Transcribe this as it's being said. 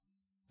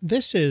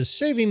This is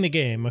Saving the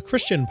Game, a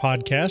Christian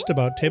podcast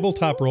about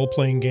tabletop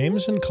role-playing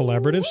games and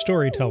collaborative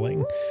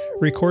storytelling.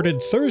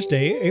 Recorded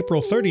Thursday,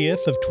 April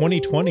 30th of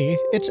 2020,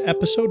 it's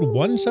episode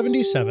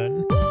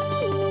 177.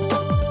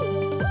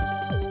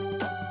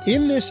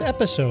 In this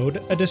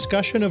episode, a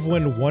discussion of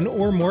when one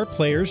or more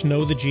players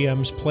know the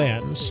GM's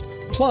plans,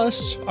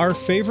 plus our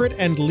favorite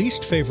and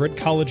least favorite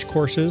college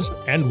courses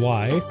and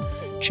why,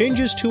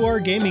 changes to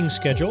our gaming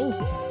schedule,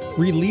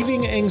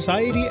 relieving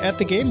anxiety at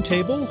the game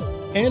table,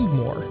 and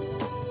more.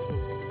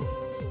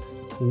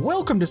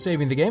 Welcome to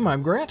Saving the Game.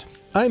 I'm Grant.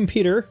 I'm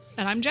Peter.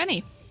 And I'm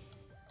Jenny.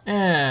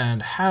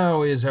 And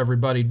how is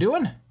everybody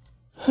doing?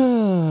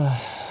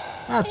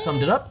 That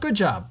summed it up. Good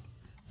job.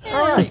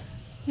 All right.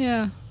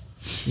 Yeah.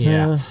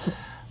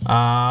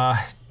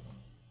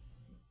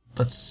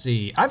 Let's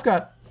see. I've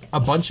got a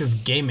bunch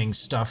of gaming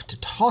stuff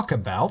to talk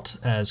about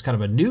as kind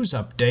of a news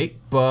update,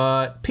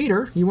 but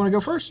Peter, you want to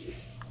go first?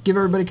 Give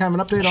everybody kind of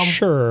an update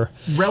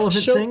on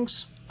relevant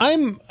things?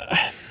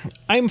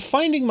 I'm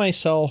finding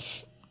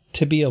myself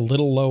to be a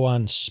little low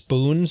on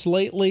spoons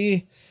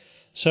lately,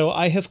 so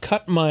I have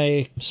cut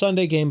my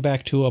Sunday game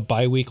back to a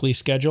bi-weekly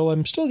schedule.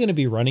 I'm still going to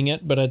be running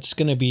it, but it's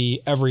going to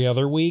be every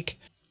other week.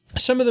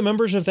 Some of the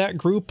members of that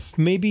group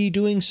may be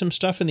doing some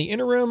stuff in the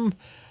interim.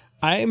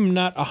 I'm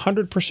not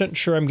 100%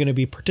 sure I'm going to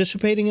be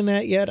participating in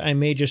that yet. I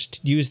may just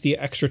use the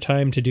extra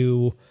time to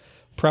do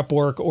prep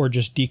work or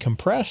just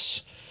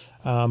decompress.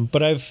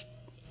 But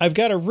I've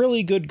got a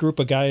really good group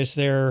of guys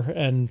there,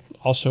 and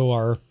also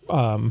our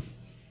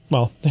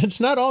well, it's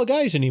not all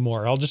guys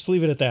anymore. I'll just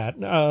leave it at that.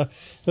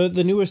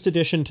 The newest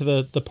addition to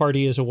the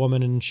party is a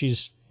woman, and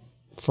she's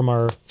from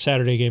our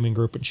Saturday gaming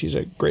group, and she's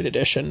a great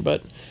addition.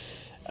 But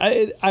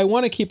I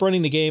want to keep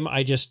running the game.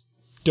 I just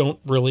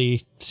don't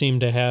really seem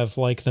to have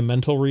like the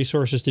mental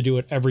resources to do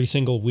it every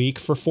single week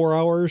for 4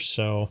 hours.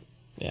 So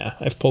yeah,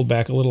 I've pulled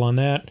back a little on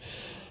that.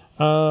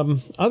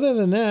 Other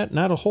than that,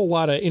 not a whole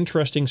lot of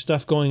interesting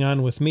stuff going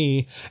on with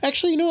me.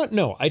 Actually, you know what?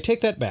 No, I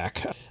take that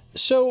back.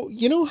 So,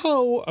 you know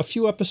how a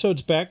few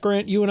episodes back,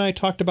 Grant, you and I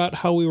talked about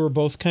how we were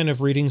both kind of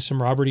reading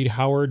some Robert E.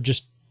 Howard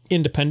just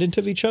independent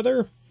of each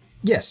other?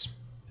 Yes.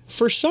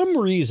 For some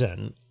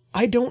reason,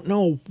 I don't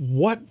know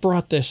what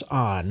brought this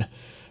on,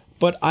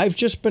 but I've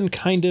just been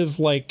kind of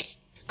like,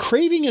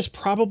 craving is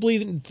probably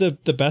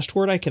the best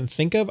word I can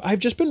think of. I've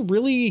just been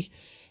really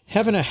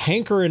having a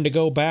hankering to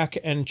go back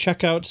and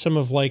check out some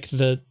of like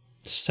the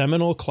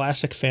seminal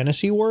classic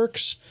fantasy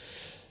works.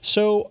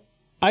 So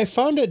I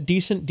found a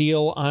decent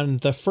deal on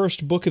the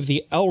first book of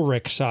the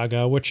Elric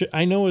saga, which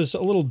I know is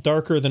a little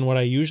darker than what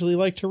I usually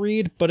like to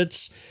read, but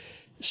it's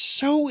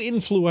so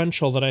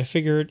influential that I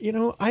figured, you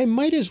know, I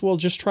might as well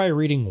just try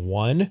reading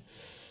one.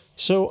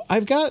 So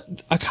I've got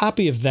a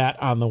copy of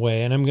that on the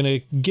way, and I'm going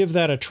to give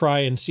that a try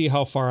and see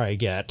how far I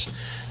get.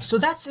 So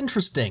that's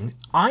interesting.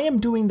 I am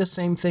doing the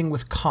same thing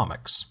with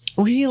comics.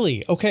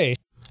 Really? Okay.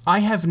 I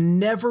have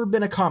never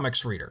been a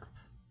comics reader,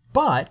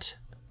 but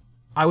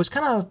I was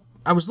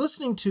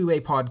listening to a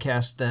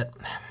podcast that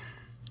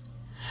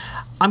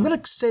I'm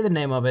going to say the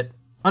name of it.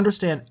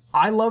 Understand,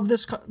 I love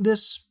this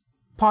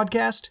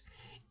podcast.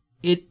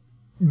 It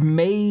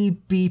may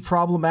be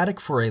problematic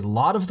for a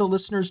lot of the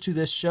listeners to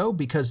this show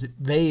because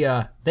they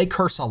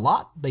curse a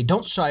lot. They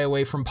don't shy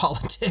away from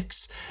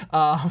politics.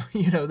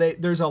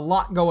 There's a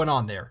lot going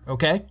on there.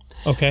 Okay.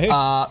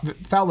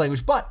 Foul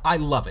language, but I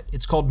love it.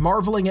 It's called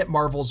Marveling at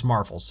Marvel's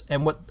Marvels,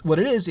 and what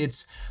it is,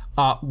 it's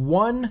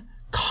one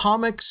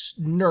comics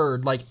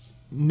nerd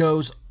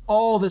knows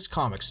all this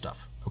comic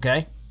stuff.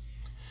 Okay.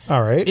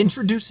 All right.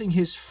 Introducing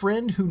his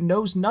friend who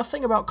knows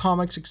nothing about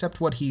comics except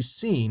what he's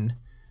seen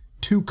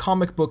to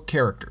comic book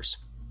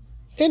characters.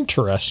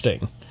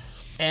 Interesting.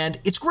 And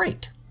it's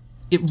great.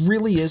 It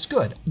really is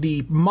good.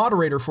 The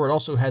moderator for it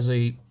also has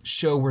a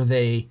show where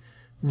they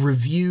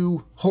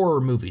review horror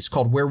movies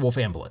called Werewolf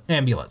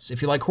Ambulance.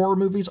 If you like horror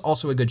movies,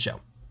 also a good show.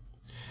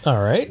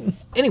 All right.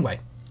 Anyway,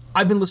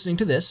 I've been listening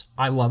to this.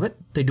 I love it.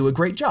 They do a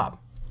great job.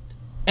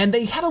 And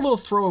they had a little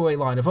throwaway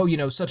line of,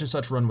 such and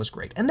such run was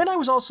great. And then I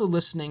was also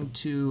listening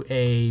to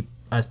a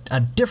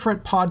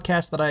different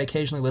podcast that I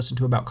occasionally listen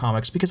to about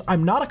comics because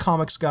I'm not a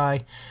comics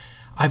guy.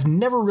 I've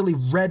never really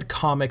read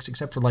comics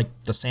except for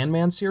the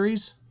Sandman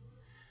series,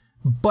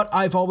 but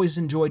I've always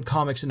enjoyed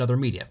comics in other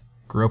media.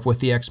 Grew up with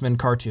the X-Men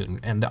cartoon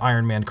and the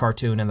Iron Man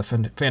cartoon and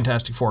the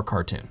Fantastic Four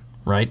cartoon,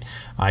 right?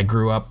 I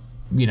grew up,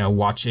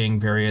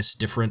 watching various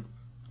different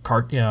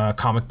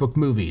comic book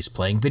movies,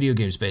 playing video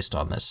games based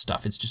on this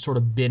stuff. It's just sort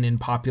of been in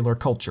popular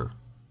culture.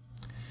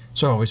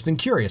 So I've always been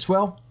curious.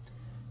 Well,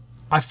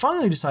 I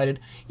finally decided,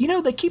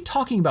 they keep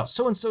talking about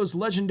so-and-so's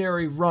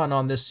legendary run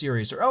on this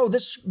series, or,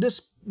 this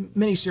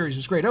miniseries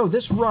was great. Oh,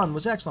 this run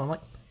was excellent. I'm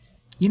like,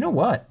 you know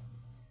what?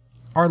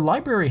 Our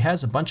library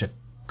has a bunch of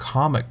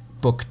comic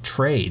book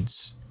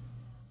trades.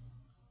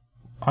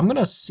 I'm going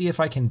to see if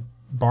I can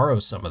borrow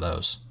some of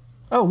those.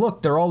 Oh,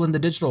 look, they're all in the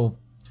digital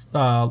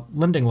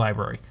lending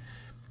library.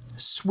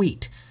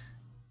 Sweet.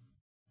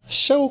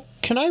 So,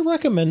 can I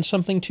recommend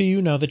something to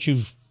you now that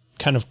you've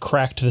kind of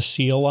cracked the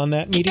seal on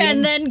that medium?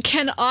 And then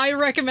can I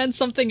recommend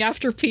something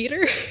after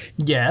Peter?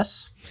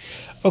 Yes.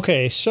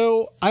 Okay,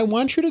 so I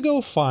want you to go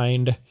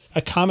find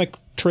a comic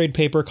trade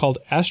paper called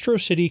Astro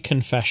City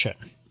Confession.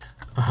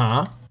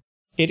 Uh-huh.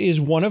 It is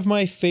one of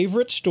my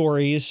favorite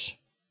stories,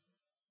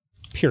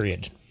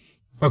 period.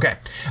 Okay.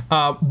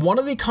 One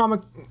of the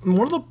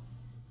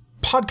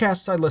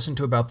podcasts I listen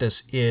to about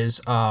this is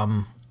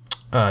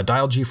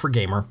Dial G for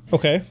Gamer.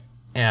 Okay.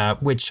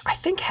 Which I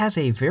think has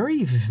a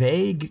very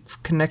vague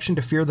connection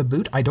to Fear the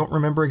Boot. I don't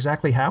remember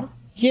exactly how.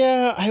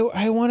 Yeah,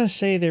 I want to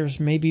say there's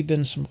maybe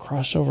been some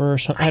crossover or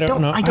something. I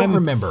don't know. I don't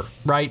remember,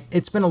 right?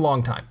 It's been a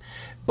long time.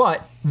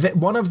 But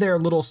one of their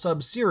little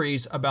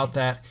sub-series about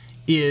that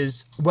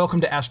is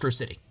Welcome to Astro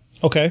City.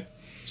 Okay.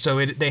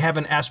 So they have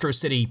an Astro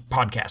City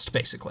podcast,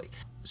 basically.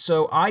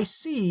 So I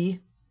see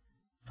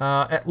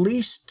at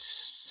least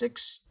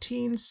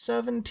 16,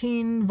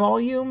 17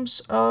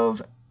 volumes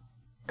of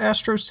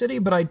Astro City,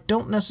 but I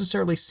don't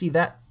necessarily see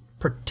that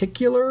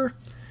particular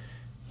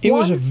It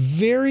one. was a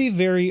very,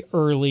 very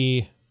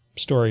early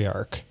story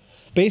arc.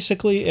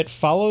 Basically, it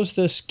follows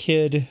this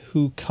kid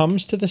who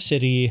comes to the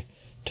city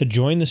to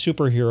join the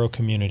superhero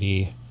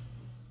community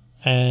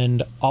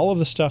and all of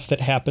the stuff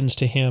that happens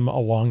to him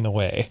along the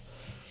way.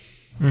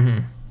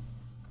 Mm-hmm.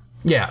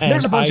 Yeah, And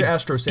there's a bunch of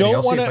Astro City.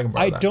 I'll see if I can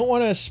borrow that. I don't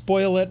want to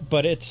spoil it,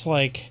 but it's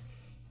like,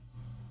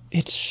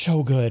 it's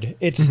so good.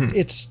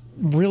 It's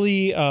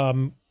really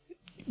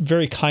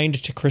very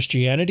kind to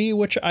Christianity,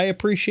 which I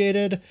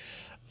appreciated.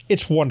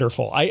 It's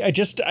wonderful. I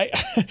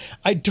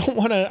don't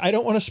want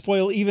to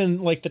spoil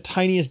even like the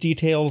tiniest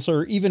details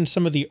or even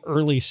some of the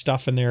early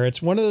stuff in there.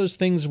 It's one of those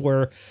things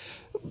where,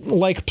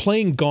 like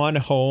playing Gone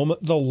Home,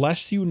 the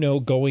less you know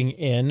going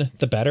in,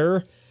 the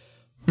better.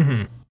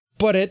 Mm-hmm.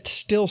 But it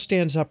still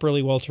stands up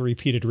really well to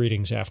repeated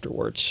readings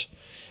afterwards.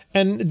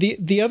 And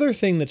the other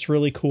thing that's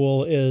really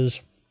cool is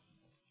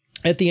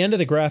at the end of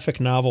the graphic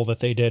novel that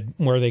they did,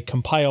 where they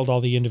compiled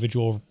all the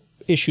individual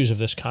issues of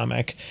this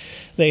comic,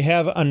 they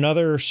have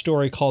another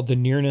story called The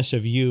Nearness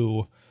of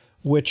You,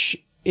 which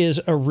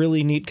is a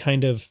really neat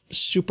kind of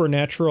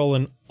supernatural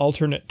and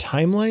alternate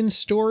timeline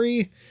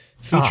story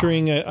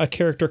featuring a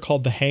character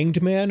called the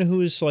Hanged Man,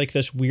 who is like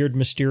this weird,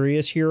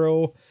 mysterious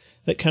hero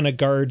that kind of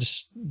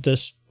guards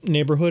this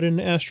neighborhood in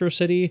Astro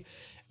City.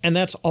 And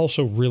that's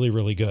also really,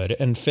 really good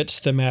and fits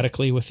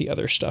thematically with the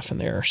other stuff in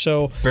there.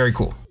 So very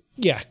cool.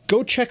 Yeah,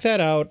 go check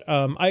that out.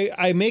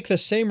 I make the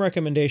same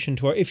recommendation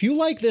to if you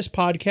like this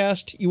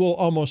podcast, you will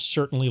almost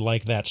certainly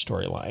like that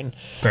storyline.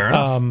 Fair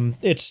enough.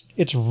 It's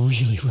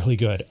really, really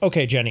good.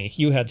 Okay, Jenny,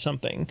 you had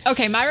something.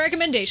 Okay, my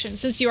recommendation,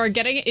 since you are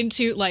getting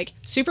into like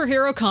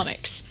superhero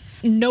comics,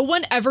 no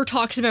one ever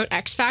talks about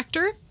X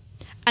Factor,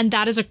 and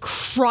that is a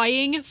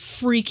crying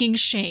freaking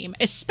shame,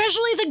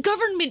 especially the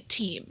government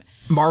team.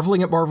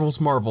 Marveling at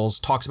Marvels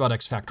talks about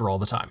X Factor all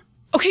the time.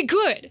 Okay,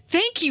 good.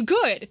 Thank you,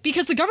 good.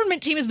 Because the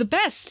government team is the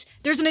best.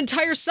 There's an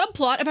entire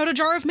subplot about a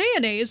jar of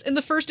mayonnaise in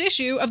the first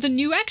issue of the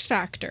new X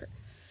Factor.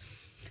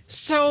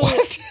 So...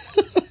 What?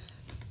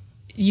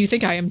 You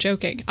think I am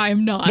joking. I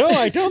am not. No,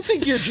 I don't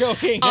think you're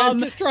joking. I'm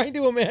just trying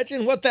to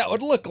imagine what that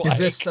would look like. Is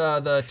this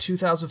the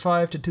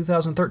 2005 to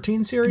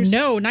 2013 series?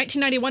 No,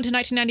 1991 to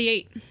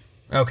 1998.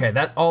 Okay,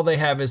 that all they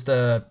have is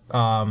the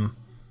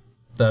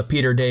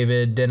Peter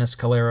David, Dennis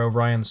Calero,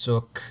 Ryan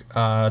Sook,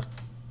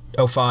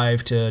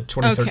 05 to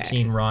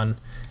 2013 run.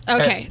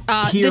 Okay,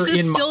 here this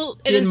is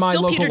in my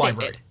local Peter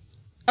library. David.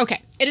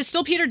 Okay, it is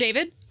still Peter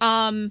David.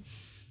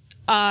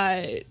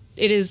 It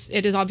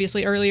is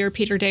obviously earlier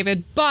Peter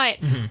David, but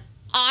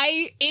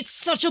it's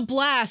such a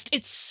blast.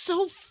 It's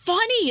so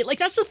funny. Like,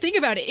 that's the thing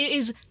about it. It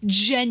is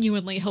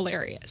genuinely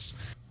hilarious.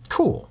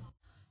 Cool.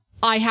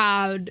 I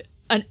had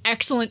an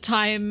excellent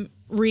time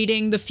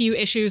reading the few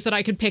issues that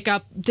I could pick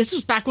up. This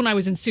was back when I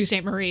was in Sault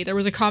Ste. Marie. There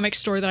was a comic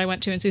store that I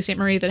went to in Sault Ste.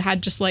 Marie that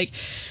had just like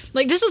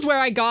this is where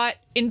I got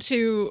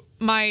into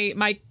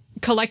my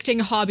collecting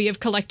hobby of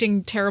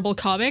collecting terrible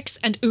comics,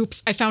 and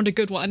oops, I found a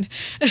good one.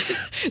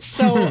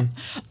 So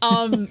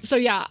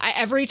yeah,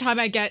 every time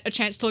I get a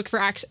chance to look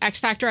for X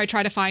Factor, I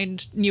try to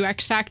find new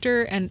X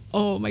Factor, and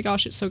oh my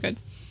gosh, it's so good.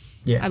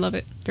 Yeah. I love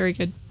it. Very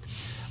good.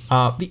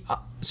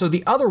 So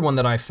the other one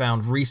that I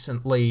found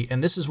recently,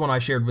 and this is one I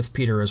shared with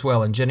Peter as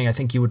well, and Jenny, I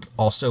think you would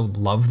also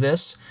love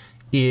this,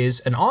 is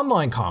an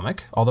online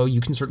comic, although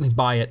you can certainly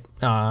buy it,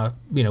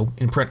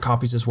 in print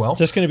copies as well. Is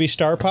this going to be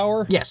Star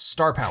Power? Yes,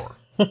 Star Power.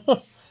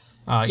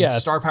 Yeah.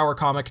 It's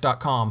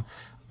starpowercomic.com.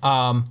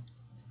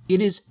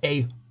 It is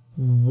a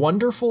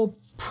wonderful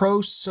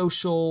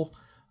pro-social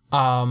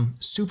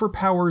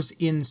superpowers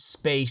in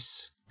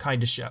space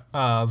kind of show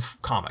of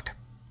comic.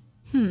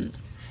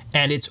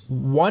 And it's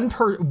one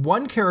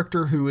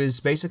character who is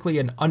basically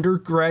an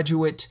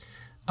undergraduate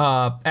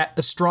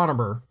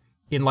astronomer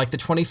in like the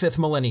 25th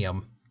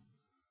millennium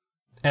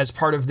as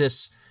part of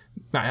this,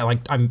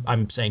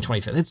 I'm saying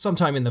 25th. It's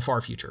sometime in the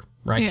far future,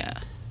 right?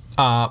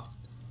 Yeah.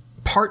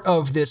 Part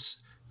of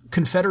this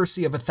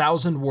confederacy of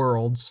 1,000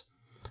 worlds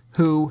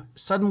who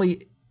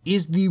suddenly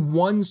is the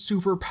one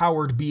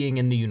superpowered being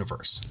in the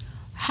universe.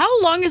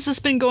 How long has this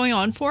been going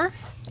on for?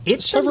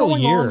 It's been Several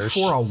going on years.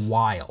 for a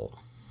while.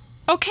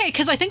 Okay,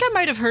 because I think I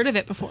might have heard of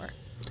it before.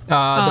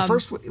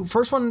 The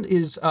first one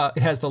is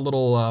it has the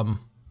little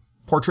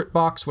portrait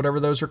box, whatever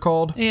those are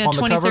called, Yeah, on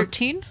the cover.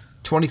 2013?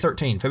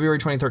 2013, February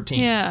 2013.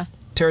 Yeah.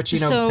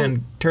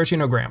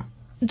 Terracino Graham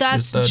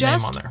That's is the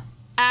just name on there.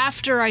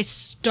 after I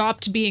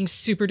stopped being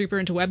super duper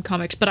into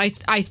webcomics, but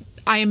I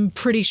am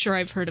pretty sure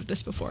I've heard of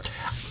this before.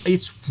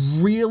 It's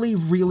really,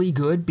 really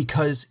good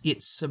because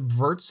it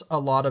subverts a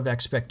lot of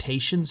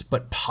expectations,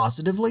 but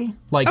positively.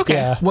 Like, Okay.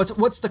 Yeah.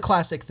 what's the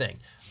classic thing?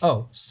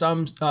 Oh,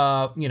 some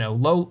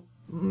low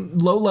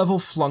level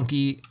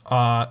flunky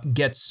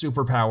gets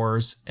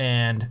superpowers,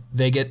 and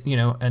they get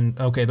and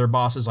okay, their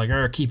boss is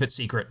like, keep it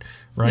secret,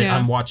 right? Yeah.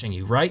 I'm watching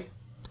you, right?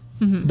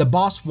 Mm-hmm. The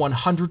boss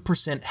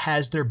 100%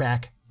 has their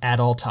back at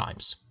all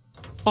times.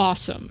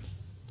 Awesome.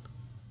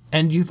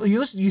 And you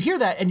listen, you hear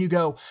that, and you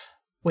go,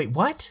 "Wait,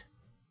 what?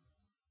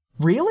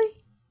 Really?"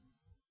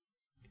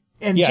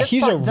 And Yeah, just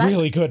he's by a that,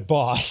 really good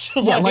boss.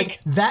 yeah, like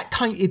that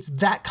kind. It's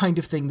that kind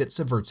of thing that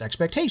subverts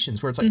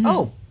expectations, where it's like,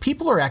 oh,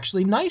 people are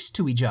actually nice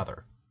to each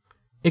other,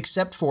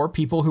 except for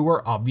people who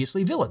are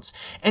obviously villains.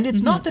 And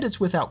it's not that it's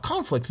without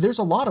conflict. There's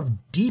a lot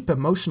of deep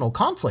emotional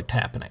conflict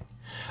happening,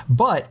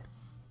 but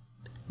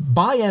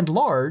by and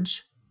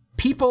large,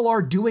 people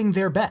are doing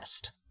their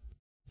best.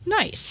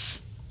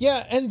 Nice.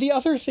 Yeah, and the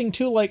other thing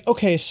too, like,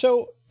 okay,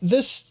 so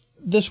this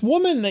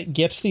woman that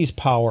gets these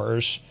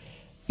powers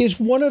is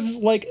one of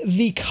like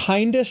the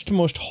kindest,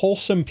 most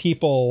wholesome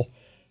people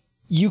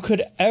you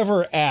could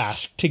ever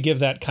ask to give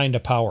that kind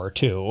of power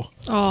to.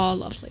 Oh,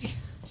 lovely.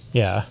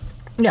 Yeah.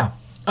 Yeah.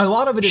 A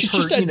lot of it is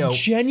She's her, just a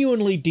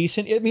genuinely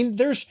decent. I mean,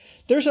 there's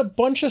a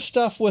bunch of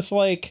stuff with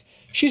like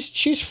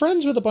she's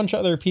friends with a bunch of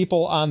other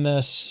people on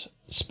this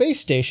space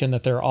station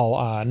that they're all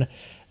on.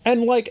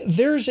 And like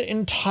there's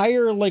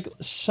entire like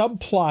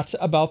subplots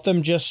about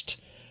them just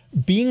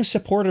being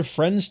supportive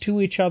friends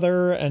to each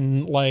other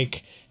and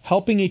like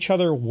helping each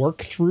other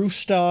work through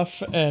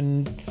stuff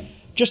and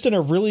just in a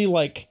really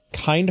like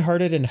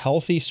kind-hearted and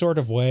healthy sort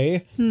of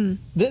way.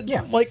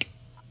 Yeah. Like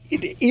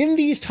in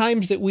these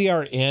times that we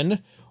are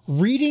in,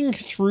 reading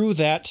through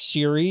that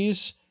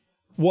series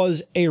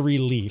was a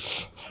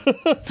relief.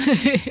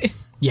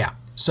 Yeah.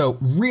 So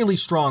really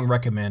strong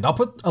recommend. I'll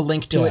put a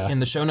link to Yeah. it in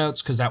the show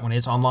notes because that one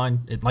is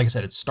online. Like I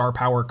said, it's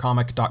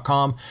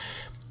starpowercomic.com.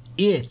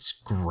 It's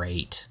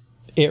great.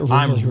 It really,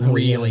 I'm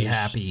really is.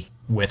 happy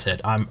with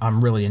it.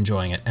 I'm really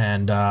enjoying it.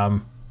 And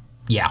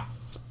yeah,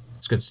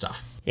 it's good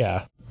stuff.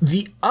 Yeah.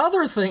 The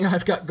other thing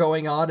I've got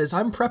going on is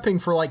I'm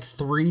prepping for like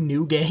 3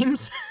 new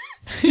games.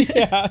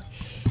 Yeah.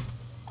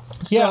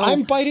 So, Yeah,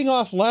 I'm biting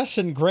off less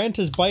and Grant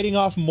is biting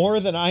off more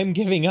than I'm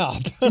giving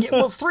up. yeah,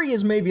 well, 3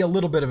 is maybe a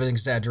little bit of an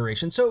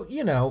exaggeration. So,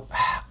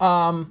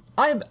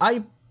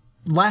 I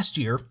last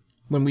year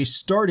when we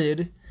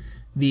started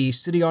the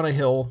City on a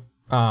Hill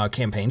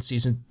campaign,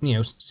 season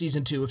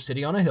 2 of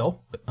City on a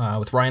Hill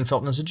with Ryan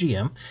Felton as a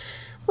GM.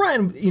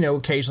 Ryan,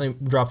 occasionally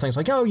dropped things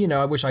like, oh,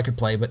 I wish I could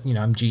play, but,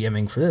 I'm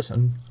GMing for this.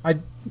 And I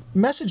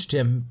messaged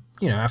him,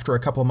 after a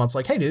couple of months,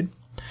 like, hey, dude,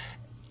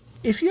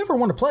 if you ever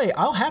want to play,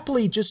 I'll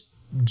happily just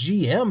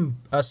GM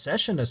a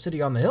session of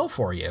City on the Hill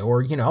for you,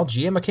 or, I'll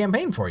GM a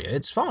campaign for you.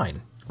 It's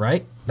fine,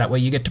 right? That way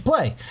you get to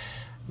play.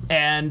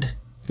 And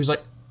he was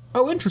like,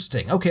 oh,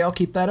 interesting. Okay, I'll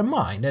keep that in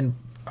mind. And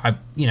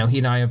he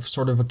and I have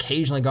sort of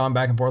occasionally gone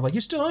back and forth, like,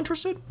 you still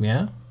interested?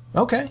 Yeah.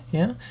 Okay,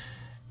 yeah.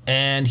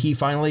 And he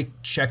finally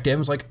checked in,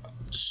 was like,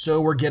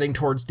 so we're getting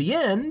towards the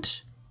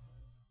end.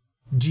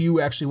 Do you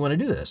actually want to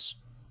do this?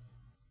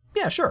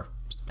 Yeah, sure.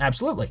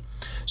 Absolutely.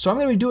 So I'm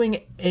going to be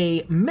doing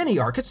a mini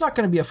arc. It's not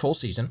going to be a full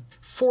season.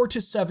 4 to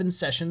 7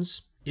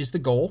 sessions is the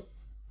goal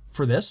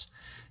for this.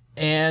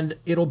 And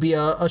it'll be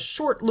a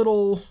short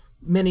little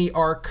mini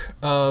arc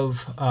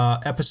of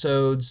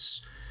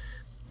episodes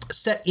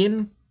set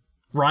in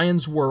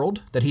Ryan's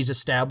world that he's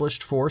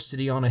established for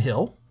City on a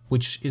Hill,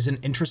 which is an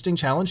interesting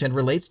challenge and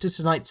relates to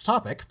tonight's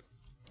topic.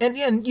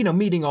 And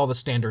meeting all the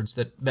standards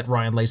that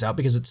Ryan lays out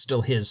because it's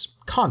still his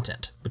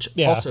content, which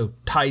also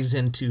ties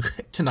into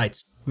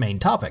tonight's main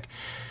topic.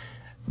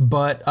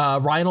 But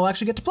Ryan will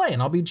actually get to play, and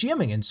I'll be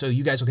GMing, and so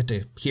you guys will get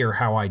to hear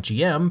how I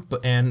GM,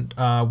 and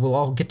we'll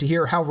all get to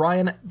hear how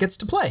Ryan gets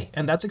to play,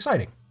 and that's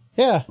exciting.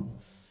 Yeah.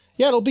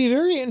 Yeah, it'll be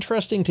very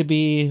interesting to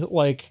be,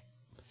 like...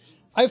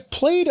 I've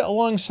played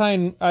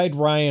alongside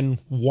Ryan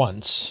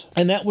once,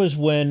 and that was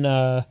when...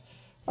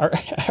 Our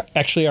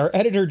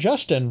editor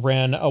Justin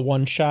ran a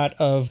one-shot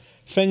of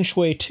Feng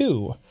Shui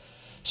 2.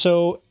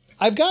 So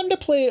I've gotten to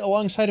play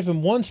alongside of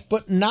him once,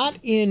 but not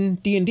in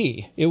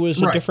D&D. It was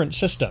a different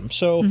system.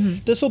 So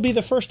this will be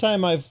the first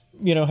time I've,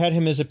 had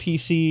him as a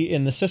PC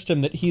in the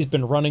system that he's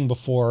been running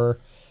before.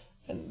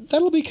 And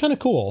that'll be kind of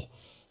cool.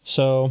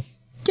 So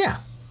yeah.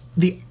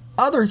 The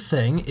other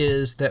thing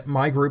is that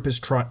my group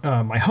is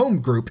my home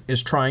group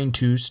is trying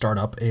to start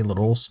up a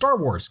little Star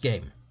Wars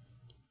game,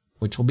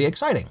 which will be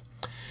exciting.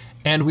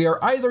 And we are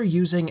either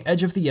using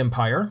Edge of the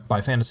Empire by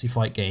Fantasy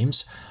Flight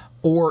Games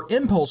or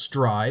Impulse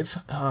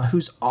Drive,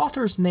 whose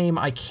author's name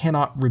I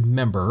cannot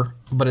remember,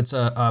 but it's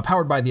a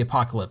Powered by the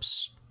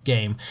Apocalypse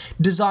game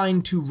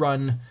designed to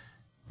run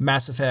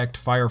Mass Effect,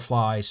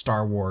 Firefly,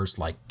 Star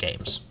Wars-like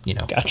games.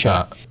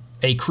 Gotcha.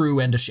 a crew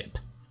and a ship.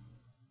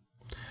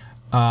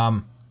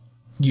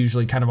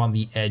 Usually kind of on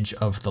the edge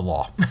of the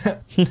law.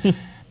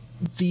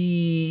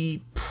 The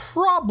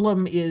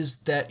problem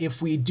is that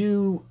if we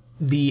do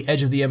the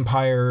Edge of the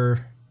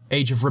Empire,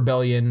 Age of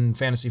Rebellion,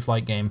 Fantasy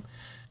Flight game,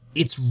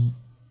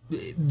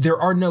 there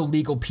are no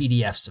legal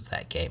PDFs of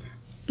that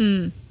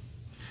game.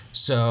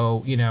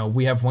 So,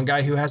 we have one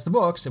guy who has the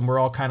books, and we're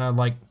all kind of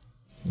like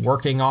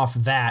working off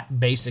that,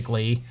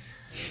 basically.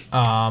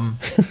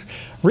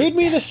 Read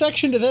me the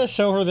section to this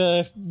over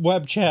the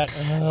web chat.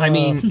 I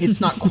mean, it's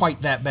not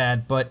quite that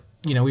bad, but,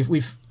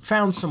 we've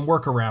found some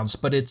workarounds,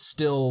 but it's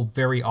still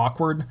very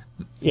awkward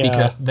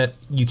because that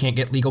you can't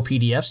get legal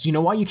PDFs. Do you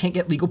know why you can't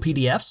get legal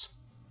PDFs?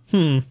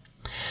 Because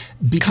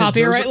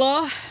Copyright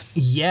law?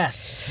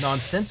 Yes.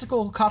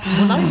 Nonsensical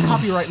well, not even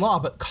copyright law,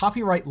 but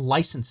copyright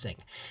licensing.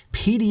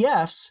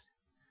 PDFs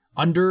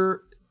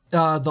under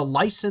the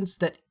license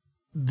that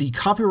the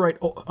copyright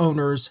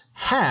owners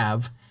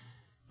have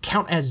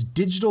count as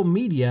digital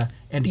media,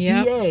 and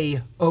EA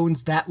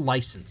owns that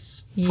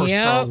license for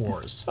Star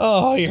Wars.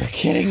 Oh, you're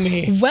kidding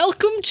me.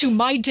 Welcome to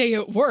my day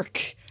at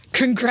work.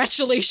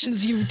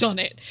 Congratulations, you've done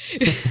it.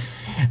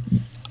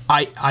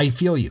 I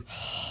feel you.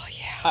 Oh,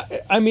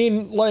 yeah. I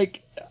mean,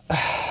 like,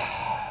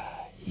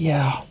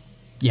 yeah.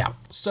 Yeah.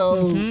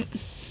 So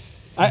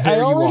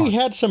I already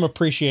had some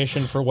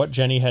appreciation for what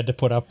Jenny had to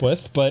put up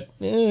with, but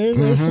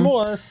there's some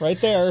more right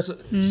there.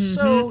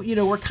 So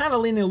we're kind of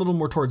leaning a little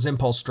more towards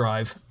Impulse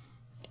Drive.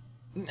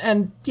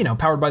 And,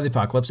 powered by the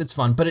apocalypse, it's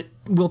fun, but it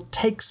will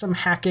take some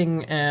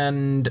hacking,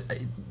 and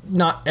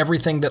not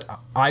everything that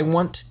I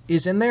want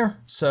is in there,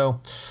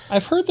 so...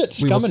 I've heard that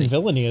Scum and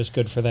Villainy is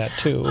good for that,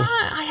 too.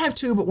 I have,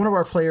 too, but one of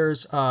our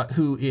players,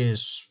 who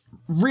is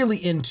really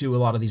into a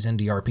lot of these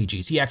indie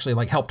RPGs, he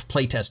actually, helped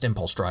playtest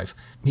Impulse Drive.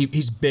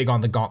 He's big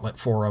on the Gauntlet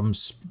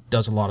forums,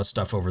 does a lot of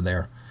stuff over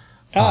there.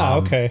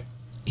 Okay.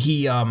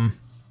 He, I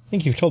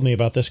think you've told me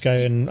about this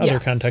guy in other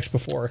contexts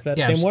before. That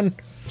same one?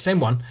 Same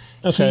one.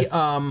 Okay.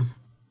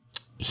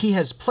 He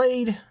has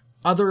played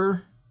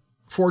other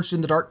Forged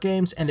in the Dark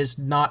games and is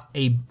not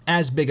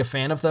as big a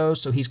fan of those,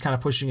 so he's kind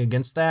of pushing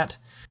against that.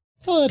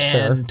 Oh, that's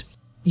fair.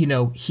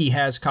 He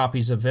has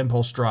copies of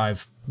Impulse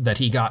Drive that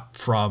he got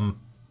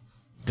from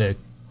the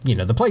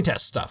playtest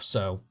stuff,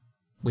 so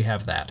we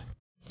have that.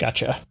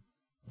 Gotcha.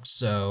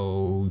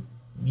 So,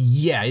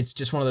 yeah, it's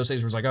just one of those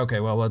things where it's like, okay,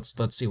 well,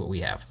 let's see what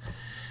we have.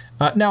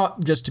 Now,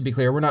 just to be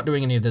clear, we're not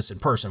doing any of this in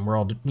person. We're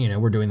all,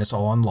 we're doing this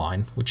all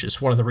online, which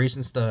is one of the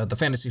reasons the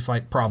Fantasy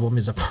Flight problem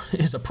is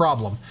a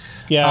problem.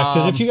 Yeah,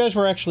 because if you guys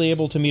were actually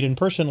able to meet in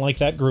person like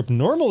that group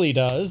normally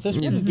does, this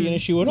wouldn't be an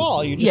issue at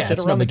all. You just sit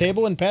around the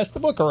table and pass the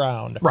book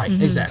around. Right,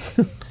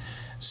 exactly.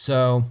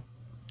 So,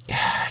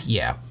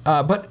 yeah.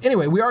 But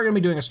anyway, we are going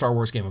to be doing a Star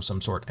Wars game of some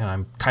sort, and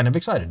I'm kind of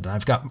excited.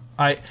 And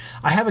I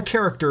have a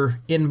character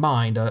in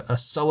mind, a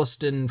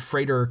Sullustan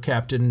freighter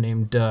captain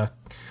named...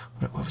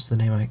 what was the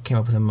name? I came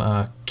up with him.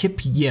 Kip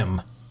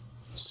Yim.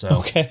 So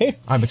okay.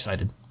 I'm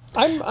excited.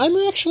 I'm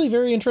actually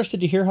very interested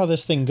to hear how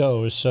this thing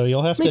goes. So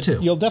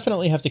you'll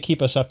definitely have to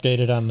keep us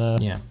updated on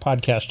the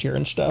podcast here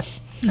and stuff.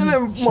 And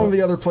then one of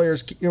the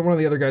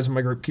other guys in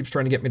my group keeps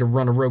trying to get me to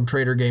run a Rogue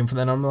Trader game for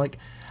them. I'm like,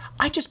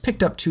 I just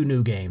picked up 2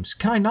 new games.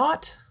 Can I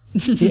not?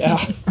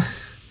 Yeah.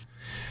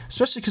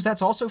 Especially because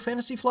that's also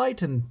Fantasy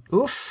Flight, and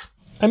oof.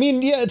 I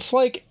mean, yeah,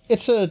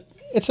 it's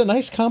a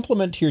nice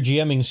compliment to your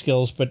GMing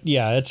skills, but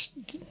yeah,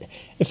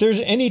 if there's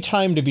any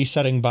time to be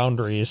setting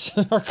boundaries,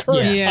 our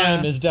current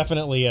time is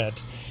definitely it.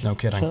 No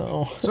kidding.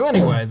 So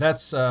anyway,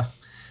 that's a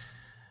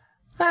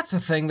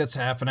thing that's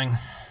happening.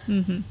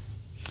 Mm-hmm.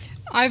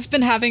 I've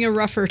been having a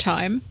rougher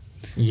time.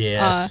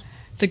 Yes.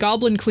 The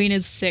Goblin Queen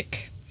is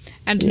sick.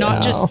 And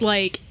not just,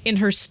 in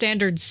her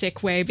standard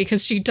sick way,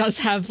 because she does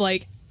have,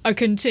 a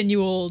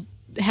continual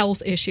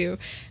health issue.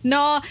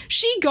 Nah,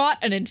 she got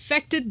an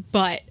infected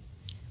butt.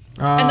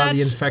 The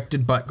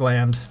infected butt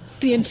gland.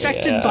 The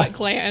infected butt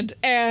gland.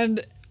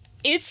 And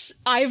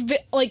I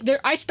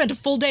spent a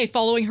full day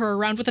following her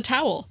around with a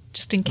towel,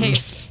 just in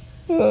case.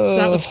 So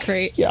that was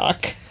great.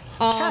 Yuck.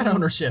 Cat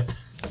ownership.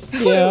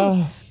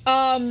 Yeah.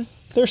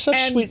 They're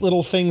such sweet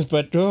little things,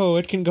 but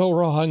it can go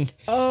wrong.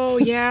 Oh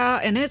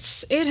yeah, and it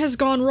has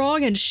gone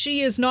wrong, and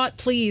she is not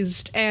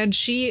pleased, and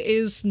she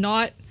is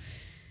not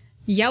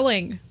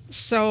yelling.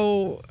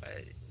 So,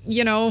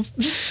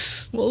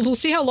 we'll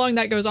see how long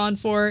that goes on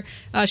for.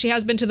 She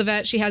has been to the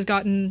vet. She has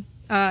gotten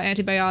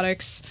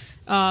antibiotics.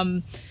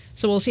 So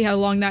we'll see how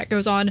long that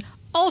goes on.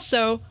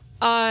 Also,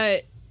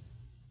 I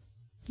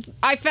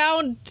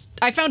found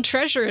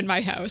treasure in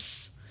my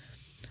house.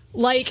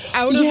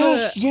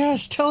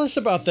 Yes, tell us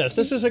about this.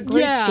 This is a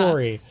great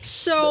story.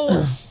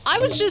 So I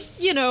was just,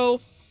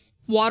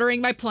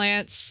 watering my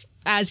plants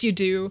as you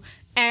do,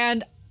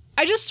 and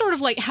I just sort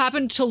of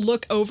happened to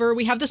look over.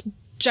 We have this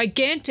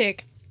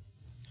gigantic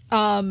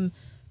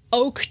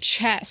oak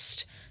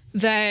chest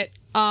that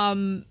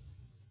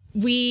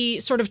we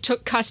sort of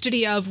took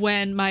custody of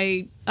when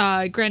my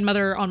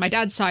grandmother on my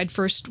dad's side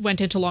first went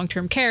into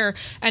long-term care,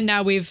 and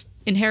now we've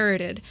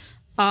inherited.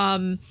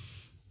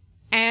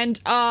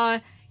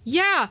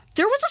 Yeah,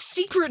 there was a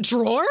secret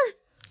drawer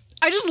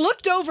I just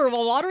looked over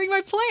while watering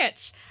my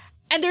plants,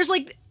 and there's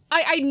like,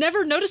 I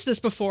never noticed this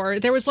before.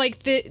 There was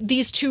like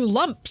these two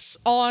lumps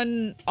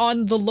on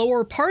the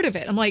lower part of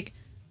it. I'm like,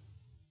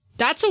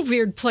 that's a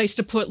weird place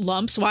to put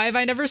lumps. Why have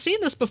I never seen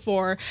this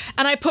before?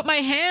 And I put my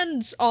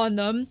hands on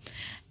them,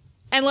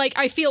 and like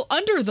I feel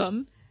under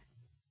them,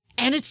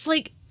 and it's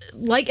like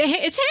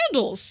it's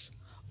handles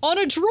on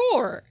a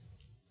drawer.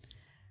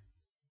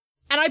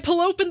 And I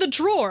pull open the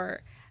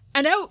drawer,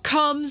 and out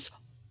comes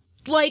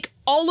like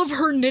all of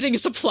her knitting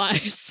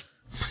supplies.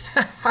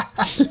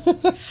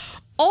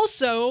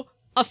 Also,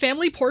 a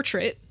family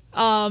portrait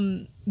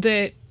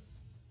that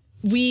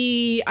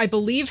we, I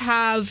believe,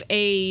 have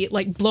a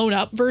like blown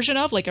up version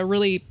of, like a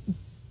really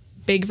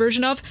big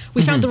version of.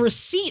 We found the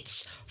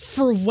receipts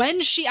for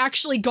when she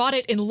actually got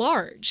it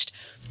enlarged.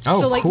 Oh,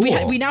 so like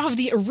cool. we now have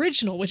the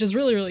original, which is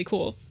really, really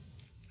cool.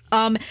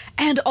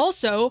 And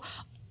also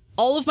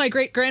all of my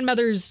great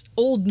grandmother's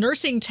old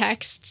nursing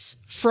texts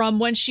from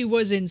when she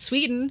was in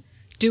Sweden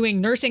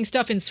doing nursing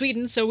stuff in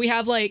Sweden. So we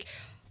have like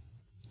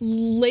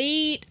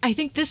I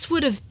think this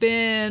would have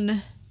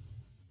been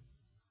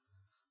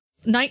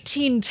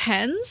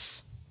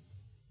 1910s.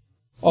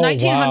 Oh,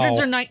 1900s wow.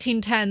 or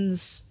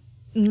 1910s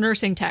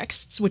nursing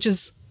texts, which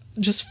is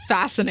just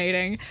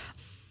fascinating.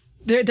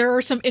 There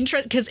are some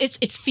interest because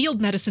it's field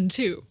medicine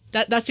too.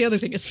 That's the other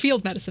thing, is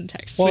field medicine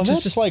texts. Well, which that's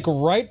is just like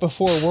right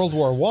before World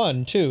War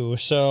I too.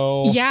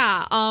 So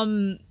yeah.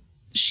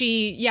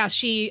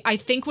 She I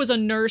think was a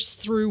nurse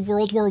through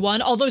World War I.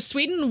 Although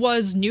Sweden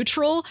was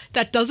neutral,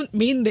 that doesn't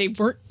mean they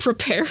weren't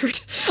prepared.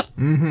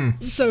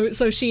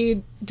 So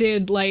she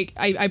did like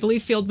I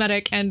believe field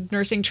medic and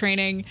nursing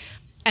training,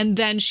 and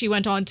then she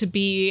went on to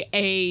be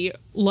a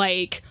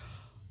like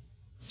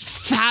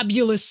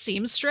fabulous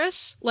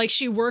seamstress. Like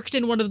she worked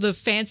in one of the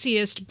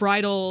fanciest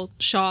bridal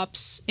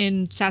shops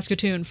in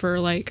Saskatoon for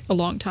like a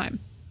long time.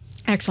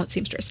 Excellent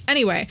seamstress.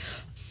 Anyway,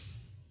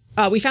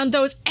 we found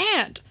those,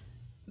 and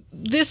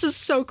this is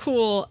so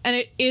cool, and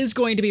it is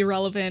going to be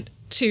relevant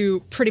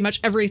to pretty much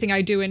everything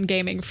I do in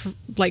gaming,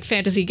 like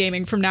fantasy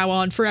gaming from now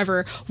on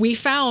forever. We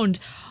found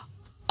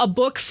a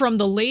book from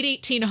the late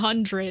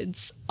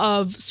 1800s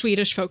of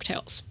Swedish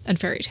folktales and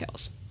fairy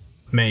tales.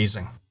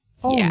 Amazing.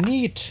 Oh, Yeah.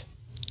 neat.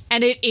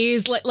 And it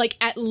is like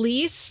at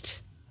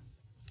least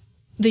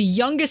the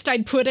youngest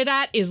I'd put it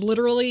at is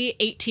literally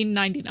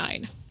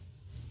 1899.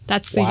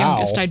 That's the Wow.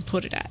 youngest I'd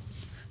put it at.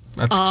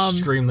 That's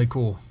extremely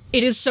cool.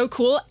 It is so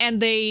cool,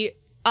 and they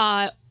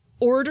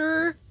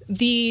order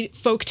the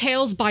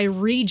folktales by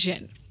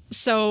region.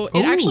 So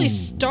it actually Ooh.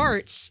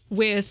 starts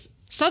with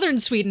southern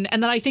Sweden,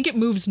 and then I think it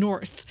moves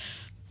north.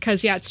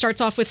 Because, yeah, it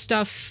starts off with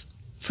stuff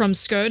from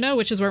Skåne,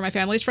 which is where my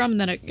family's from, and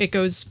then it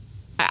goes...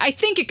 I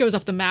think it goes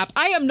up the map.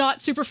 I am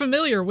not super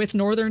familiar with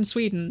northern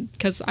Sweden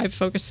because I've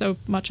focused so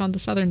much on the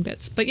southern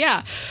bits. But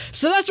yeah,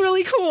 so that's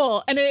really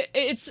cool. And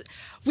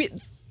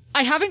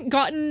I haven't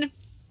gotten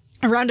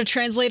around to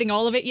translating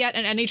all of it yet,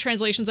 and any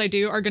translations I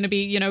do are going to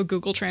be,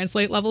 Google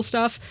Translate level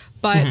stuff.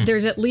 But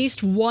there's at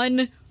least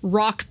one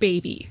rock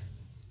baby.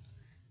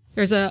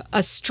 There's a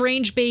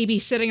strange baby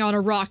sitting on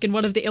a rock in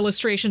one of the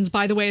illustrations.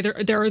 By the way,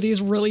 there are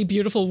these really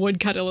beautiful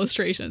woodcut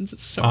illustrations.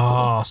 It's so cool.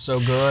 Oh, so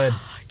good.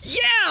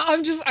 Yeah,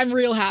 I'm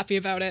real happy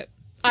about it.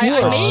 You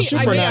are I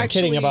super may not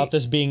actually, kidding about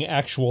this being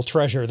actual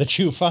treasure that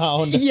you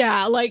found.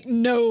 Yeah, like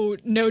no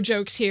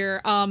jokes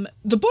here.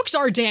 The books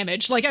are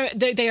damaged. Like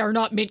they are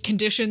not mint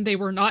condition. They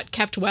were not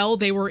kept well.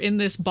 They were in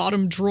this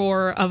bottom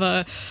drawer of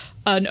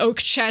an oak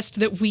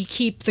chest that we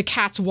keep the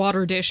cat's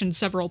water dish and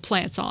several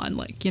plants on.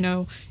 Like,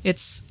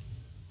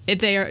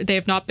 they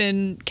have not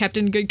been kept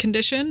in good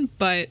condition,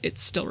 but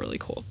it's still really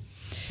cool.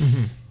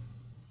 Mm-hmm.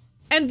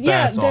 And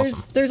yeah, That's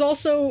awesome. There's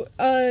also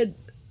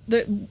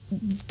the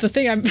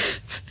thing I'm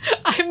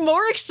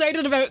more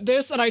excited about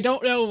this, and I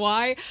don't know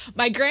why.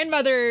 My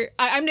grandmother,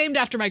 I'm named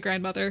after my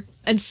grandmother,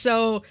 and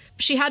so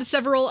she had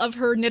several of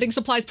her knitting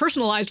supplies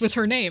personalized with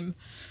her name,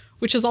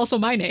 which is also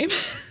my name.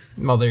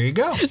 Well, there you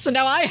go. So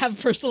now I have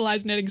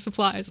personalized knitting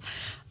supplies.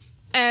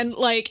 And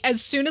like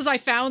as soon as I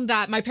found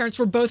that, my parents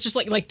were both just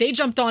like they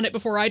jumped on it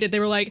before I did. They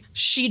were like,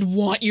 she'd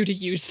want you to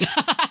use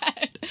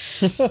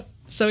that.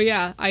 So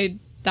yeah,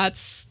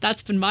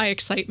 that's been my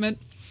excitement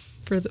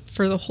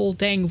for the whole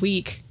dang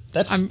week.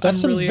 That's I'm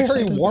some really very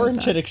excited about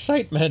warranted that.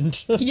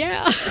 excitement.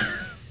 Yeah.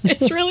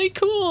 It's really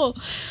cool.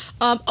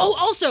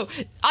 Also,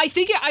 I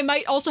think I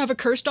might also have a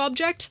cursed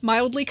object,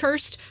 mildly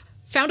cursed.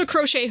 Found a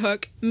crochet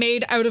hook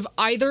made out of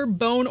either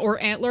bone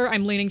or antler.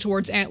 I'm leaning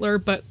towards antler,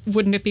 but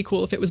wouldn't it be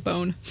cool if it was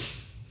bone?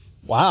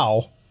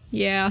 Wow.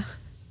 Yeah.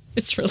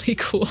 It's really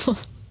cool.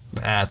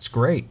 That's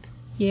great.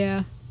 Yeah.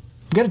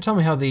 You got to tell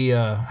me how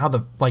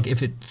the like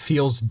if it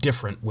feels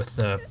different with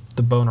the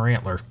bone or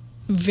antler.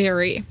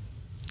 Very.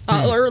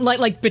 Or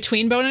like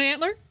between bone and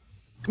antler?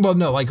 Well,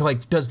 no, like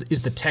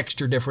is the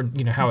texture different?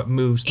 You know how it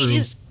moves through It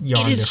is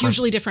yarn different?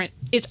 hugely different.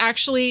 It's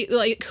actually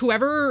like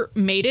whoever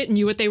made it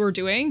knew what they were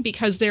doing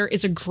because there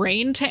is a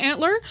grain to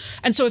antler.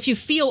 And so if you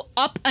feel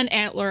up an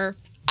antler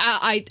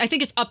I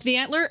think it's up the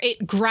antler,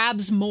 it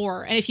grabs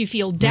more. And if you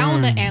feel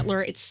down the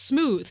antler, it's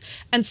smooth.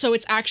 And so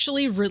it's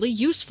actually really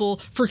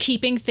useful for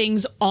keeping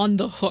things on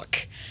the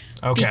hook.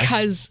 Okay.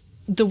 Because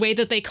the way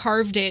that they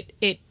carved it,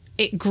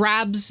 it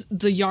grabs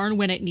the yarn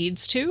when it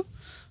needs to.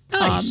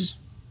 Nice.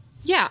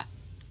 Yeah.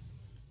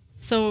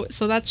 So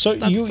that's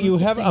you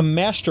have a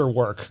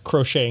masterwork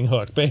crocheting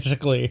hook,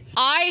 basically.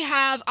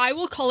 I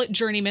will call it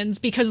journeyman's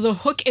because the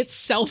hook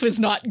itself is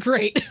not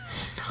great.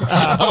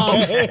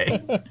 Okay.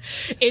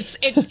 It's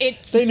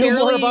They knew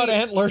more barely- about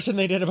antlers than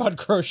they did about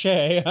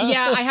crochet.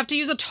 Yeah, I have to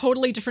use a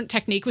totally different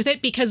technique with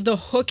it because the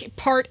hook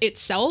part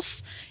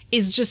itself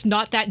is just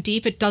not that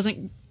deep.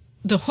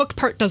 The hook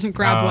part doesn't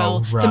grab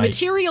well. Right. The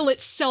material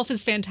itself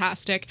is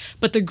fantastic,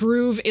 but the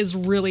groove is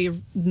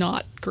really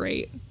not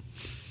great.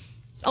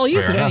 I'll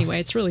use Fair it enough. anyway.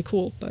 It's really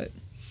cool, but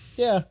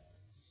Yeah.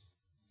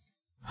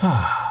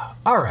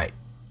 All right.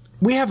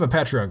 We have a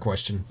Patreon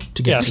question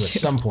to get Yes. to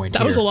at some point.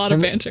 that was a here. lot of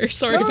And banter.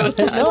 Sorry about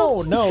that.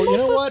 No, you know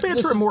let's what?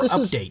 banter a more this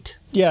is- update.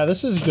 Yeah,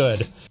 this is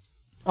good.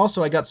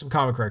 Also, I got some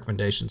comic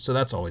recommendations, so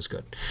that's always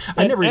good.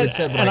 I never even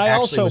said what and I I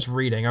actually also- was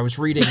reading. I was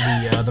reading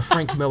the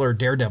Frank Miller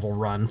Daredevil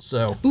run.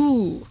 So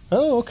Ooh.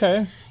 Oh,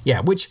 okay. yeah,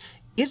 which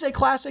is a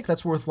classic.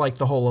 That's worth like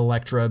the whole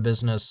Elektra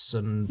business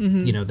and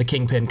the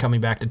Kingpin coming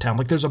back to town.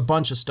 Like there's a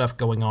bunch of stuff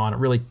going on. It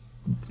really,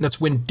 that's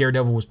when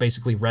Daredevil was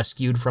basically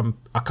rescued from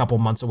a couple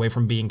months away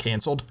from being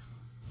canceled.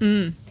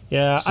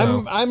 Yeah,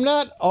 So- I'm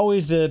not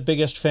always the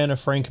biggest fan of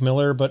Frank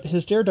Miller, but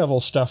his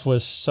Daredevil stuff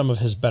was some of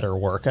his better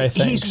work, I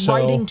think. He's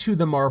writing to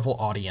the Marvel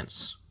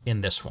audience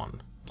in this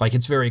one. Like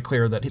it's very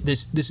clear that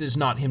this is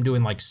not him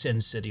doing like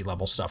Sin City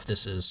level stuff.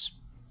 This is,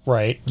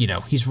 Right.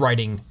 he's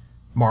writing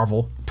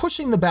Marvel,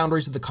 pushing the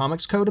boundaries of the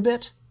comics code a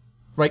bit.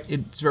 Right?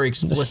 It's very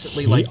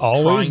explicitly like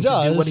always trying to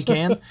do does. what he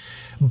can,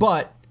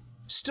 but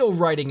still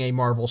writing a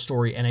Marvel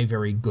story and a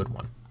very good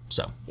one.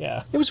 So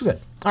Yeah. it was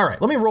good. All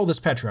right, let me roll this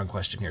Patreon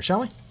question here,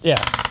 shall we?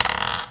 Yeah.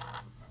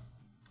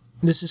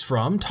 This is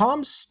from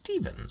Tom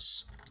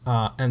Stevens.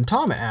 And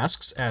Tom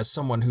asks, as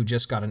someone who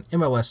just got an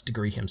MLS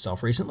degree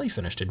himself recently,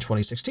 finished in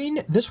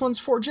 2016, this one's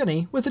for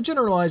Jenny, with a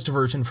generalized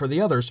version for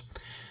the others.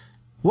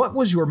 What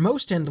was your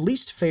most and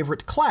least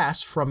favorite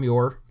class from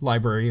your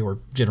library or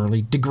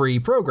generally degree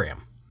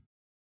program?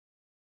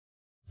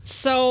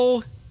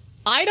 So,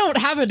 I don't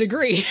have a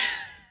degree.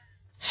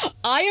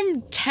 I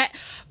am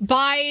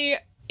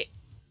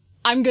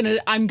I'm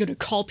gonna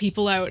call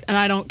people out, and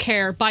I don't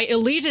care. By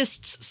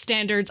elitists'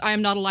 standards, I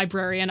am not a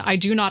librarian. I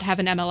do not have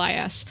an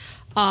MLIS.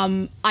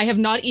 I have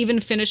not even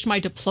finished my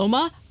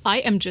diploma. I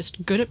am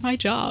just good at my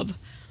job.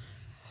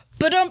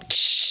 But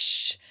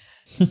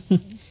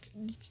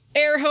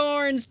air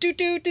horns, do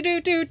do do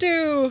do do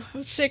do,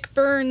 sick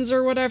burns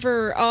or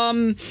whatever.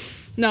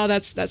 No,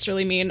 that's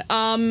really mean.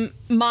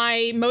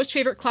 My most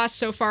favorite class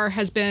so far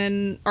has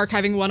been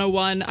Archiving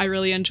 101. I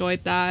really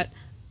enjoyed that.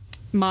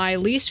 My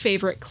least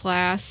favorite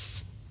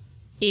class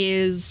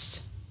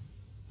is,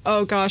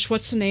 oh gosh,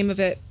 what's the name of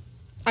it?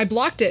 I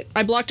blocked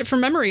it from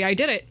memory. I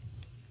did it.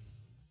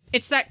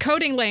 It's that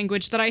coding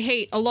language that I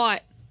hate a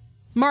lot.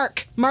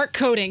 Mark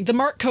coding, the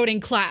Mark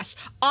coding class.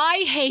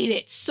 I hate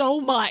it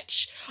so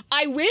much.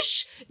 I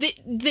wish that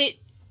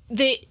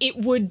it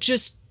would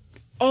just,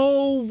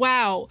 oh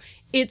wow.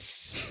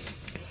 It's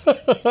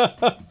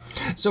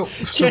So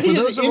Jenny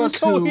for is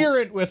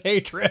incoherent with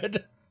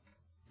hatred.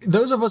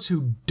 those of us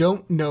who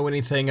don't know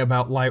anything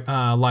about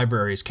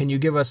libraries, can you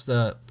give us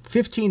the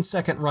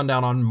 15-second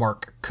rundown on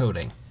Mark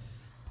coding?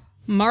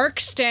 Mark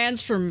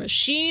stands for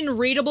machine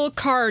readable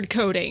card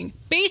coding.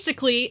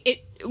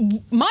 Basically,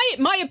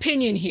 my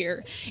opinion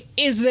here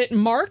is that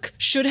Mark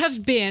should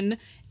have been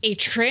a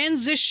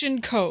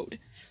transition code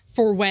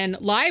for when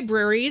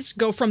libraries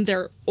go from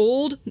their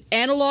old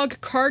analog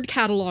card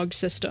catalog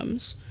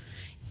systems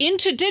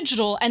into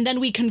digital, and then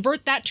we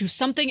convert that to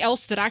something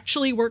else that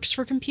actually works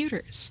for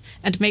computers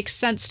and makes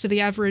sense to the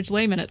average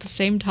layman at the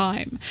same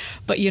time.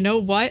 But you know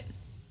what?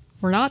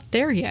 We're not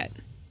there yet.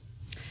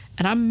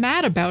 And I'm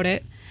mad about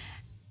it.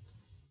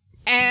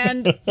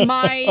 And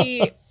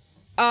my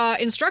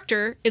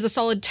instructor is a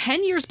solid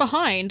 10 years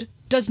behind,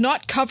 does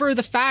not cover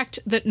the fact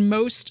that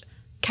most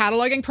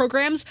cataloging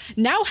programs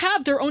now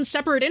have their own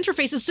separate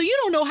interfaces, so you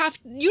don't have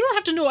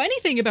to know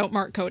anything about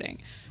Mark coding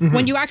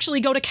when you actually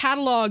go to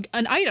catalog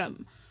an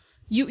item.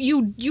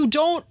 You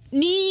don't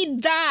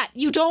need that.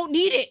 You don't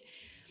need it.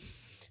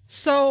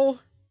 So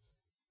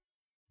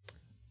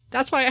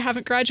that's why I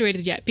haven't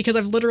graduated yet, because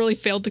I've literally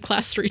failed the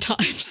class 3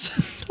 times.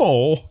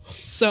 Oh.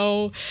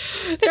 So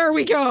there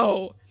we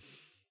go.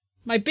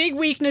 My big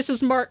weakness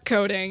is Mark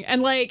coding,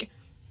 and like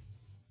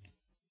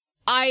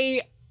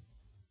I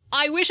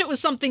wish it was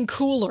something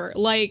cooler.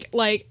 Like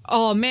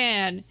oh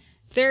man,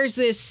 there's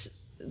this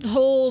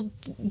whole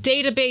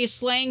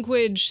database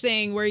language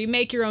thing where you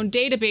make your own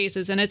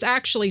databases and it's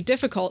actually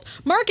difficult.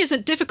 Mark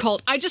isn't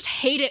difficult. I just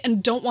hate it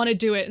and don't want to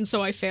do it, and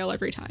so I fail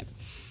every time.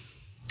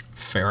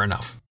 Fair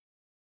enough.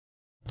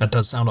 That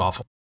does sound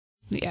awful.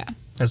 Yeah.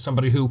 As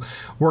somebody who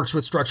works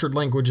with structured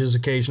languages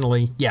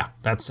occasionally, yeah,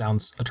 that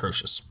sounds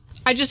atrocious.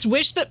 I just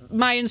wish that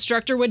my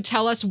instructor would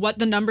tell us what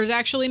the numbers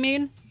actually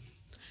mean.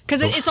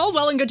 Because it's all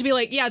well and good to be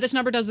like, yeah, this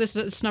number does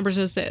this number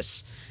does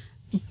this.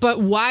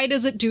 But why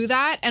does it do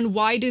that? And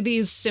why do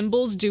these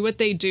symbols do what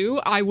they do?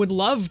 I would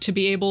love to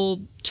be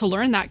able to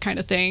learn that kind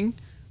of thing.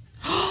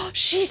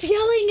 She's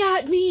yelling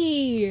at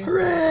me.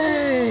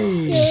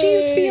 Hooray!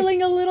 She's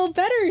feeling a little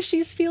better.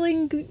 She's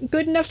feeling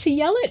good enough to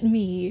yell at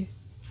me.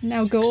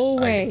 Now go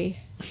away.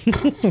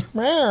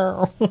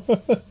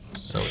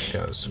 So it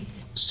goes.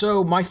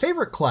 So my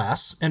favorite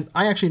class, and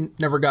I actually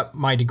never got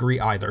my degree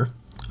either.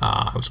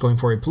 I was going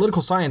for a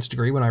political science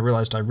degree when I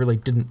realized I really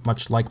didn't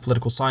much like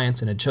political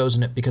science and had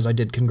chosen it because I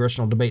did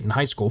congressional debate in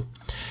high school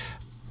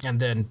and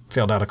then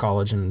failed out of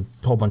college and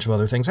a whole bunch of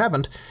other things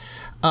happened.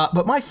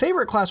 But my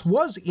favorite class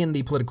was in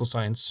the political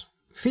science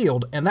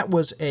field, and that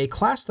was a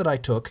class that I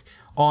took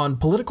on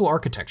political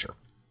architecture,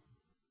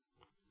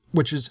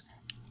 which is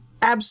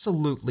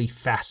absolutely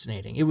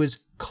fascinating. It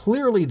was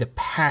clearly the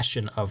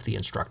passion of the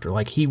instructor.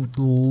 Like, he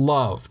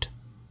loved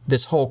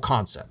this whole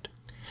concept.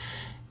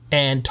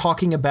 And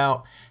talking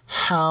about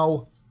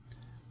how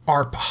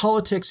our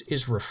politics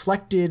is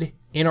reflected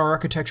in our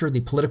architecture, the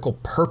political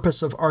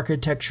purpose of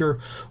architecture,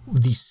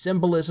 the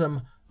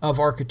symbolism of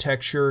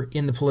architecture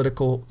in the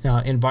political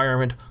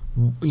environment,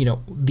 you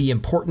know, the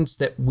importance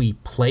that we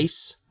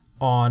place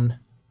on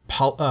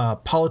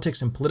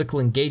politics and political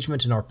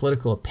engagement and our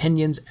political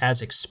opinions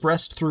as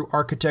expressed through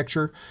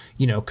architecture.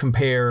 You know,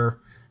 compare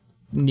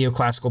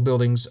neoclassical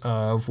buildings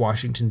of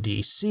Washington,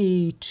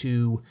 D.C.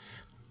 to,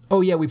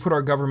 oh yeah, we put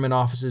our government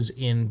offices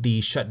in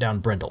the shutdown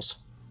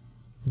Brindles.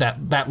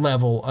 That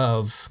level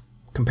of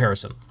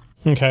comparison.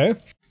 Okay.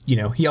 You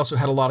know, he also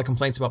had a lot of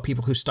complaints about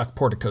people who stuck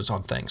porticos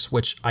on things,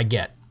 which I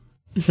get.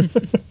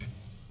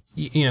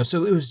 You know,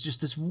 so it was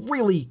just this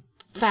really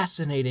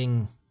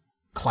fascinating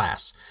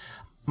class.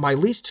 My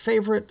least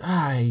favorite,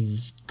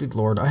 good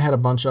Lord, I had a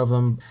bunch of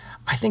them.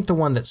 I think the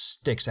one that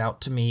sticks out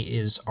to me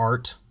is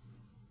art,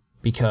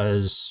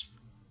 because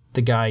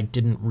the guy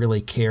didn't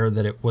really care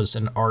that it was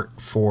an art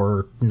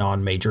for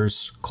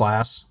non-majors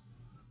class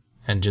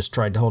and just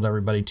tried to hold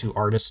everybody to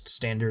artist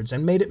standards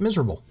and made it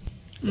miserable.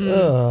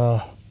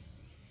 Yeah.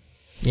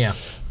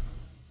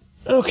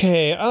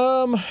 Okay,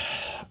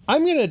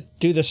 I'm going to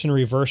do this in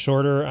reverse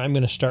order. I'm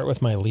going to start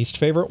with my least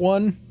favorite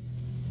one.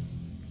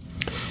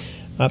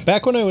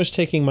 Back when I was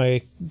taking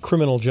my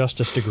criminal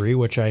justice degree,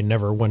 which I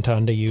never went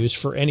on to use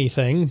for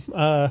anything,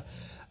 I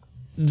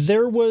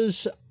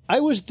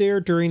was there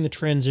during the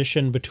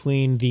transition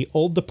between the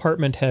old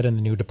department head and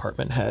the new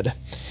department head.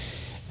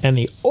 And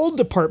the old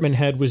department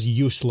head was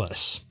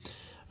useless.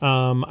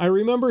 I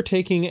remember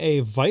taking a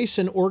vice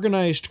and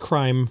organized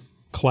crime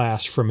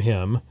class from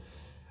him,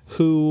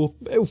 who,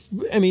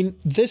 I mean,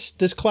 this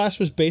class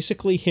was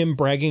basically him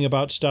bragging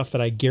about stuff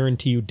that I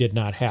guarantee you did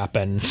not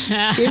happen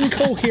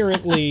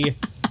incoherently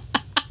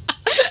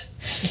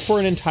for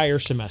an entire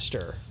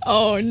semester.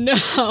 Oh, no.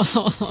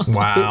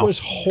 Wow. It was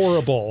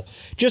horrible.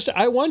 Just,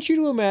 I want you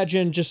to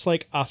imagine just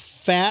like a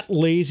fat,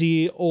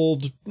 lazy,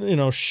 old,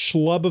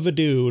 schlub of a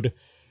dude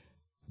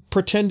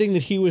pretending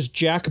that he was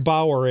Jack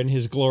Bauer in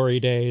his glory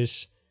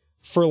days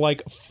for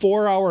like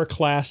 4-hour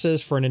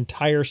classes for an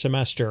entire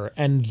semester.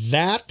 And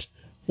that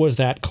was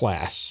that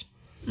class.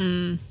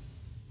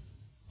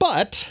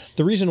 But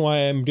the reason why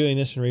I'm doing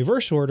this in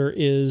reverse order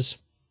is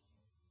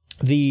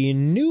the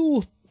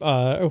new,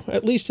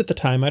 at least at the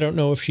time, I don't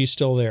know if she's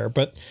still there,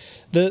 but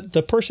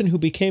the person who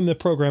became the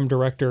program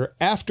director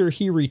after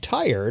he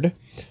retired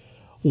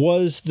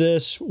was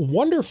this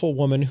wonderful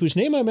woman whose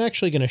name I'm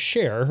actually going to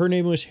share. Her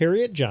name was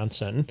Harriet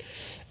Johnson.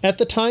 At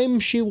the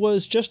time, she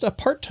was just a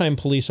part-time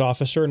police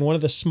officer in one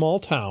of the small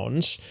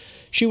towns.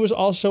 She was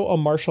also a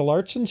martial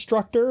arts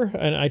instructor,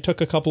 and I took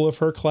a couple of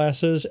her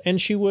classes,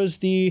 and she was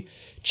the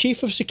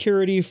chief of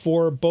security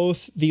for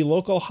both the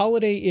local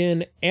Holiday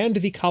Inn and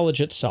the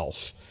college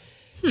itself.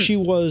 She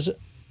was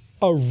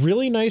a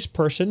really nice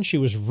person. She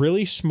was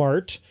really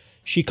smart.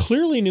 She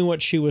clearly knew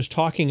what she was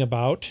talking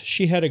about.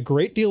 She had a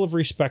great deal of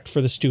respect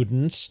for the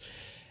students.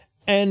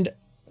 And,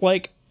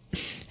 like,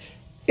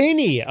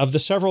 any of the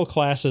several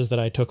classes that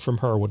I took from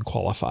her would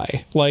qualify.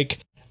 Like,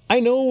 I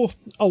know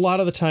a lot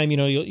of the time,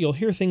 you'll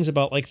hear things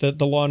about, like, the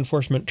law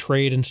enforcement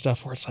trade and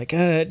stuff where it's like,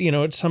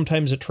 it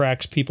sometimes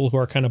attracts people who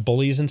are kind of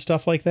bullies and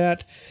stuff like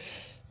that.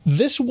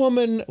 This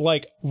woman,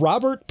 like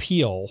Robert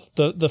Peel,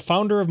 the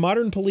founder of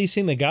modern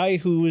policing, the guy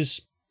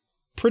whose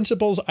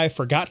principles I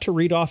forgot to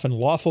read off in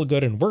Lawful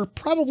Good, and we're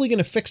probably going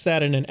to fix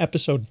that in an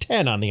episode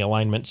 10 on the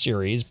Alignment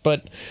series,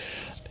 but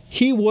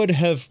he would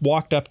have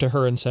walked up to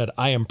her and said,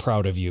 I am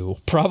proud of you.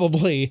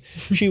 Probably.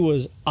 She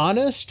was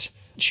honest,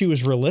 she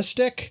was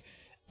realistic,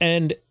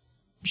 and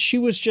she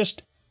was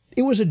just,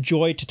 it was a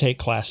joy to take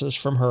classes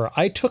from her.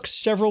 I took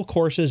several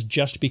courses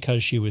just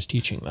because she was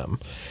teaching them.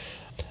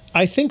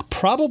 I think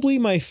probably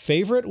my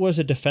favorite was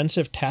a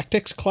defensive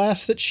tactics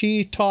class that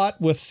she taught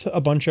with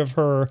a bunch of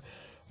her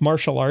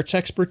martial arts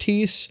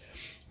expertise,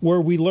 where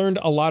we learned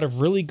a lot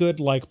of really good,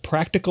 like,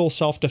 practical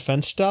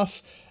self-defense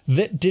stuff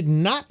that did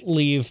not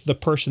leave the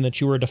person that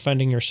you were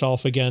defending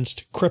yourself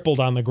against crippled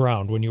on the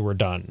ground when you were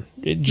done.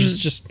 It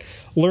just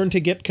learned to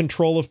get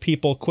control of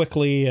people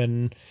quickly,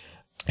 and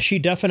she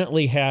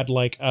definitely had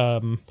like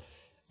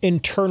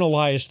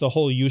internalized the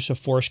whole use of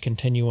force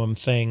continuum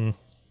thing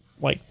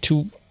like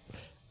to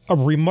a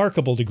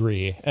remarkable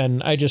degree,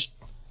 and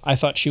I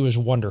thought she was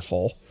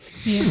wonderful.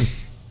 Yeah.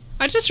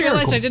 I just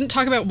realized cool. I didn't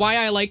talk about why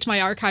I liked my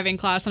archiving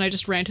class, and I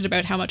just ranted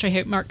about how much I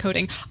hate mark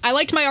coding. I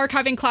liked my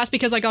archiving class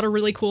because I got a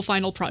really cool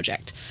final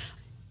project.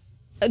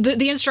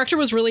 The instructor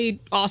was really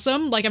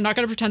awesome. Like, I'm not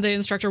going to pretend the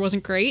instructor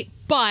wasn't great,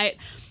 but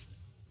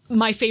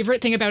my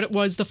favorite thing about it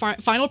was the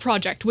final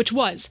project, which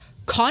was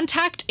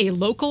contact a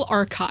local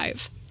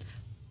archive,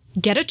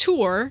 get a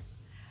tour,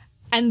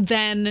 and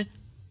then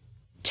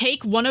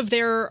take one of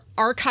their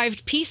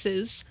archived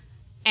pieces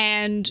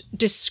and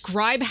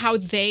describe how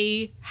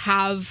they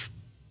have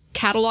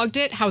cataloged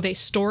it, how they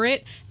store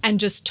it, and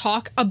just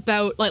talk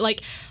about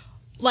like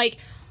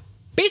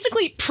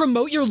basically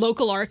promote your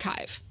local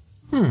archive.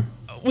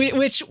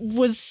 Which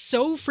was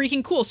so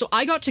freaking cool. So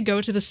I got to go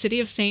to the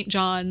City of St.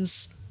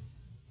 John's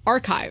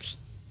archive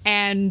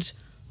and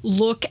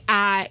look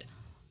at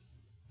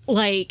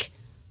like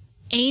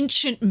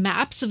ancient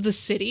maps of the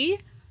city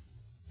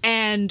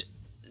and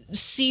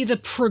see the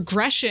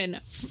progression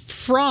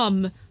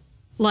from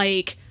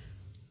like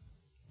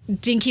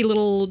dinky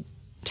little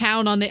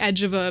town on the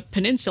edge of a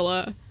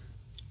peninsula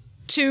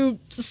to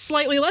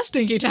slightly less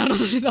dinky town on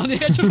the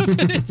edge of a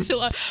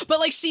peninsula, but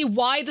like see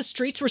why the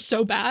streets were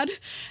so bad,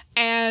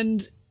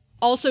 and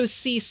also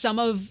see some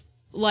of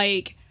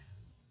like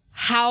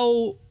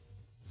how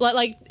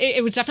like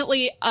it was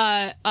definitely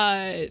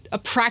a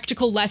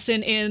practical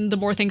lesson in the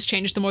more things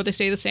change, the more they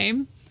stay the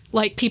same.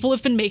 Like, people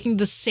have been making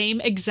the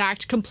same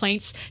exact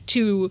complaints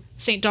to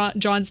St.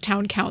 John's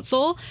Town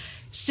Council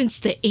since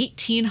the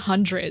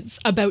 1800s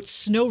about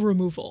snow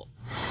removal.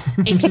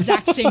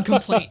 Exact same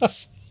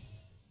complaints.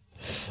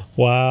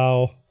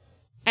 Wow.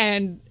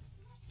 And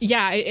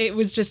yeah, it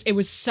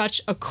was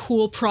such a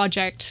cool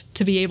project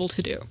to be able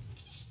to do.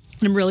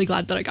 And I'm really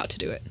glad that I got to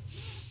do it.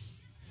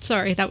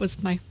 Sorry, that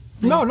was my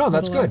No,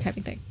 that's good.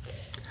 Archiving thing.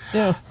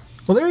 Yeah.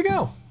 Well, there you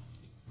go.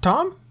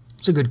 Tom,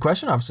 it's a good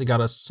question. Obviously got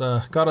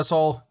us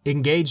all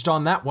engaged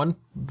on that one,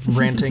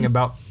 ranting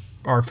about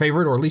our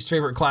favorite or least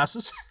favorite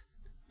classes.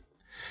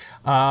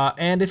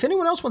 And if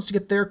anyone else wants to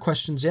get their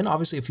questions in,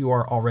 obviously if you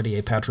are already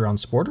a Patreon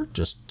supporter,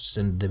 just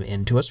send them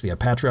in to us via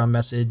Patreon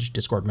message,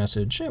 Discord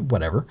message,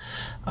 whatever.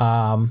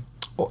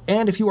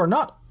 And if you are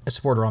not a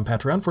supporter on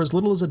Patreon, for as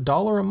little as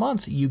 $1 a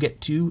month, you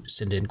get to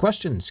send in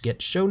questions,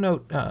 get show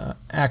note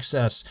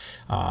access,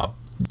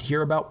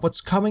 hear about what's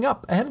coming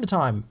up ahead of the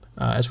time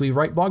as we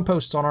write blog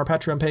posts on our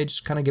Patreon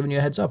page, kind of giving you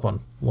a heads up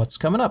on what's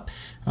coming up.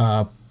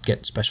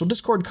 Get special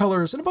Discord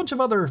colors and a bunch of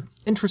other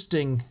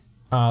interesting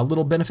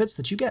little benefits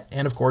that you get.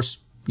 And of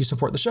course, you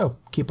support the show.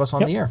 Keep us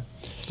on the air.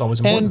 It's always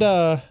important.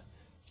 And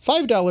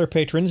 $5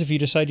 patrons, if you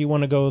decide you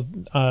want to go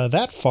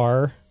that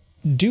far,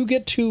 do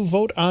get to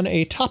vote on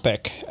a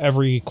topic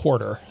every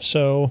quarter.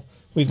 So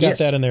we've got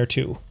that in there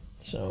too.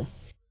 So,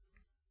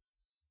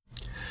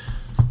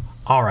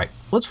 all right,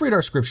 let's read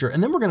our scripture,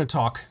 and then we're going to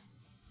talk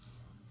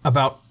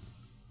about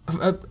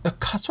a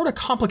sort of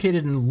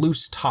complicated and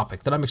loose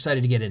topic that I'm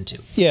excited to get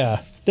into.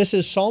 Yeah, this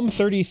is Psalm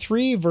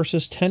 33,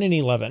 verses 10 and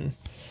 11.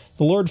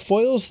 The Lord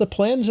foils the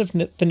plans of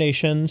the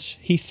nations.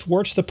 He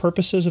thwarts the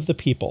purposes of the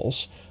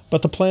peoples.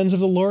 But the plans of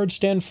the Lord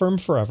stand firm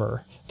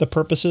forever, the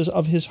purposes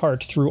of his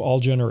heart through all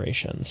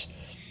generations.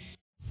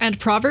 And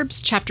Proverbs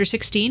chapter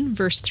 16,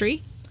 verse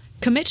 3.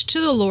 Commit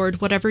to the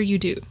Lord whatever you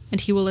do,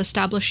 and he will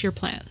establish your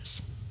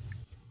plans.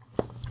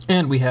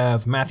 And we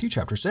have Matthew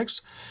chapter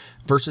 6,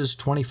 verses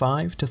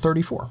 25 to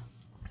 34.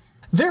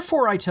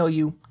 Therefore I tell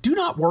you, do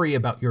not worry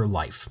about your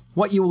life,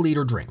 what you will eat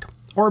or drink,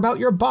 or about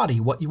your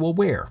body, what you will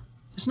wear.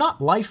 Is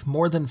not life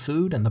more than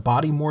food, and the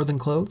body more than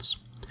clothes?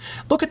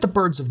 Look at the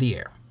birds of the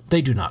air.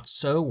 They do not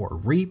sow or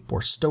reap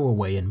or stow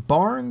away in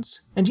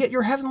barns, and yet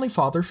your heavenly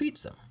Father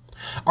feeds them.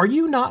 Are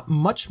you not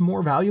much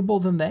more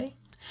valuable than they?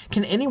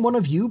 Can any one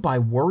of you, by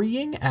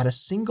worrying, add a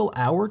single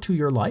hour to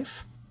your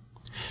life?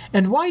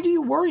 And why do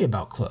you worry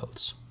about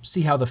clothes?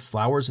 See how the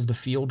flowers of the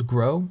field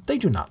grow? They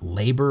do not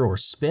labor or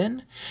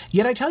spin.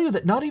 Yet I tell you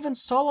that not even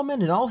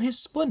Solomon in all his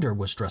splendor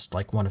was dressed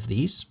like one of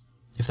these.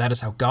 If that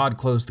is how God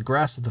clothes the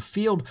grass of the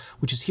field,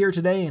 which is here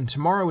today and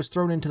tomorrow is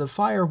thrown into the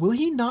fire, will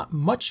he not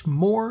much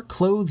more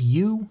clothe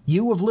you,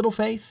 you of little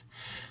faith?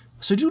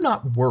 So do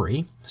not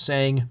worry,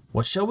 saying,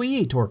 what shall we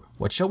eat, or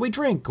what shall we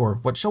drink, or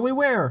what shall we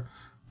wear?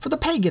 For the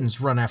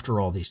pagans run after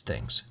all these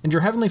things, and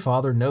your heavenly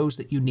Father knows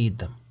that you need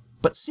them.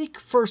 But seek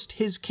first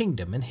his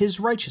kingdom and his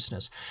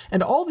righteousness,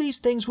 and all these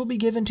things will be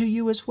given to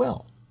you as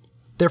well.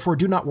 Therefore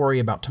do not worry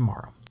about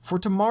tomorrow, for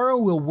tomorrow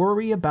will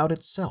worry about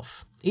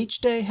itself. Each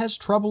day has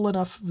trouble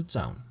enough of its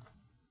own.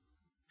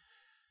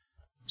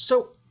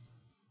 So,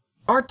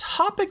 our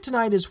topic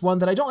tonight is one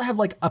that I don't have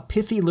like a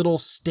pithy little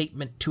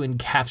statement to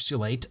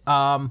encapsulate,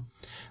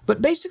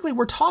 but basically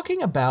we're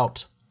talking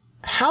about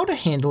how to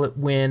handle it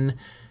when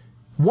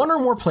one or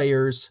more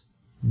players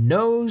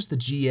knows the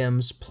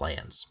GM's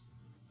plans.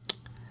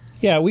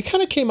 Yeah, we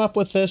kind of came up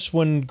with this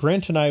when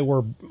Grant and I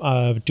were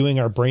doing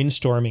our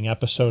brainstorming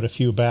episode a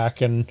few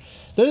back, and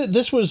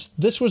this was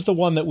the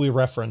one that we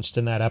referenced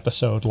in that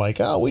episode.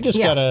 Like, oh, we just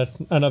got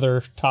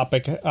another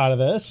topic out of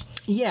this.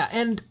 Yeah,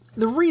 and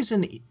the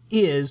reason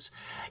is,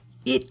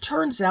 it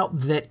turns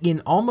out that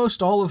in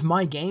almost all of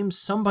my games,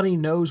 somebody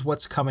knows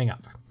what's coming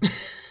up.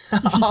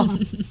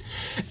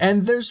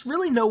 And there's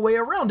really no way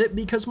around it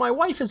because my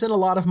wife is in a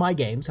lot of my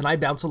games, and I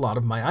bounce a lot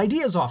of my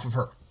ideas off of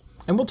her.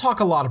 And we'll talk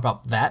a lot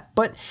about that,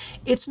 but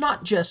it's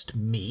not just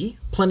me.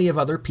 Plenty of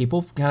other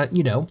people kind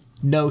of,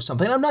 know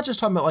something. I'm not just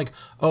talking about like,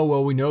 oh,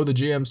 well, we know the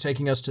GM's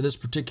taking us to this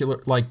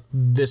particular, like,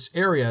 this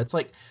area. It's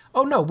like,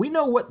 oh, no, we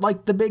know what,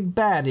 like, the big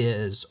bad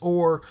is.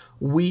 Or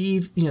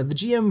the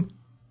GM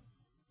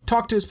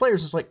talked to his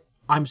players. It's like,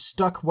 I'm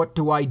stuck. What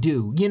do I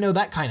do?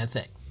 That kind of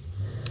thing.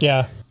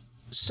 Yeah.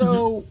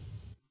 So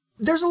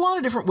there's a lot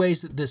of different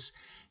ways that this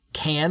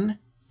can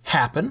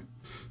happen.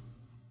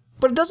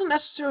 But it doesn't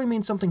necessarily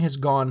mean something has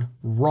gone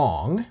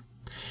wrong.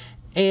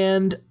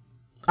 And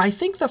I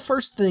think the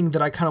first thing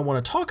that I kind of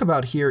want to talk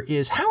about here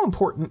is how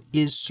important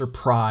is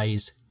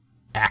surprise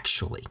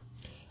actually?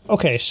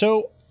 Okay,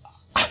 so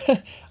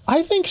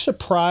I think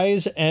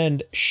surprise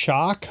and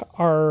shock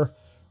are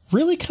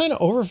really kind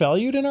of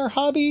overvalued in our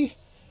hobby.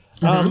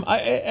 Mm-hmm.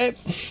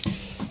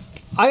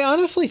 I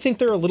honestly think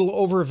they're a little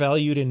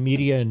overvalued in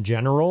media in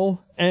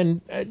general.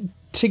 And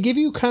to give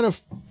you kind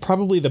of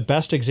probably the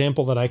best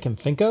example that I can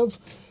think of,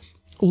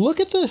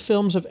 look at the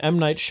films of M.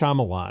 Night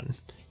Shyamalan.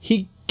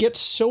 He gets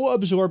so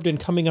absorbed in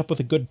coming up with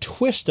a good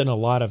twist in a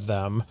lot of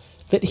them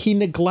that he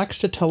neglects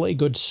to tell a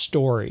good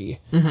story.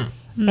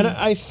 Mm-hmm. And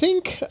I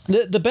think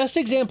the best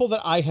example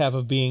that I have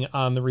of being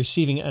on the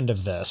receiving end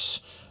of this,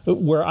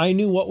 where I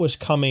knew what was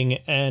coming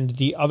and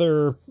the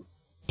other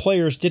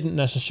players didn't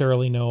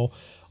necessarily know,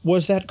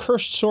 was that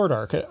Cursed Sword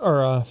arc,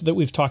 that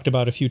we've talked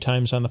about a few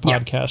times on the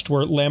podcast,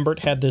 where Lambert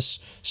had this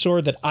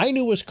sword that I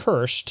knew was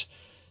cursed,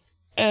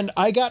 and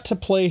I got to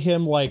play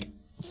him, like,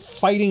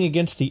 fighting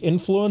against the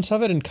influence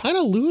of it and kind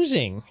of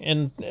losing.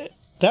 And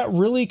that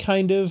really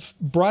kind of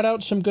brought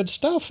out some good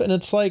stuff. And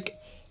it's like,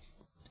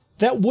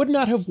 that would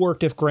not have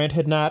worked if Grant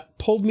had not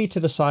pulled me to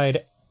the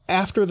side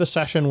after the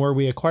session where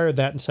we acquired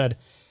that and said,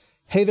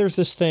 hey, there's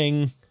this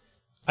thing.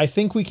 I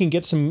think we can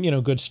get some,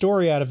 good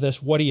story out of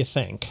this. What do you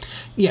think?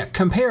 Yeah,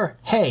 compare,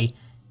 hey,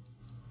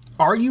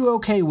 are you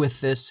okay with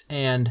this?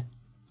 And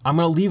I'm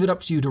going to leave it up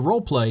to you to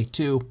roleplay,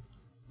 to,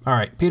 all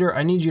right, Peter,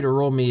 I need you to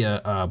roll me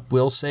a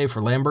will save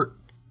for Lambert.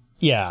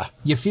 Yeah.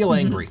 You feel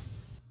angry.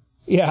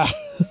 Yeah.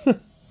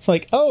 It's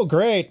like, oh,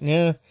 great.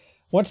 Yeah.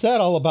 What's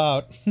that all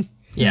about?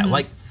 Yeah,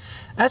 like,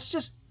 that's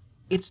just,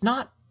 it's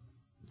not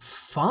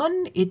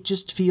fun. It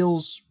just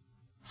feels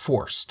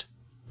forced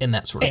in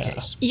that sort of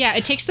case. Yeah,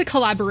 it takes the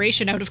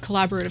collaboration out of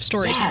collaborative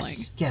storytelling.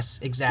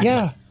 Yes, exactly.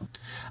 Yeah.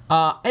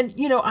 And,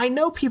 I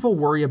know people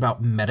worry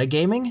about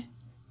metagaming,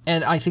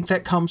 and I think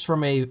that comes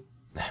from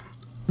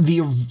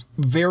the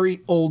very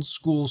old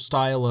school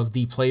style of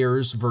the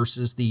players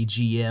versus the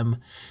GM,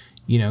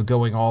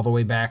 going all the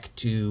way back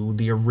to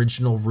the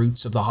original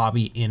roots of the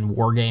hobby in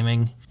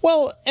wargaming.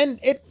 Well, and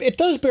it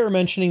does bear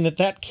mentioning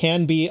that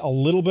can be a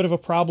little bit of a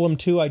problem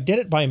too. I did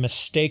it by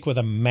mistake with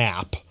a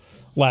map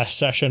last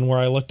session where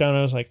I looked down and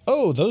I was like,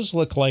 oh, those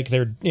look like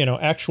they're,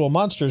 actual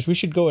monsters. We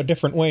should go a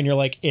different way. And you're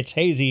like, it's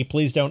hazy.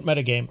 Please don't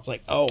metagame. It's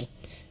like, oh,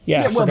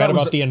 yeah, I forgot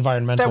about the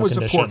environmental conditions.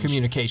 That was a poor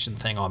communication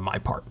thing on my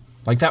part.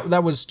 Like,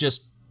 that was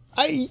just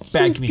bad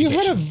communication. You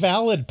had a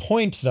valid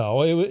point,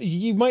 though.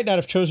 You might not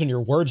have chosen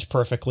your words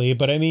perfectly,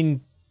 but I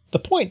mean, the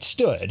point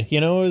stood,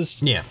 It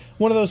was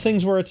one of those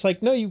things where it's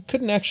like, no, you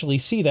couldn't actually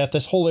see that.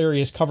 This whole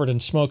area is covered in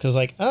smoke. It's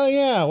like, oh,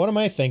 yeah, what am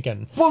I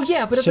thinking? Well,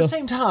 yeah, but at the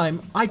same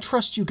time, I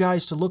trust you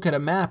guys to look at a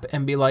map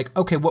and be like,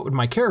 okay, what would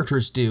my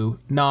characters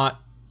do?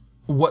 Not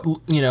what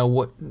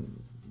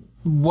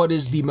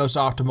is the most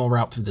optimal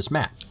route through this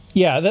map?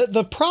 Yeah,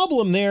 the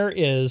problem there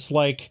is,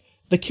 like,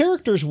 the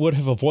characters would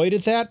have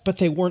avoided that, but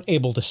they weren't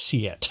able to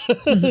see it.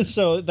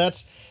 So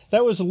that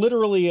was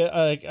literally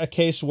a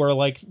case where,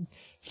 like,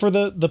 for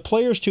the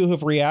players to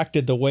have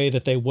reacted the way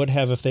that they would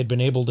have if they'd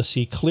been able to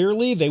see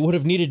clearly, they would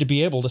have needed to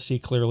be able to see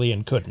clearly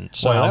and couldn't.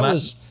 So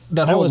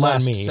that whole was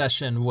last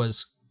session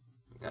was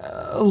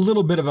a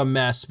little bit of a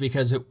mess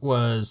because it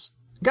was,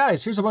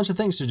 guys, here's a bunch of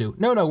things to do.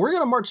 No, we're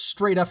going to march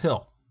straight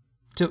uphill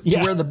to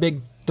where the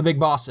big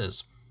boss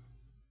is.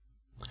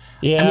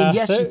 Yeah. I mean,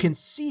 yes, you can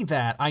see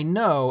that, I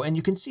know, and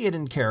you can see it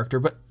in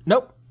character, but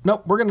nope,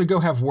 we're going to go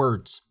have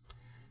words.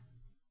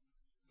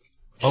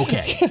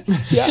 Okay.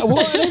 Yeah,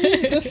 well, I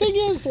mean, the thing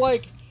is,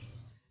 like,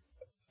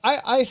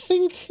 I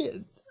think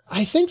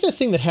the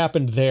thing that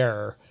happened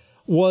there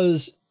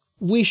was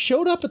we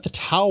showed up at the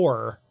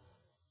tower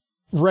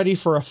ready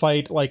for a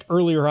fight, like,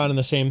 earlier on in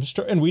the same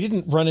story, and we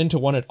didn't run into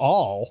one at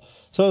all.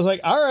 So I was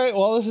like, all right,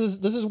 well,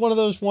 this is one of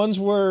those ones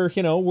where,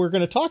 we're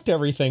going to talk to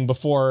everything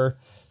before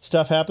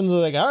stuff happens. I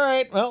was like, all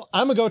right, well,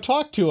 I'm going to go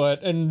talk to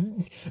it.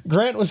 And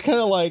Grant was kind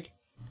of like,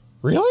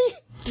 really?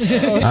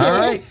 Okay. All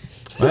right.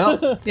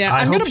 Well, yeah,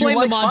 I'm going to blame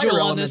the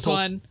module on this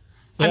one.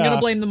 Yeah. I'm going to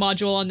blame the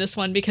module on this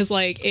one because,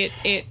 like,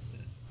 it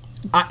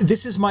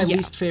This is my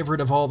least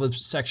favorite of all the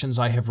sections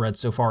I have read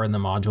so far in the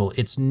module.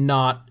 It's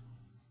not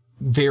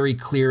very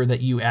clear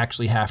that you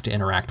actually have to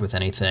interact with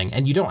anything,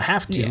 and you don't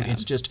have to. Yeah.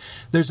 It's just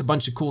there's a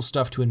bunch of cool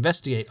stuff to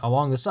investigate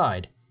along the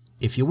side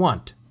if you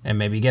want, and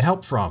maybe get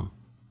help from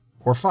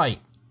or fight.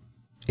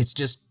 It's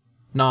just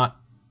not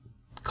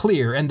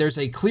clear, and there's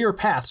a clear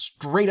path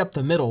straight up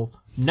the middle,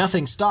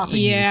 nothing stopping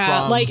you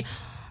from like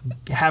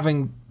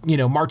having,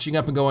 marching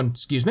up and going,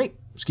 excuse me.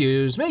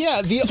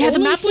 Yeah, the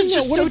map was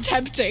just so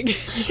tempting.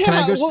 Can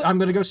I go? I'm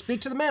going to go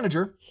speak to the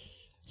manager.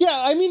 Yeah,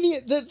 I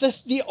mean,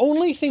 the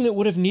only thing that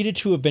would have needed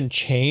to have been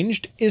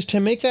changed is to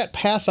make that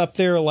path up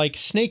there like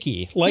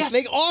snaky. Like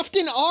they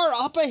often are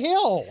up a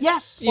hill.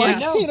 Yes. Like,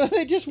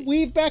 they just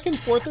weave back and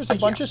forth. There's a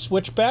bunch of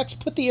switchbacks.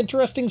 Put the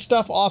interesting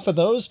stuff off of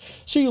those.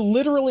 So you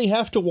literally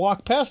have to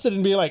walk past it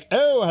and be like,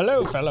 oh,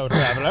 hello, fellow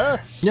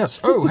traveler.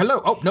 Yes. Oh,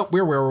 hello. Oh, no,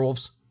 we're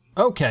werewolves.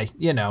 Okay,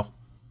 Yeah,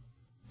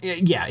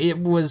 it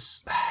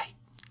was...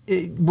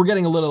 we're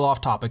getting a little off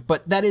topic,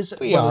 but that is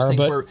one of those things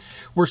where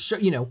we're,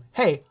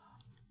 hey...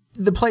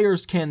 The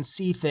players can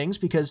see things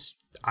because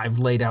I've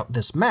laid out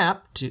this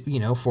map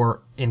to,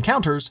 for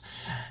encounters,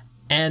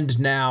 and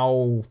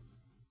now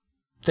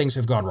things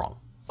have gone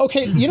wrong.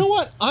 Okay, you know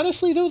what?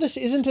 Honestly, though, this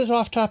isn't as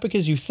off topic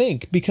as you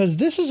think, because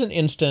this is an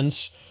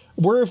instance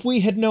where if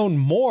we had known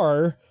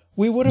more,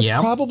 we would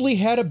have probably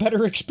had a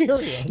better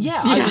experience.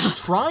 Yeah, I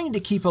was trying to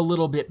keep a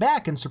little bit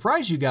back and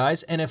surprise you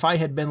guys, and if I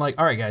had been like,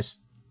 all right,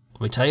 guys,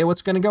 let me tell you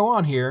what's going to go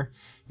on here.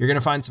 You're going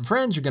to find some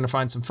friends, you're going to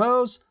find some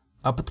foes,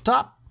 up at the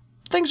top.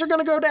 Things are going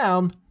to go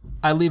down.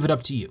 I leave it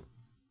up to you.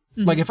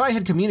 Mm-hmm. Like, if I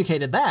had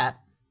communicated that,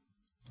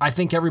 I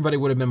think everybody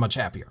would have been much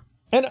happier.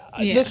 And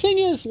the thing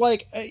is,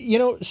 like,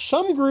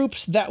 some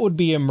groups, that would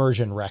be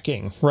immersion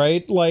wrecking,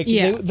 right? Like,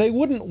 they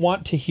wouldn't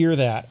want to hear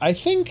that. I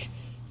think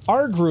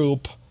our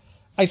group,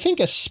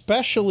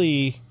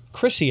 especially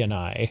Chrissy and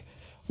I,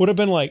 would have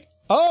been like,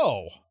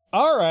 oh,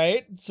 all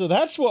right, so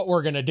that's what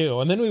we're going to do.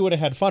 And then we would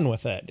have had fun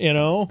with it,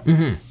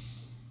 Mm-hmm.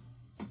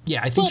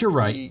 Yeah, I think you're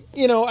right.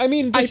 I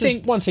mean, this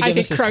is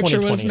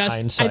 2020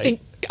 hindsight.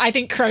 I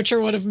think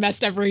Croucher would have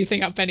messed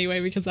everything up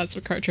anyway, because that's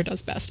what Croucher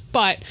does best.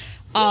 But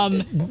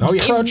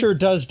Croucher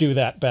does do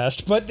that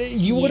best, but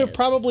you would have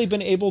probably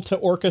been able to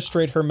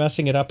orchestrate her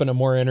messing it up in a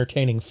more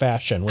entertaining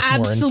fashion with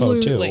more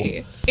info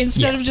too.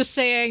 Instead of just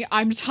saying,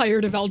 "I'm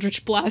tired of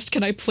Eldritch Blast,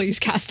 can I please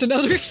cast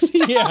another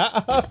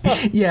spell?"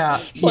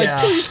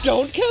 Please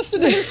don't cast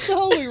another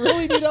spell. We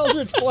really need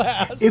Eldritch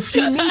Blast. If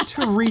you need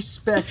to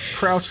respect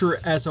Croucher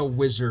as a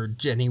wizard,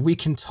 Jenny, we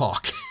can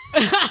talk.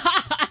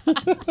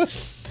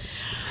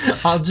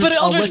 But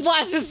Eldritch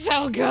Blast is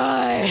so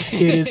good.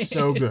 It is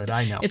so good.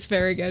 I know. It's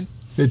very good.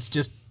 It's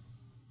just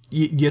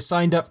you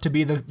signed up to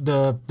be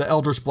the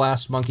Eldritch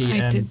Blast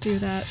monkey. I did do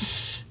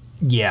that.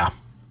 Yeah,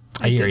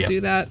 I hear you. I did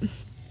do that.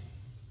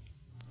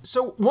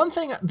 So one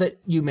thing that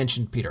you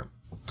mentioned, Peter,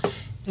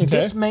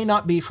 this may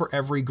not be for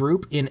every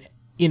group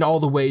in all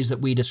the ways that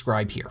we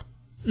describe here.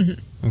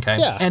 Mm-hmm. Okay.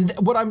 Yeah. And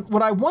what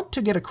I want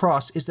to get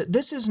across is that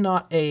this is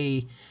not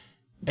a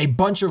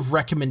bunch of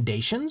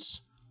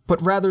recommendations,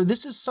 but rather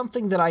this is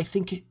something that I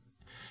think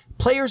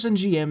players and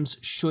GMs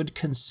should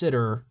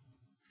consider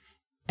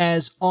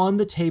as on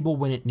the table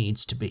when it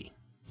needs to be.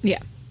 Yeah.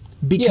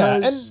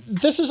 Because and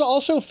this is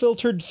also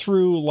filtered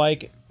through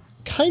like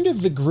kind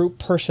of the group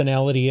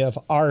personality of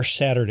our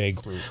Saturday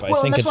group.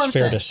 I think it's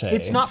fair to say.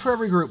 It's not for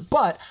every group,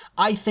 but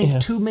I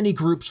think too many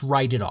groups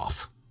write it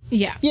off.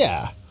 Yeah.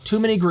 Yeah. Too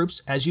many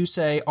groups, as you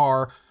say,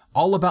 are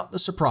all about the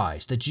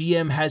surprise. The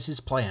GM has his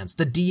plans.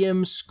 The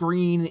DM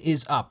screen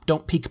is up.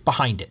 Don't peek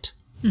behind it.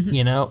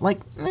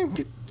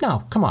 Mm-hmm.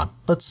 No, come on.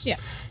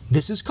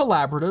 This is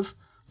collaborative.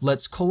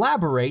 Let's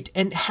collaborate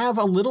and have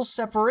a little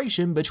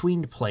separation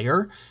between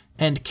player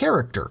and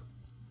character.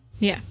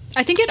 Yeah.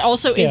 I think it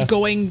also is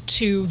going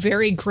to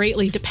vary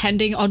greatly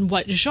depending on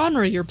what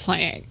genre you're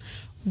playing.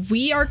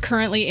 We are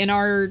currently in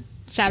our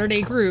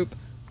Saturday group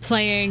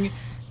playing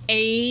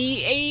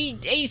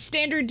a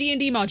standard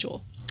D&D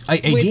module. A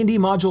D&D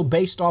module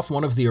based off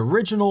one of the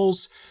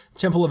originals,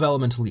 Temple of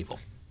Elemental Evil.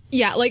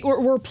 Yeah, like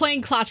we're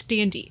playing classic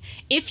D&D.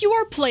 If you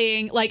are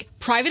playing like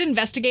private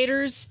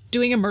investigators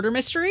doing a murder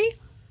mystery,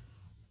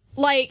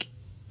 like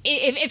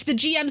if the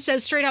GM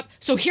says straight up,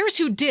 so here's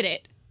who did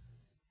it,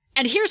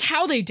 and here's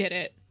how they did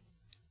it,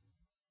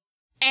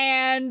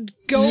 and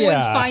go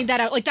and find that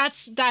out. Like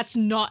that's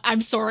not,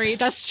 I'm sorry,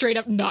 that's straight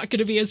up not going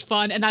to be as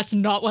fun, and that's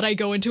not what I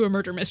go into a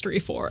murder mystery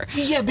for.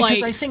 Yeah,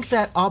 because I think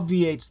that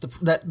obviates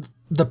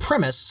the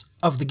premise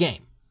of the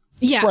game.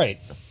 Yeah.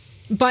 Right.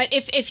 But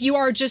if you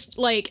are just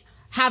like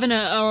having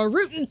a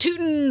rootin'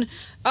 tootin'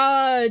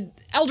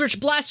 Eldritch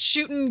Blast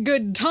shooting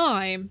good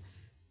time,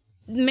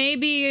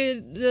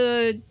 maybe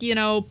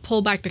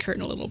pull back the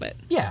curtain a little bit.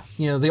 Yeah,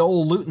 the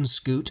old loot and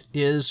scoot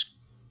is,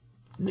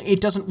 it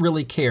doesn't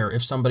really care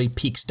if somebody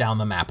peeks down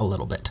the map a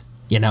little bit,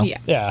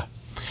 Yeah.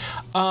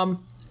 I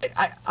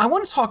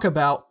want to talk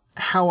about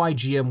how I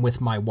GM with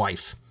my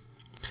wife.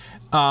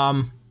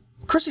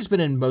 Chrissy's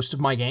been in most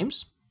of my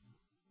games,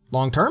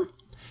 long term,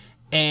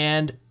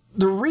 and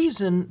the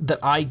reason that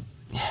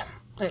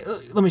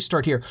let me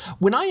start here.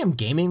 When I am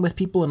gaming with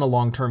people in a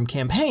long-term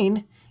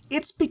campaign,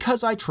 it's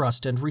because I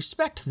trust and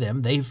respect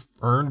them. They've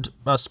earned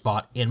a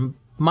spot in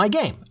my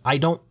game. I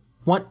don't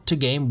want to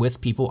game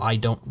with people I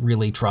don't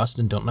really trust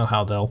and don't know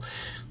how they'll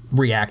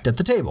react at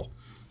the table.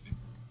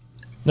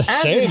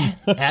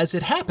 As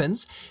it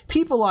happens,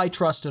 people I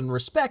trust and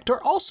respect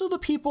are also the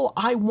people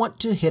I want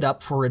to hit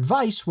up for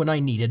advice when I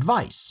need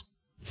advice.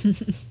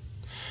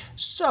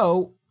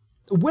 So,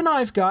 when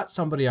I've got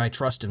somebody I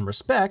trust and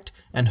respect,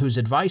 and whose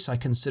advice I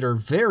consider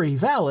very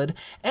valid,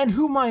 and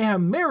whom I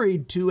am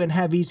married to and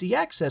have easy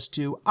access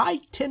to, I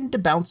tend to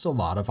bounce a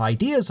lot of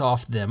ideas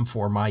off them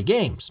for my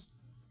games.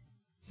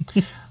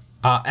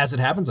 As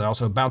it happens, I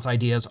also bounce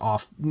ideas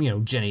off,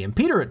 Jenny and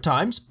Peter at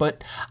times,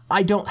 but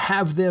I don't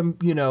have them,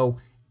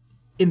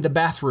 in the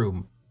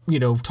bathroom,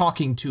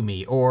 talking to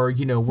me, or,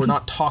 we're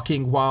not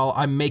talking while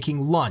I'm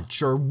making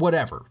lunch or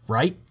whatever,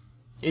 right?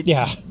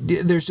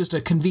 There's just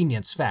a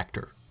convenience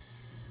factor.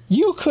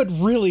 You could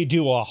really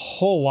do a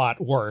whole lot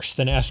worse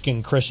than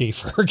asking Chrissy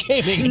for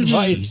gaming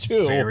advice,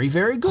 too. Very,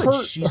 very good.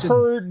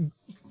 Her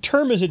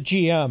term as a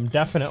GM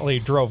definitely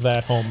drove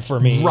that home for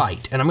me.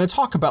 Right, and I'm going to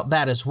talk about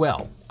that as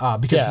well,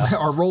 because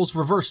our roles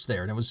reversed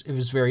there, and it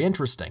was very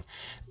interesting.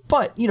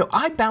 But,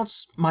 I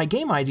bounce my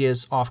game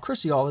ideas off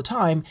Chrissy all the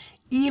time,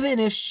 even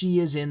if she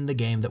is in the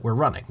game that we're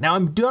running. Now,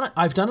 I've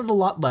done it a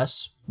lot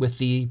less with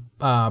the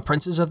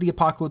Princes of the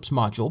Apocalypse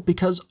module,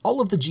 because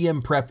all of the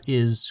GM prep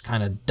is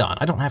kind of done.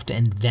 I don't have to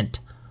invent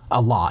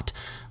a lot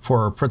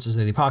for Princes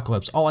of the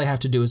Apocalypse. All I have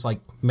to do is,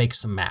 make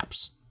some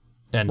maps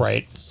and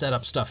set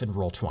up stuff in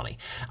Roll20.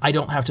 I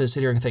don't have to sit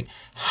here and think,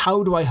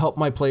 how do I help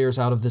my players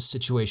out of this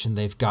situation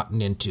they've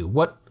gotten into?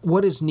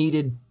 What is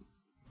needed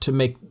to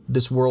make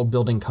this world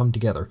building come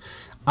together?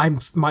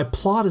 My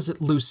plot is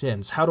at loose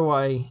ends. How do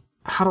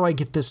I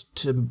get this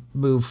to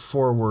move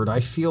forward? I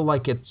feel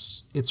like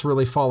it's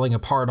really falling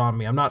apart on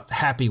me. I'm not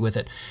happy with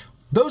it.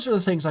 Those are the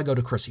things I go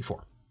to Chrissy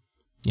for.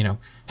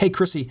 Hey,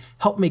 Chrissy,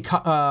 help me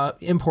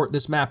import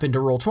this map into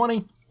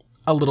Roll20.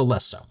 A little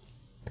less so,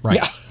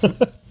 right? Yeah.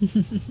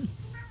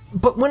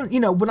 But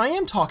when I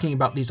am talking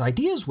about these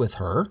ideas with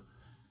her,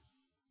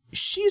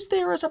 she's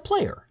there as a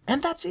player.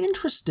 And that's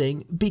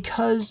interesting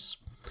because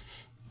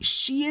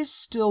she is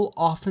still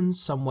often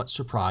somewhat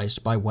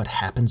surprised by what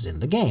happens in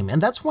the game. And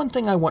that's one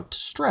thing I want to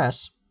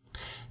stress.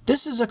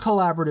 This is a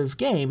collaborative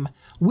game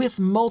with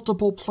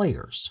multiple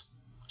players.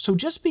 So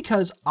just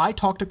because I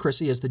talk to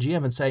Chrissy as the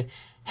GM and say,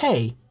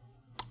 hey,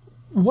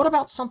 what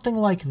about something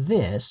like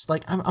this?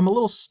 I'm a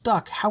little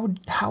stuck. How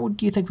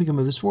do you think we can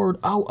move this forward?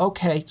 Oh,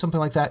 okay,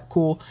 something like that.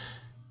 Cool.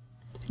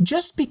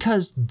 Just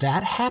because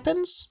that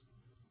happens,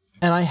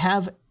 and I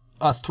have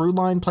a through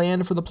line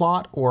planned for the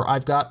plot, or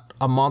I've got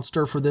a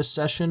monster for this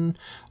session,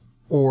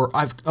 or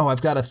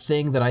I've got a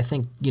thing that I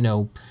think,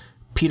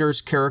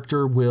 Peter's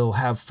character will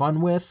have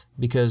fun with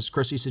because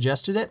Chrissy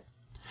suggested it,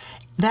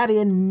 that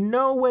in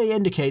no way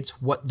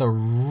indicates what the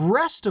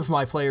rest of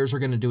my players are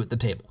going to do at the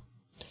table.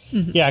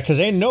 Yeah, because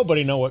ain't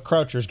nobody know what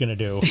Croucher's going to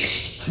do.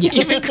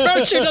 Even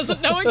Croucher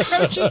doesn't know what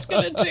Croucher's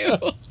going to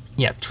do.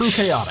 Yeah, true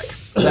chaotic.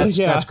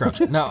 That's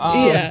Croucher.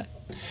 No,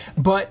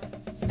 But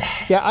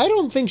yeah, I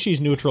don't think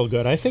she's neutral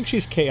good. I think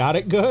she's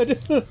chaotic good.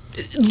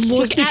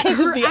 Look at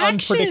her of the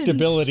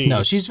unpredictability.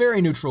 No, she's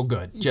very neutral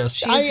good. She's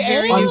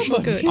very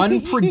neutral good.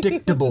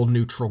 Unpredictable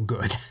neutral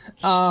good.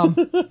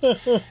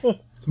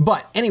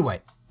 But anyway,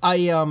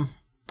 I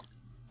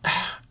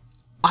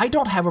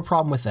don't have a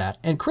problem with that,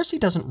 and Chrissy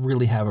doesn't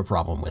really have a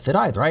problem with it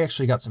either. I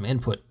actually got some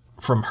input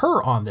from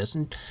her on this,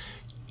 and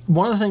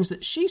one of the things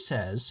that she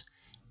says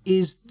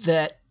is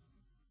that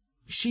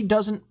she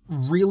doesn't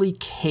really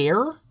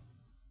care.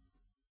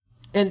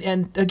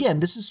 And again,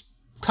 this is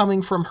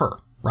coming from her,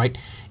 right?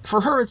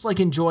 For her, it's like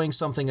enjoying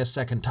something a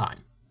second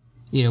time.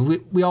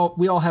 We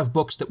all have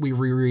books that we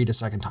reread a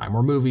second time,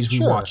 or movies we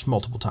watch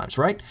multiple times,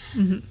 right?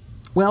 Mm-hmm.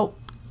 Well,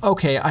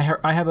 okay, I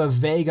have a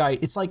vague idea.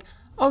 It's like,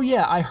 oh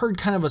yeah, I heard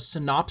kind of a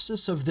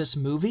synopsis of this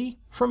movie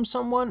from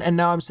someone, and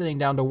now I'm sitting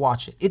down to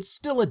watch it. It's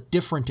still a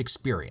different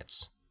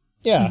experience.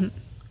 Yeah. Mm-hmm.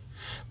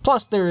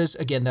 Plus, there is,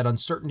 again, that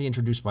uncertainty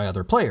introduced by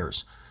other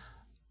players.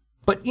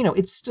 But,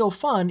 it's still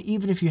fun,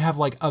 even if you have,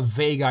 a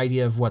vague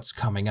idea of what's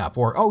coming up.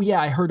 Or, oh, yeah,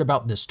 I heard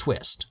about this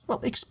twist.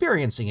 Well,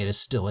 experiencing it is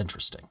still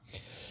interesting.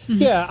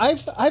 Mm-hmm. Yeah,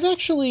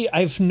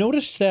 I've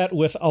noticed that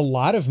with a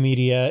lot of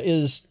media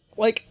is,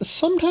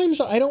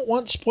 sometimes I don't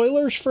want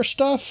spoilers for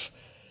stuff.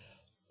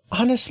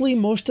 Honestly,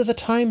 most of the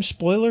time,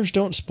 spoilers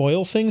don't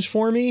spoil things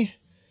for me.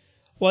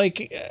 I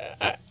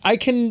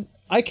can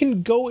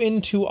go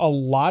into a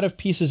lot of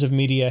pieces of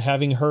media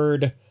having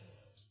heard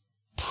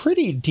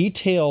pretty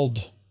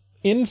detailed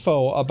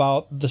info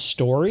about the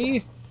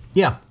story.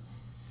 Yeah.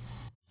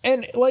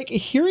 And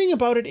hearing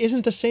about it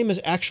isn't the same as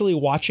actually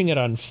watching it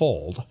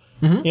unfold.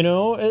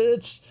 Mm-hmm.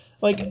 It's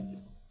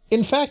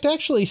in fact,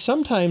 actually,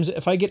 sometimes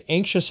if I get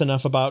anxious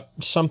enough about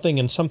something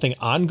and something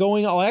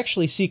ongoing, I'll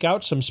actually seek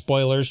out some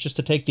spoilers just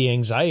to take the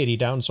anxiety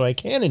down so I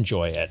can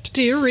enjoy it.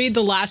 Do you read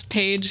the last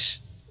page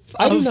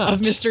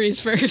of Mysteries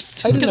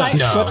First? I do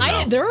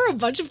not. There are a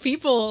bunch of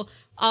people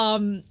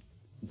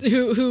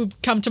who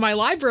come to my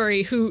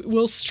library who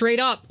will straight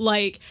up,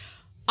 like,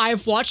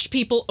 I've watched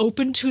people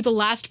open to the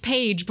last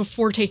page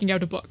before taking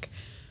out a book.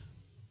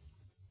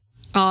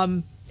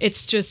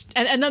 It's just,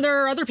 and then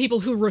there are other people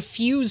who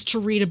refuse to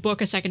read a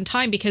book a second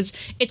time because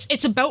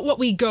it's about what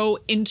we go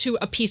into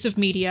a piece of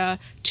media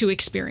to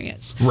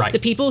experience. Right. The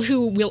people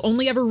who will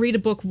only ever read a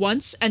book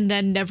once and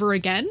then never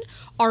again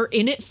are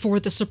in it for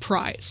the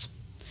surprise.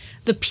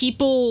 The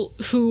people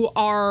who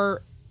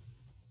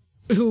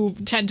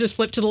tend to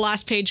flip to the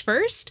last page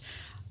first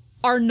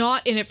are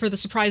not in it for the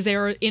surprise. They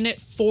are in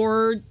it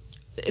for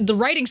the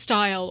writing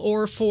style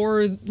or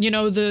for,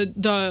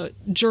 the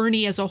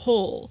journey as a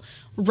whole,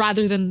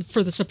 rather than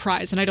for the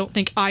surprise. And I don't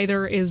think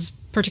either is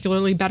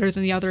particularly better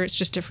than the other. It's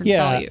just different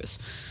values.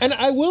 And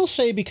I will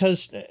say,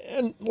 because,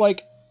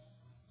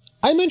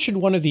 I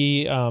mentioned one of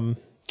the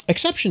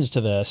exceptions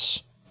to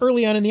this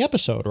early on in the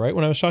episode, right?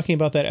 When I was talking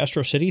about that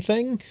Astro City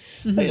thing.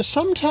 Mm-hmm.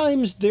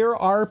 Sometimes there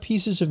are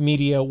pieces of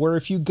media where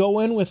if you go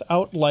in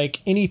without,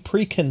 any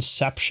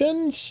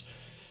preconceptions,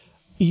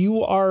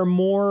 you are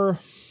more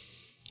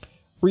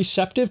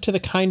receptive to the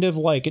kind of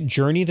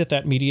journey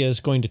that media is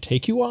going to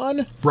take you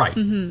on. Right.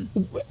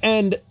 Mm-hmm.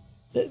 And,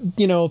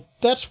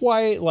 that's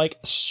why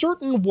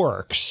certain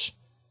works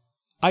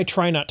I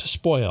try not to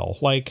spoil,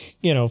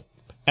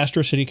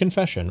 Astro City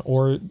Confession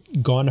or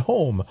Gone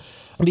Home,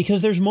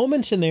 because there's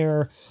moments in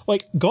there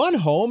Gone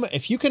Home.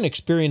 If you can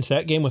experience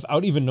that game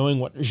without even knowing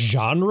what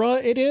genre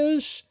it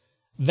is,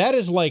 that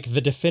is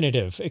the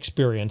definitive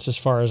experience as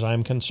far as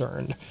I'm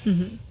concerned.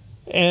 Mm-hmm.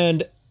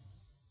 And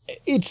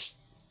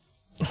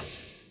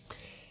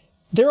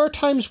there are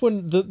times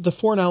when the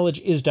foreknowledge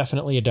is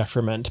definitely a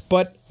detriment,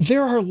 but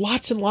there are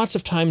lots and lots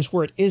of times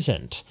where it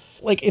isn't.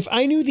 If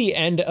I knew the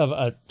end of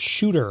a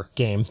shooter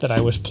game that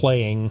I was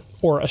playing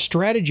or a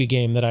strategy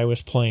game that I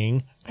was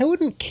playing, I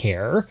wouldn't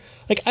care.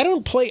 I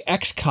don't play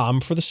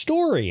XCOM for the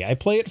story. I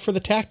play it for the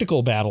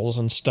tactical battles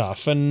and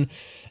stuff. And,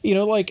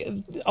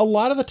 a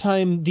lot of the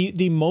time,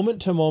 the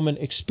moment-to-moment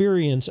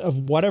experience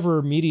of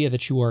whatever media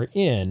that you are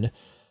in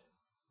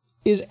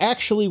is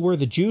actually where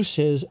the juice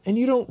is, and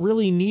you don't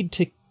really need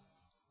to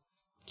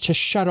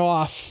shut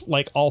off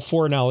all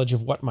foreknowledge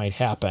of what might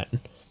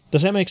happen.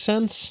 Does that make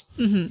sense?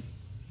 Mm-hmm.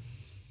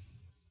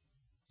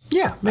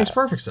 Yeah, makes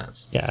perfect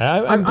sense.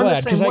 Yeah, I'm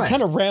glad, because I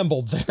kind of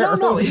rambled there.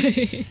 No,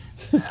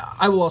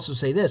 I will also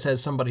say this,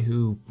 as somebody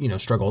who,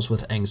 struggles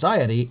with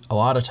anxiety, a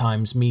lot of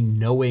times me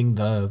knowing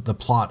the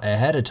plot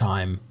ahead of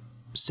time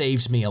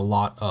saves me a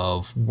lot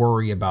of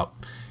worry about,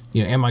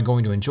 am I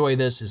going to enjoy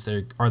this?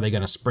 Are they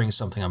going to spring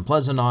something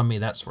unpleasant on me?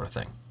 That sort of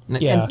thing.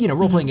 Yeah. And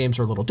role-playing games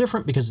are a little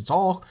different because it's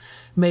all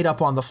made up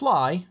on the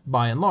fly,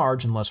 by and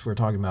large, unless we're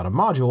talking about a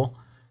module.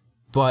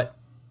 But,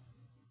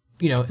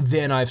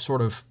 then I've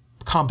sort of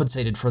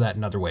compensated for that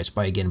in other ways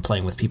by, again,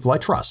 playing with people I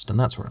trust and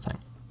that sort of thing.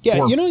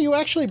 Yeah, you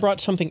actually brought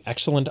something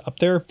excellent up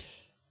there.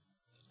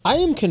 I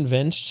am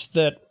convinced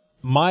that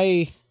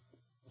my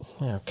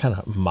kind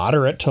of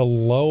moderate to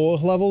low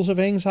levels of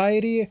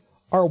anxiety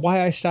are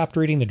why I stopped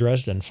reading the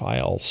Dresden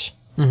Files.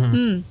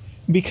 Mm-hmm.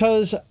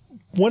 Because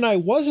when I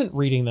wasn't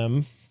reading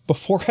them,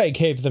 before I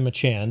gave them a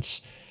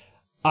chance,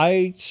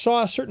 I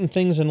saw certain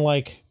things in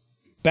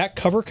back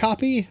cover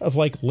copy of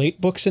late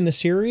books in the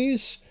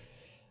series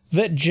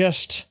that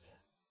just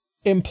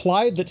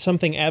implied that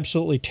something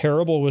absolutely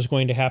terrible was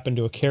going to happen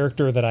to a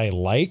character that I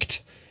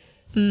liked.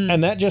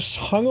 And that just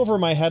hung over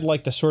my head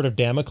like the sword of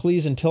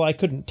Damocles until I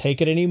couldn't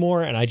take it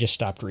anymore, and I just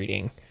stopped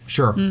reading.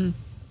 Sure.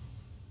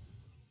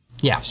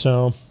 Yeah.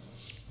 So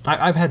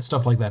I've had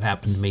stuff like that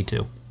happen to me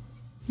too.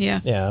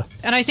 Yeah. Yeah.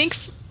 And I think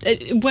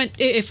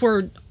if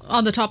we're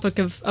on the topic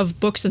of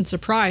books and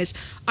surprise,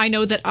 I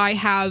know that I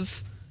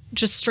have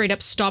just straight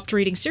up stopped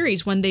reading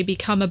series when they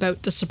become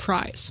about the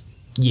surprise.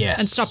 Yes.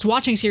 And stopped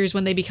watching series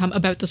when they become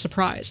about the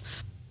surprise.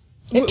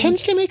 It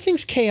tends to make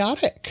things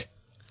chaotic.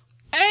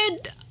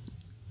 And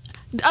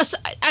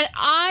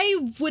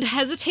I would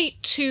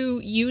hesitate to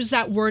use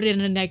that word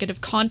in a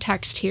negative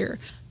context here,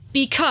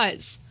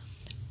 because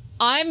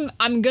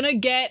I'm gonna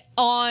get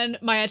on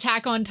my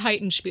Attack on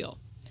Titan spiel.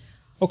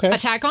 Okay.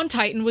 Attack on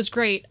Titan was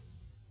great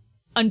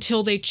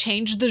until they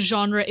changed the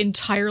genre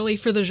entirely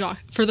for the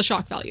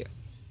shock value.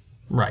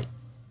 Right.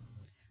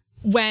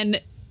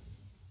 When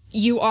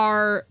you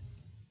are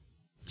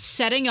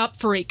setting up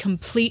for a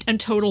complete and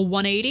total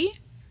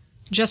 180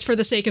 just for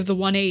the sake of the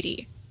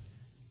 180,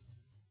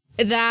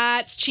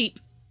 that's cheap,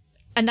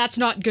 and that's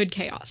not good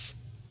chaos.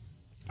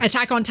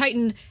 Attack on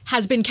Titan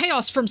has been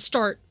chaos from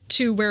start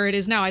to where it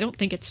is now. I don't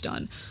think it's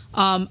done.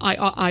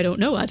 I don't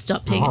know. I've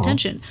stopped paying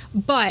attention.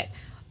 But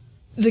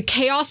the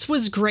chaos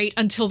was great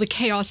until the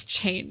chaos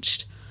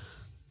changed.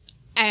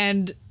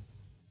 And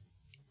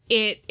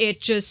there's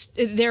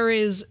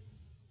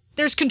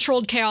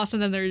controlled chaos,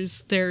 and then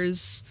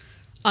there's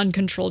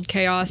uncontrolled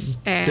chaos.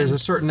 And there's a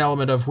certain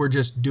element of we're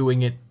just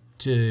doing it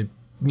to,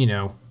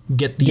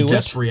 get the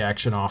death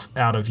reaction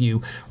out of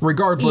you,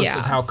 regardless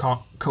of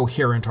how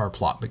coherent our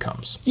plot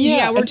becomes.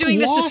 Yeah, we're doing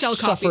this to sell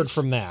copies. Suffered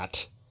from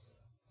that.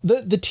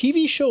 The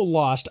TV show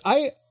Lost,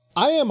 I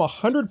am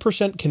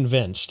 100%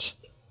 convinced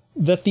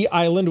that the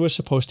island was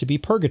supposed to be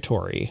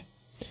purgatory.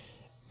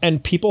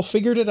 And people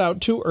figured it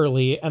out too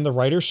early, and the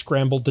writers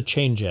scrambled to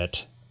change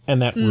it,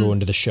 and that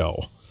ruined the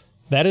show.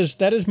 That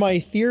is my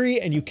theory,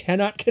 and you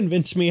cannot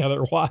convince me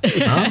otherwise.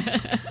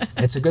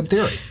 It's a good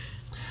theory.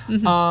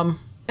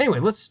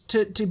 Anyway,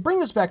 to bring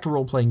this back to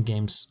role-playing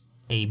games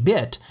a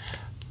bit,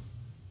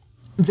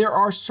 there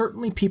are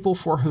certainly people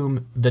for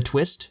whom the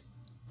twist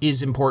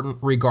is important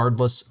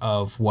regardless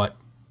of what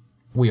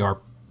we are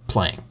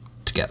playing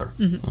together.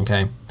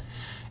 Okay?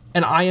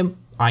 And I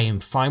am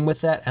fine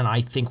with that, and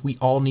I think we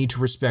all need to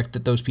respect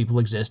that those people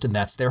exist and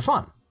that's their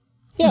fun.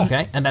 Yeah.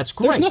 Okay? And that's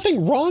great. There's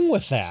nothing wrong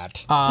with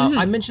that.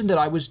 I mentioned that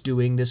I was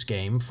doing this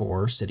game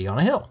for City on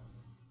a Hill.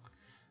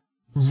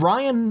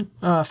 Ryan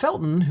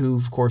Felton, who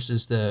of course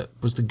was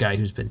the guy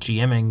who's been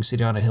GMing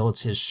City on a Hill,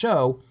 it's his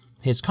show,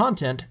 his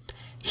content,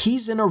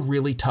 he's in a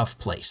really tough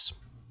place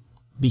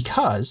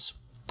because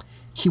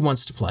he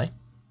wants to play.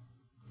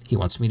 He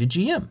wants me to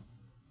GM.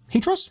 He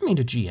trusts me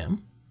to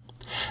GM,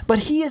 but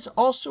he is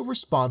also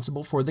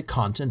responsible for the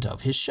content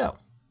of his show,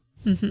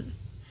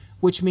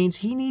 which means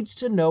he needs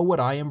to know what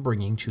I am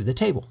bringing to the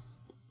table.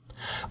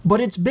 But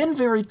it's been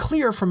very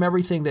clear from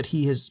everything that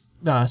he has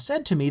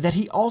said to me that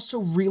he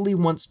also really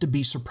wants to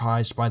be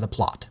surprised by the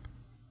plot.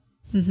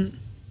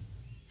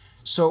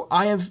 So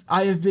I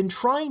have been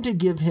trying to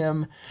give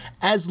him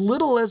as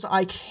little as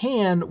I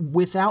can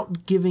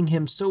without giving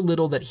him so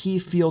little that he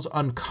feels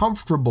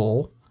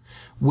uncomfortable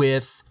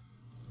with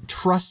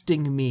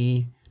trusting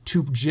me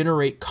to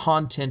generate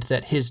content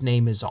that his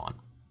name is on.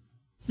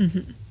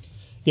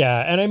 Yeah,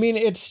 and I mean,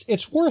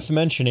 it's worth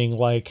mentioning,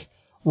 like,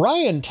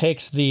 Ryan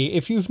takes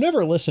if you've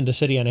never listened to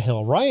City on a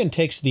Hill, Ryan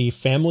takes the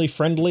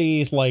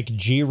family-friendly, like,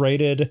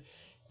 G-rated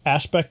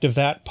aspect of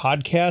that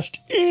podcast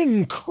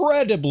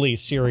incredibly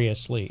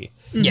seriously.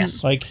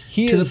 Yes. Like,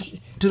 he to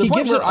the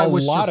point where I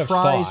was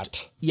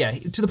surprised. Yeah,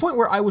 to the point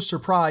where I was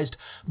surprised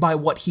by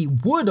what he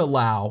would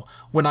allow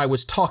when I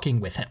was talking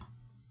with him.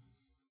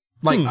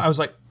 Like, I was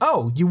like,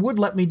 oh, you would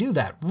let me do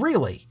that?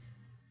 Really?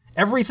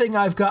 Everything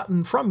I've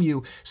gotten from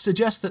you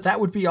suggests that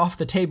would be off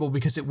the table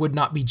because it would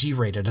not be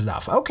G-rated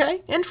enough.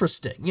 Okay,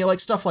 interesting. You know, like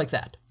stuff like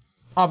that.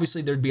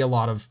 Obviously, there'd be a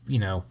lot of,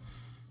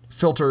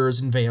 filters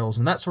and veils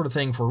and that sort of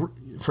thing for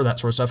that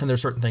sort of stuff. And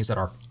there's certain things that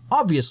are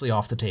obviously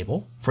off the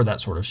table for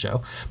that sort of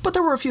show. But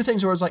there were a few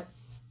things where I was like,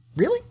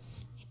 really?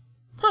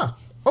 Huh,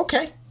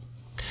 okay.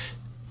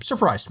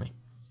 Surprised me.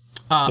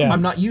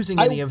 I'm not using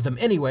any of them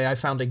anyway. I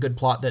found a good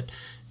plot that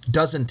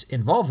doesn't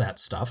involve that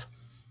stuff.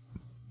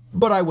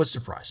 But I was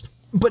surprised.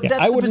 But that's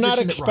I the would not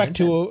position that expect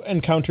Ryan to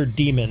encounter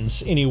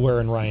demons anywhere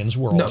in Ryan's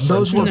world. No,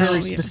 those were very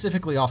yeah.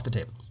 specifically off the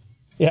table.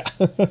 Yeah.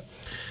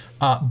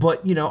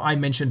 But, I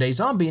mentioned a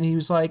zombie, and he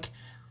was like,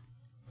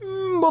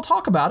 we'll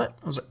talk about it.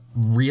 I was like,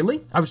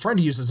 really? I was trying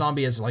to use a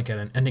zombie as like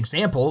an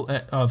example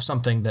of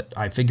something that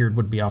I figured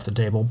would be off the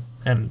table.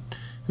 And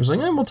he was like,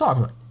 we'll talk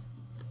about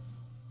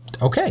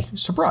it. Okay,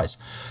 surprise.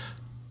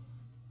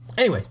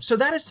 Anyway, so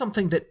that is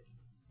something that,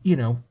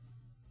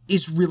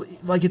 is really,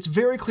 like, it's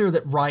very clear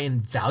that Ryan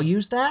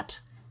values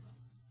that.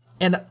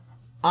 And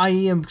I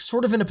am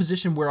sort of in a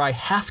position where I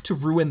have to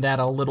ruin that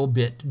a little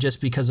bit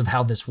just because of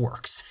how this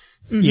works.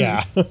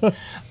 Yeah.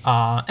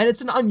 And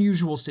it's an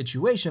unusual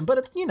situation,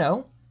 but,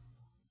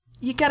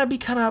 you got to be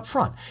kind of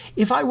upfront.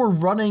 If I were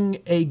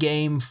running a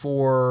game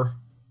for,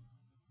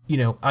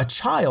 a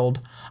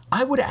child,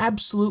 I would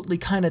absolutely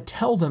kind of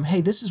tell them,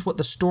 hey, this is what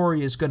the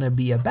story is going to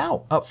be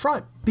about up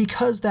front,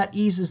 because that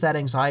eases that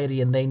anxiety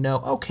and they know,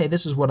 okay,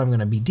 this is what I'm going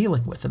to be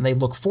dealing with. And they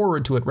look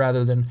forward to it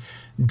rather than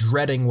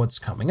dreading what's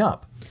coming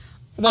up.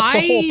 That's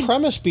the whole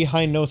premise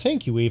behind No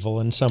Thank You Evil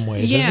in some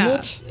ways,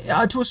 isn't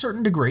it? To a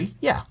certain degree,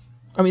 yeah.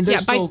 I mean,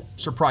 there's still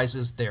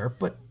surprises there,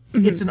 but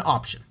it's an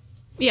option.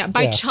 Yeah,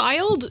 by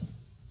child,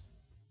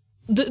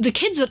 the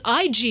kids that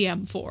I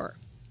GM for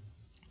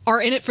are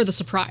in it for the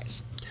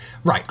surprise.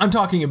 Right. I'm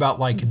talking about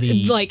like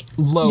the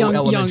low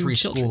elementary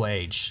school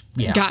age.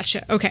 Yeah.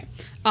 Gotcha. Okay.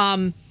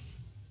 And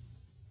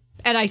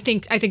I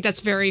think that's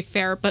very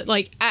fair, but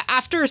like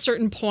after a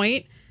certain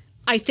point,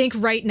 I think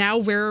right now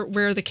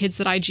where the kids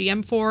that I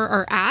GM for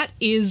are at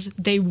is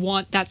they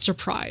want that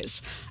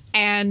surprise.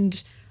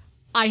 And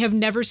I have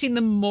never seen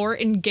them more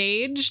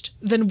engaged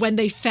than when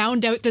they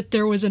found out that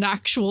there was an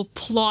actual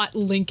plot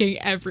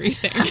linking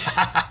everything.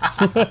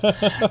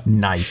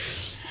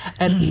 Nice.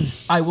 And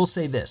I will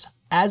say this,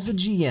 as a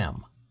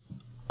GM,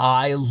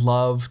 I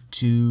love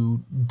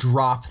to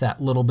drop that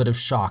little bit of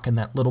shock and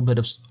that little bit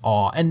of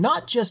awe. And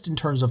not just in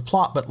terms of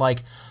plot, but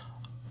like,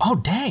 oh,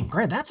 dang,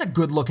 Grant, that's a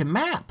good looking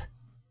map.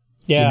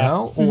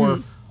 Yeah. Or,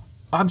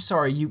 I'm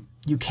sorry, you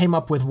came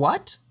up with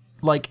what?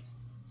 Like,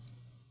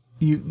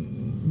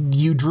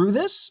 you drew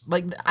this?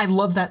 Like, I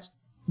love that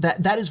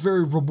is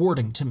very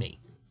rewarding to me.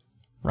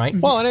 Right?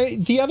 Well,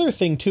 and the other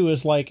thing, too,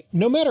 is like,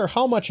 no matter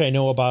how much I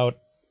know about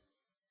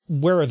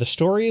where the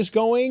story is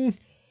going,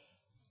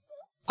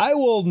 I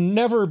will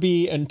never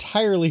be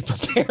entirely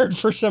prepared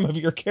for some of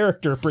your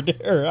character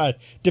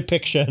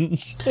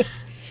depictions.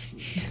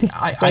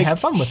 I have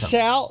fun with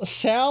him.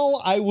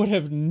 Sal, I would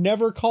have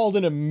never called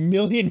in a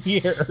million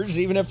years,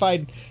 even if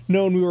I'd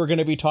known we were going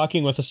to be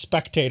talking with a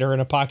spectator in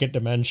a pocket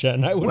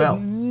dimension. I would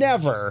have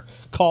never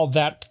called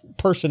that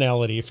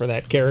personality for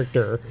that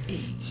character.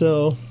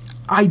 So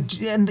I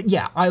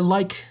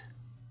like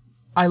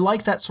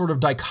that sort of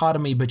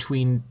dichotomy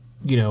between,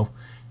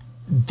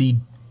 the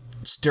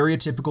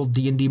stereotypical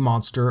D&D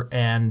monster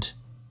and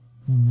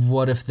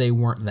what if they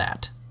weren't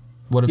that?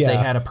 What if they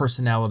had a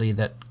personality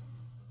that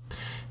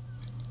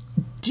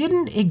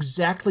didn't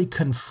exactly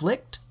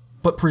conflict,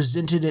 but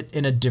presented it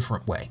in a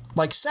different way?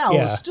 Like Sal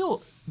was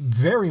still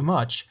very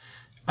much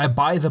a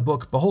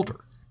by-the-book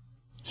beholder.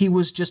 He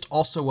was just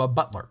also a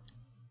butler.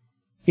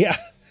 Yeah.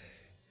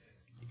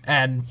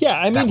 And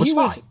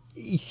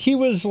he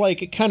was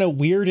like kind of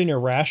weird and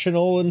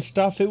irrational and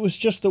stuff. It was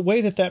just the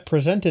way that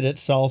presented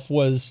itself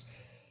was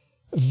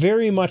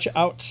very much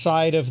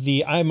outside of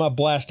the I'm a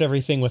blast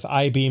everything with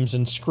I-beams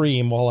and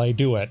scream while I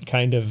do it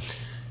kind of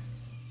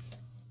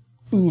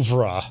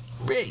oeuvre.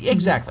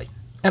 Exactly.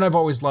 And I've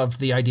always loved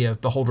the idea of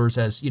beholders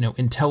as,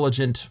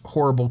 intelligent,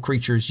 horrible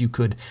creatures you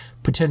could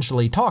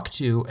potentially talk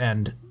to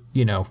and,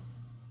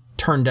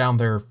 turn down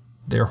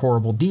their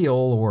horrible deal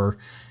or,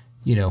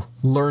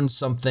 learn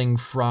something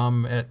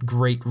from at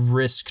great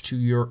risk to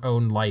your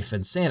own life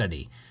and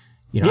sanity.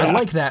 I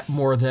like that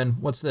more than,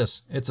 what's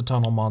this? It's a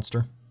tunnel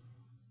monster.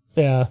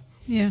 Yeah.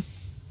 Yeah.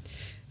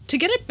 To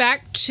get it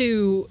back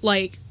to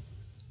like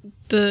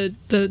the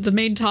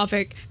main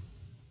topic,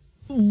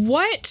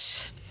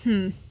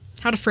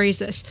 how to phrase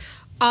this?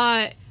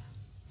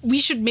 We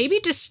should maybe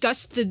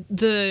discuss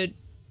the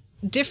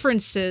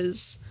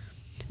differences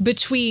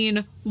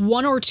between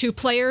one or two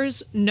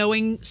players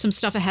knowing some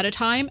stuff ahead of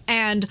time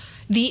and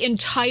the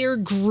entire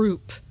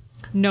group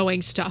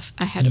knowing stuff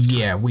ahead of time.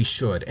 Yeah, we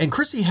should. And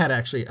Chrissy had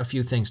actually a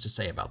few things to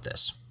say about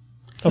this.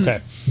 Okay.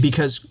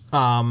 Because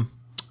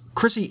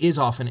Chrissy is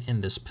often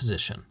in this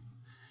position.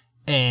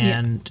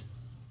 And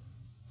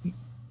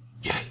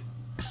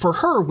for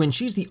her, when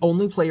she's the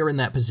only player in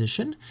that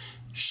position,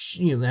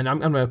 and I'm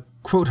going to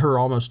quote her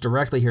almost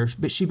directly here,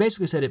 but she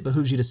basically said it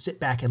behooves you to sit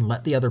back and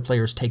let the other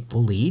players take the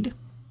lead.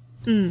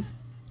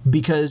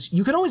 Because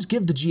you can always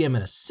give the GM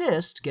an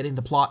assist, getting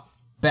the plot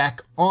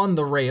back on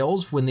the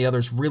rails when the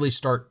others really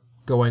start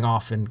going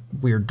off in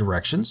weird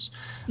directions.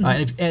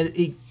 And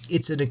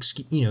it's an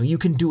excuse, you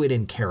can do it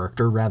in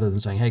character rather than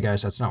saying, hey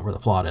guys, that's not where the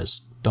plot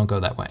is. Don't go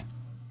that way.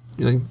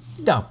 You're like,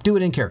 no, do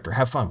it in character.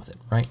 Have fun with it,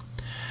 right?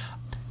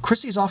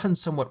 Chrissy's often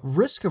somewhat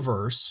risk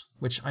averse,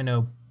 which I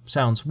know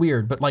sounds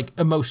weird, but like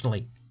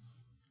emotionally,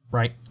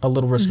 right? A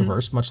little risk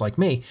averse, much like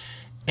me.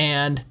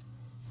 And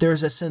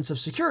there's a sense of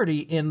security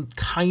in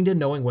kind of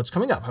knowing what's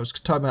coming up. I was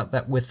talking about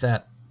that with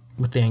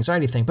the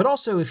anxiety thing, but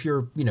also if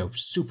you're,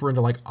 super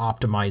into like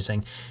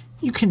optimizing,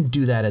 you can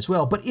do that as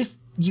well. But if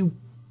you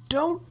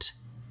don't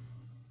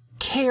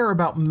care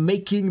about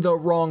making the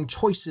wrong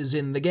choices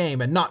in the game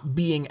and not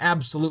being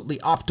absolutely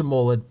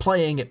optimal and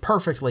playing it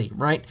perfectly,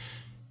 right?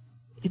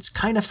 It's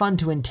kind of fun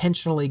to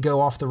intentionally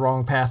go off the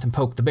wrong path and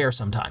poke the bear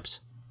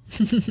sometimes.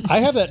 I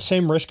have that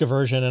same risk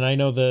aversion, and I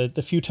know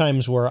the few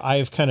times where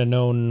I've kind of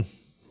known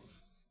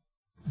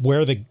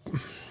where the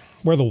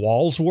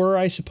walls were,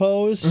 I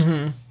suppose.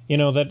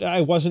 That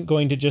I wasn't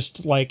going to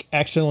just like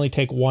accidentally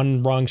take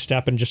one wrong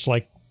step and just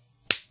like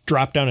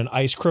drop down an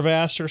ice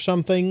crevasse or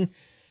something.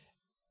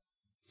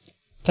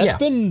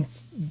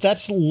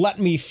 That's let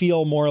me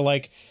feel more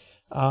like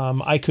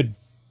I could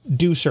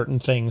do certain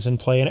things and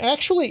play. And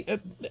actually,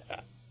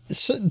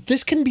 so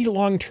this can be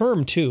long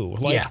term too.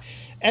 Like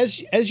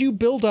as you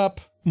build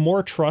up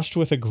more trust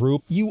with a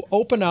group, you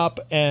open up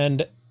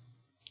and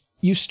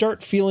you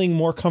start feeling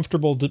more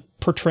comfortable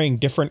portraying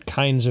different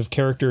kinds of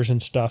characters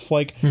and stuff.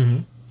 Like,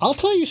 I'll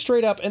tell you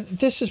straight up, and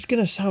this is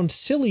going to sound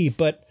silly,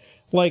 but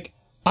like,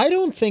 I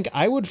don't think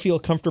I would feel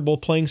comfortable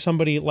playing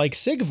somebody like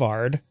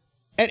Sigvard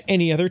at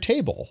any other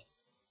table.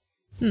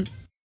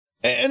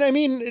 And I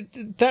mean,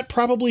 that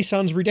probably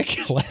sounds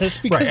ridiculous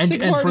because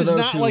Sigvard is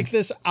not like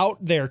this out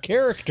there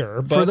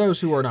character. But for those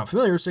who are not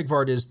familiar,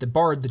 Sigvard is the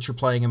bard that you're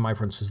playing in My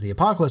Princess of the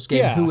Apocalypse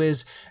game, who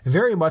is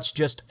very much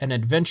just an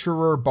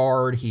adventurer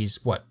bard. He's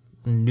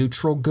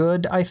neutral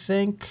good, I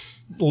think.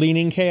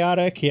 Leaning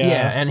chaotic, yeah.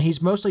 Yeah, and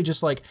he's mostly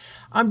just like,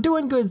 I'm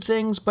doing good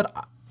things, but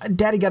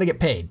daddy got to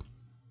get paid.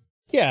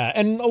 Yeah,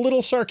 and a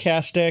little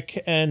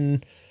sarcastic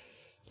and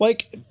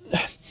like...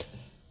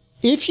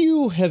 If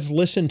you have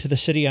listened to the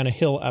City on a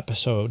Hill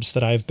episodes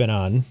that I've been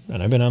on,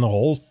 and I've been on the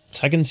whole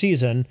second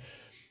season,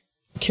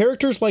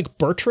 characters like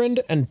Bertrand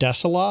and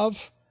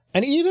Desilov,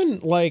 and even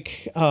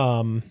like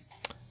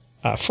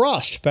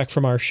Frost, back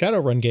from our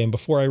Shadowrun game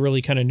before I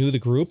really kind of knew the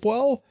group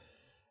well,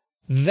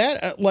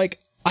 that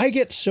I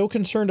get so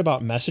concerned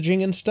about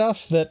messaging and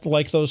stuff that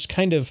like those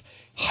kind of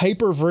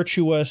hyper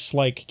virtuous,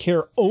 like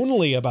care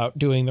only about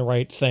doing the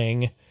right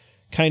thing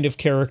kind of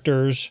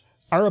characters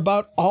are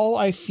about all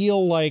I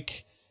feel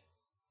like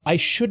I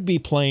should be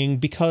playing,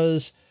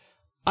 because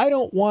I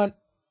don't want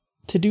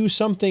to do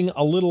something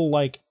a little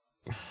like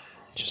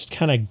just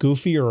kind of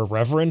goofy or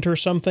irreverent or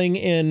something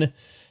in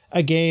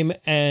a game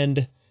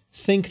and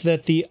think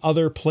that the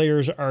other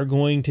players are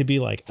going to be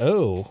like,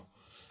 oh,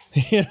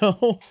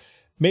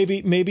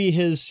 maybe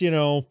his,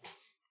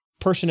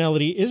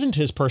 personality isn't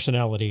his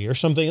personality or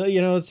something.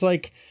 It's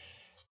like,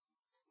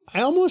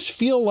 I almost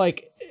feel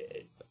like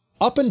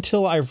up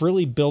until I've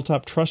really built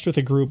up trust with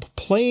a group,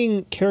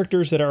 playing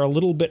characters that are a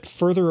little bit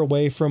further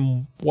away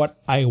from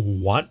what I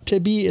want to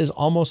be is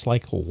almost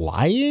like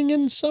lying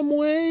in some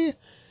way.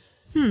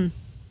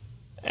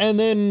 And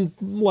then,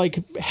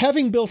 like,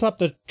 having built up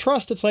the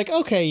trust, it's like,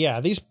 okay,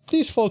 yeah,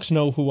 these folks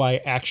know who I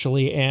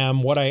actually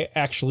am, what I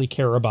actually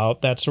care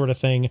about, that sort of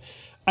thing.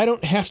 I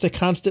don't have to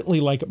constantly,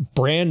 like,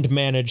 brand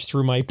manage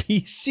through my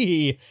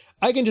PC.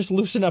 I can just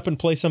loosen up and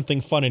play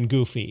something fun and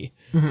goofy.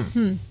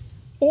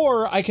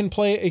 Or I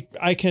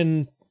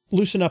can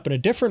loosen up in a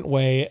different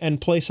way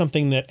and play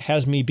something that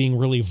has me being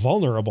really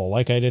vulnerable,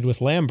 like I did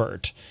with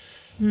Lambert.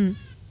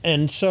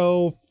 And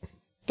so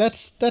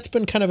that's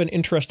been kind of an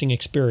interesting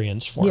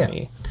experience for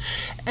me.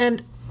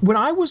 And when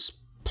I was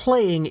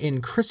playing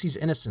in Chrissy's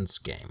Innocence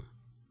game,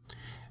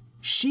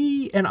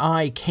 she and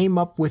I came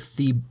up with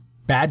the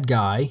bad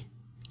guy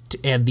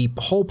and the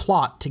whole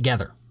plot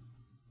together.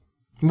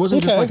 It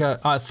wasn't just like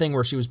a thing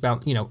where she was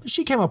bound,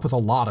 she came up with a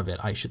lot of it,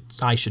 I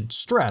should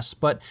stress,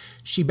 but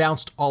she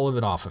bounced all of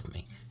it off of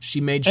me. She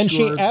made sure. And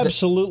she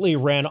absolutely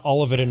ran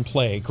all of it in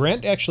play.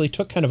 Grant actually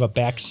took kind of a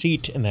back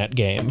seat in that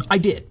game. I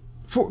did.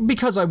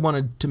 Because I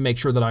wanted to make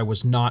sure that I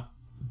was not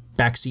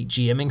backseat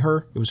GMing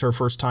her. It was her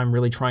first time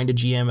really trying to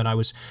GM, and I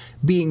was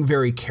being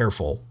very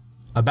careful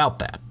about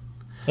that.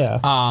 Yeah.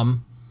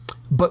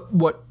 But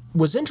what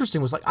was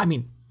interesting was,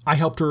 I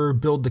helped her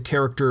build the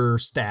character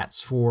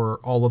stats for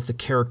all of the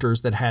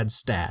characters that had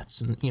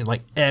stats and,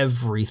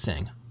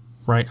 everything,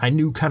 right? I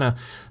knew kind of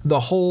the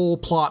whole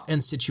plot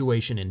and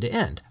situation end to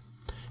end.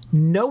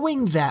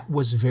 Knowing that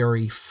was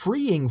very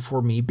freeing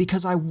for me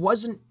because I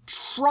wasn't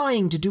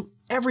trying to do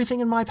everything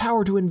in my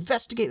power to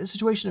investigate the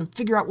situation and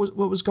figure out what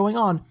was going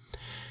on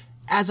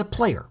as a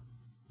player.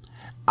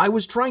 I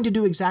was trying to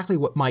do exactly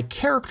what my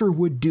character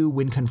would do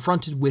when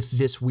confronted with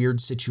this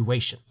weird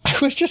situation. I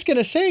was just going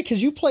to say,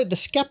 because you played the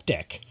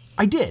skeptic.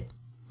 I did,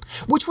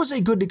 which was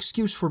a good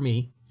excuse for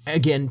me,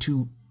 again,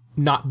 to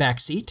not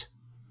backseat.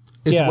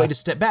 It's a way to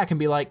step back and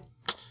be like,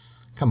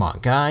 come on,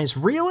 guys,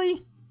 really?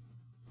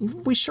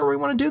 We sure we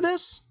want to do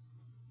this?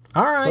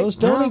 All right, those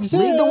don't exist.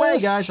 Lead the way,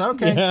 guys.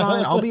 Okay,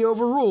 fine, I'll be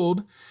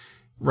overruled,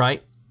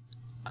 right?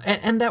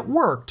 And that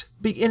worked.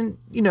 And,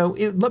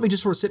 let me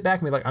just sort of sit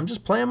back and be like, I'm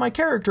just playing my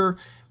character,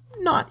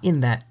 not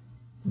in that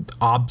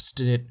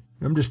obstinate,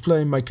 I'm just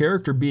playing my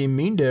character being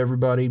mean to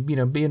everybody,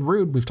 being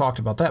rude. We've talked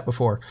about that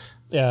before.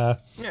 Yeah.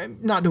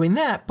 Not doing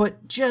that,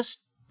 but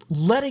just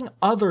letting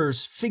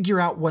others figure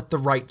out what the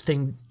right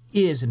thing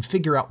is and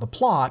figure out the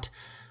plot.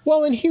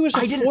 Well, and he was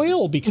a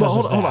foil because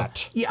of that. Hold on.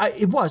 Yeah,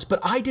 it was, but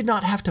I did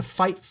not have to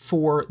fight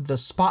for the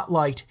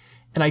spotlight,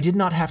 and I did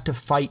not have to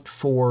fight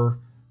for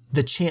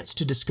the chance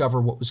to discover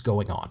what was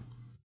going on.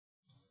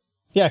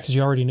 Yeah, because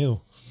you already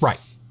knew. Right.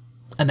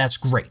 And that's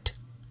great.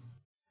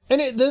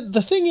 And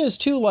the thing is,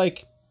 too,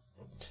 like,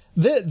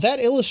 that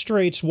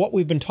illustrates what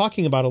we've been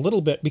talking about a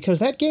little bit, because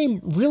that game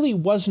really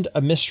wasn't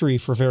a mystery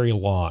for very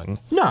long.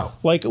 No.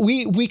 Like,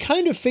 we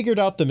kind of figured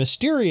out the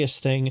mysterious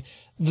thing.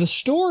 The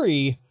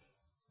story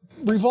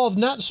revolved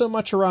not so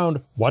much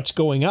around what's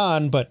going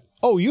on, but,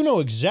 you know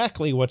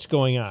exactly what's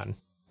going on.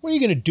 What are you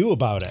going to do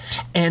about it?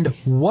 And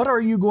what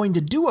are you going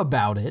to do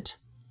about it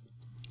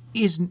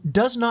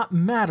does not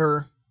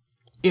matter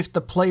if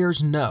the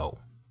players know.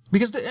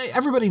 Because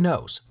everybody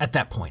knows at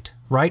that point,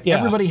 right? Yeah.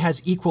 Everybody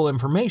has equal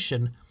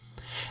information.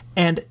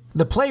 And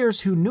the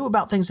players who knew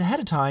about things ahead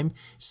of time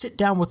sit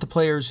down with the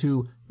players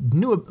who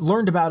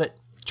learned about it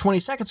 20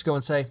 seconds ago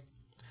and say,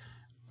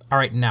 all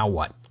right, now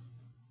what?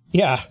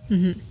 Yeah,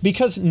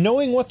 because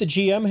knowing what the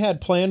GM had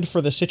planned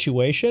for the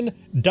situation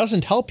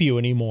doesn't help you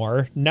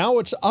anymore. Now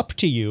it's up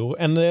to you,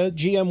 and the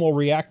GM will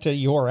react to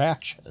your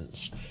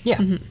actions. Yeah.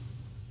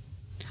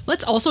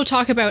 Let's also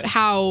talk about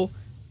how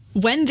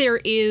when there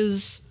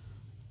is,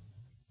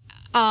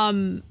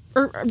 or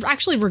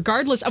actually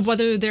regardless of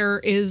whether there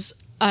is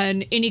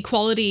an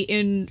inequality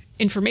in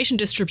information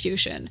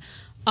distribution,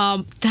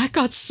 that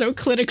got so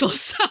clinical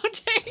sounding.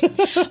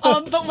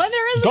 But when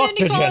there is an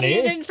inequality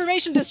in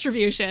information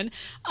distribution,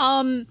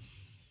 or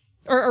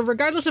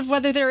regardless of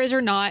whether there is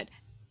or not,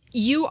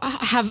 you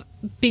have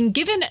been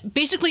given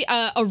basically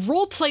a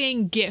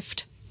role-playing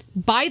gift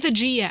by the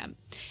GM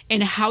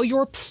in how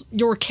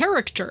your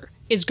character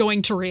is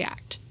going to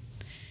react.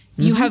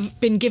 You have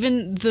been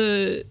given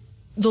the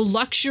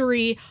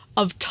luxury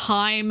of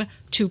time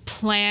to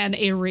plan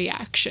a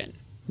reaction.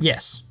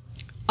 Yes.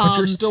 But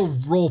you're still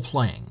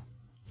role-playing.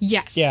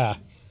 Yes. Yeah.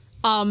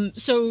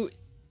 So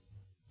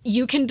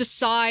you can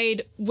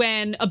decide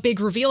when a big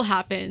reveal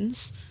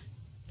happens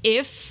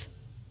if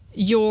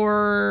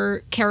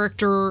your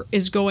character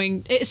is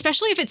going,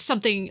 especially if it's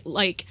something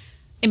like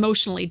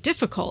emotionally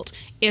difficult,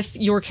 if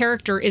your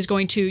character is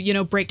going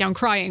to, break down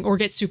crying or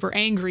get super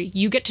angry,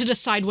 you get to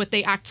decide what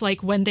they act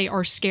like when they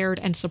are scared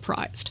and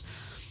surprised.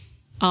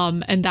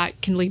 And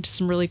that can lead to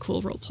some really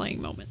cool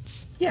role-playing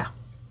moments. Yeah.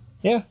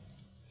 Yeah.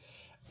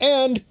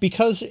 And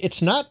because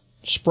it's not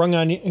sprung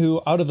on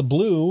you out of the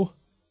blue,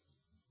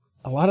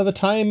 a lot of the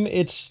time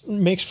it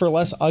makes for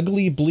less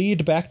ugly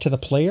bleed back to the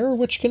player,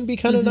 which can be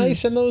kind of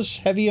nice in those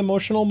heavy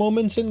emotional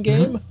moments in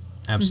game.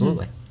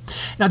 Absolutely.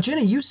 Now,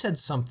 Jenny, you said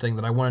something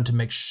that I wanted to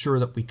make sure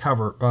that we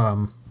cover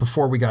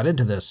before we got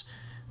into this,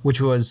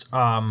 which was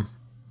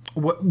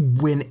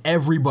when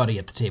everybody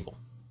at the table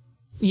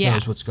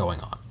knows what's going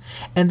on.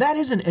 And that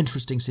is an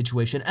interesting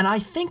situation. And I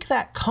think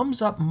that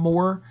comes up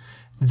more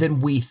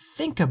than we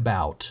think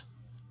about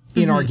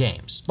in our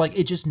games. Like,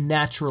 it just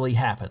naturally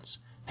happens.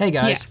 Hey,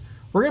 guys,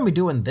 we're going to be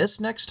doing this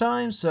next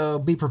time, so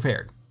be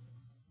prepared.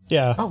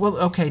 Yeah. Oh, well,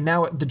 okay,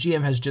 now the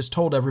GM has just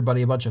told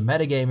everybody a bunch of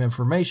metagame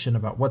information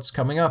about what's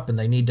coming up, and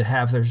they need to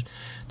have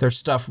their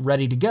stuff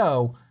ready to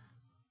go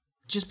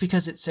just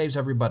because it saves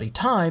everybody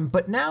time.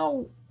 But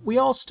now we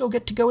all still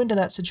get to go into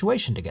that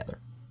situation together.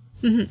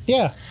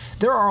 Yeah.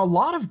 There are a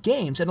lot of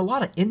games, and a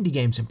lot of indie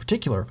games in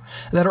particular,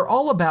 that are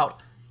all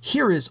about,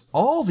 here is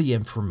all the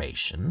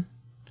information.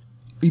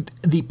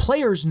 The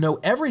players know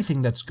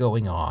everything that's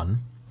going on.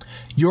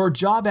 Your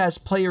job as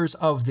players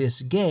of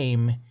this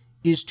game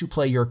is to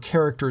play your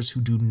characters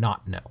who do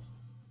not know.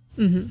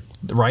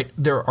 Right?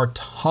 There are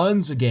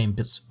tons of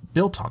games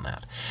built on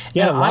that.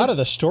 Yeah, and a lot of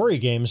the story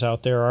games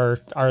out there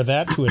are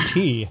that to a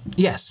T.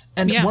 Yes.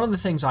 And one of the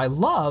things I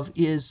love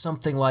is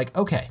something like,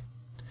 okay,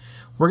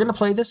 we're going to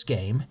play this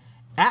game.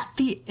 At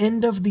the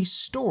end of the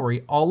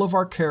story, all of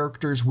our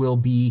characters will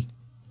be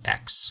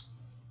X.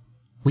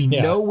 We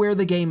know where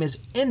the game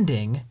is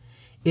ending.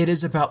 It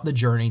is about the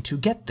journey to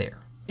get there.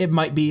 It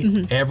might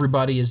be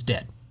everybody is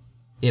dead.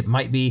 It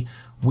might be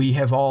we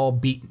have all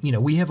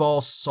we have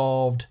all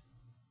solved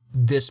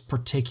this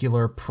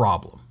particular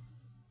problem,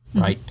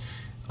 right?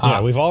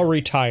 Yeah, we've all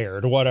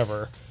retired,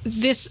 whatever.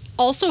 This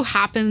also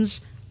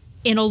happens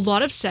in a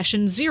lot of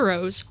session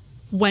zeros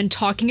when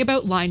talking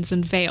about lines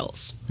and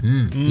veils.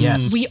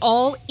 Yes. We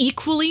all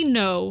equally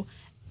know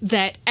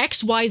that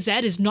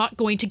XYZ is not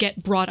going to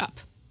get brought up.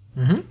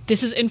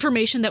 This is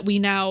information that we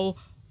now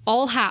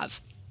all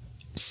have.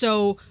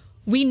 So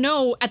we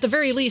know at the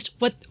very least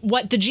what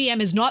the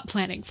GM is not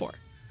planning for.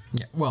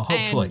 Yeah, well,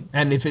 hopefully.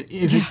 And if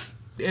it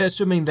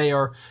assuming they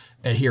are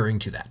adhering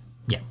to that.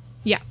 Yeah.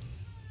 Yeah.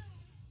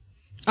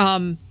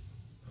 And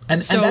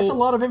that's a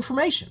lot of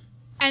information.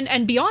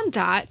 And beyond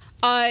that,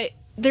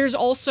 there's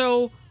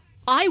also,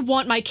 I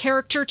want my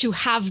character to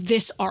have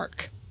this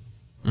arc.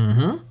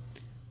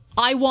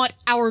 I want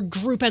our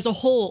group as a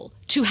whole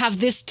to have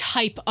this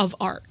type of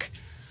arc.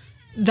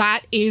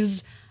 That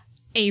is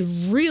a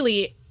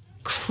really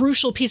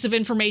crucial piece of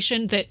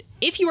information that,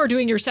 if you are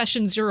doing your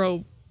session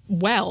zero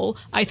well,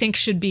 I think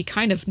should be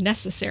kind of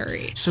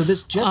necessary. So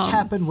this just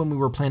happened when we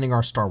were planning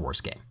our Star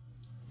Wars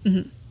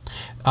game.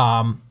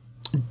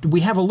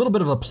 We have a little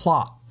bit of a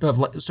plot.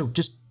 So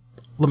just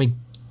let me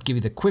give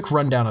you the quick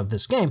rundown of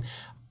this game.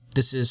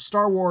 This is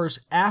Star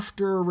Wars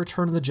after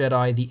Return of the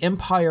Jedi. The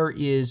Empire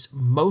is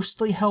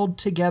mostly held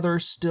together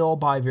still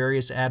by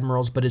various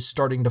admirals, but is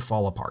starting to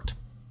fall apart.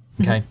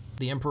 Okay?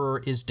 The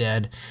Emperor is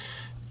dead,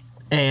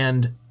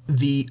 and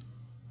the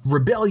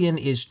Rebellion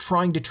is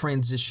trying to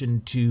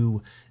transition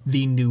to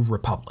the New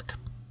Republic.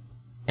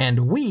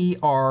 And we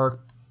are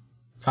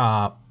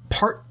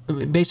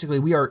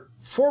we are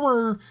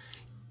former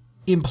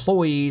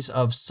employees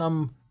of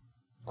some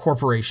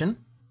corporation,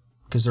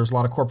 because there's a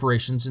lot of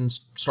corporations in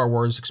Star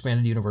Wars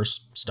Expanded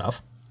Universe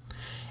stuff.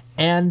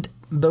 And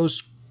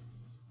those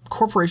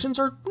corporations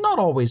are not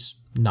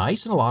always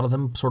nice, and a lot of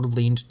them sort of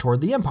leaned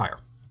toward the Empire.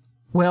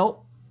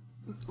 Well,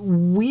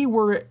 we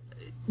were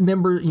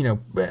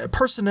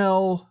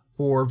personnel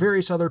or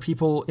various other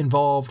people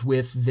involved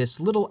with this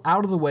little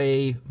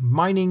out-of-the-way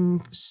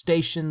mining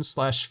station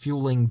 /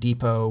 fueling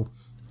depot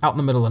out in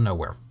the middle of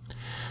nowhere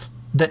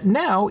that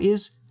now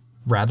is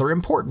rather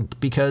important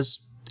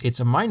because it's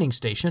a mining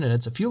station and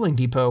it's a fueling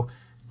depot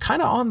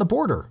kind of on the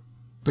border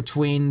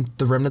between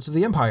the remnants of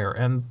the Empire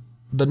and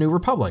the New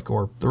Republic,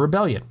 or the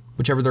Rebellion,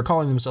 whichever they're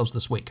calling themselves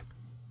this week.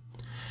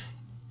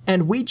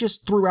 And we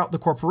just threw out the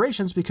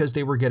corporations because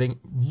they were getting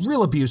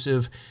real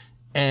abusive,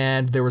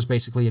 and there was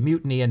basically a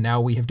mutiny, and now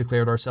we have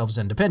declared ourselves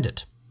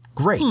independent.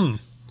 Great.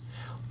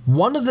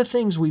 One of the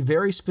things we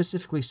very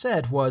specifically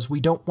said was we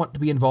don't want to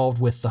be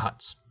involved with the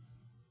Hutts.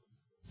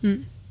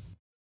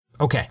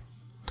 Okay.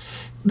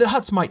 The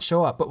Hutts might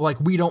show up, but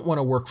we don't want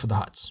to work for the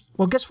Hutts.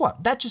 Well, guess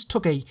what? That just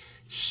took a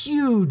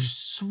huge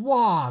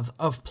swath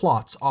of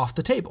plots off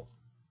the table.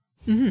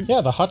 Yeah,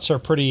 the Hutts are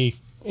pretty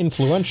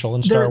influential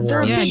in Star Wars.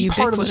 They're a big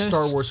part of the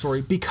Star Wars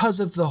story because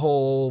of the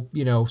whole,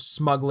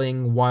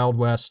 smuggling, Wild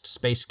West,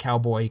 space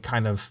cowboy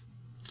kind of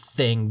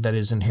thing that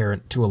is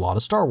inherent to a lot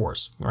of Star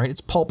Wars, right? It's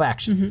pulp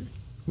action,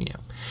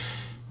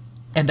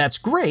 and that's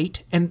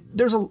great. And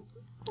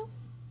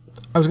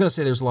I was going to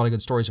say there's a lot of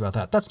good stories about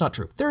that. That's not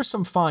true. There are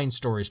some fine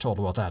stories told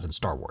about that in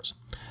Star Wars.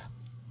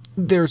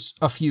 There's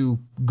a few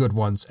good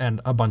ones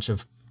and a bunch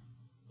of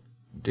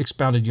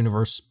Expounded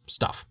Universe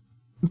stuff.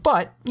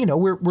 But,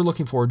 we're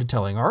looking forward to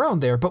telling our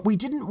own there. But we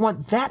didn't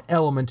want that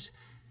element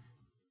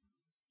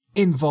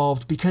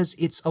involved because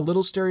it's a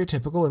little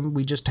stereotypical and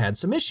we just had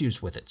some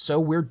issues with it. So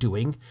we're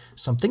doing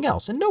something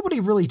else. And nobody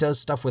really does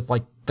stuff with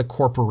like the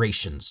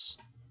corporations.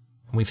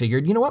 And we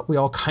figured, you know what? We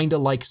all kind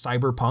of like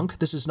cyberpunk.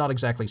 This is not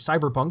exactly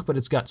cyberpunk, but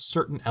it's got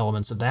certain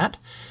elements of that.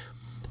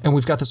 And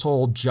we've got this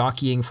whole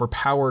jockeying for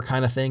power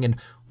kind of thing. And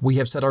we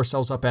have set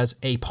ourselves up as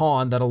a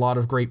pawn that a lot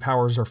of great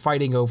powers are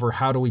fighting over.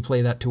 How do we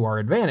play that to our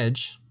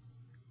advantage?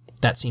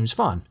 That seems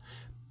fun.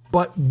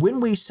 But when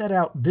we set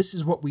out, this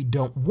is what we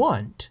don't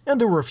want, and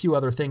there were a few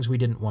other things we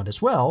didn't want as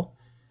well,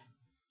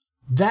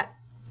 that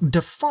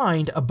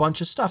defined a bunch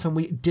of stuff, and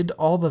we did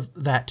all of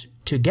that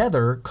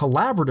together,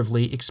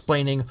 collaboratively,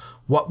 explaining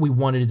what we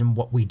wanted and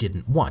what we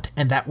didn't want,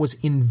 and that was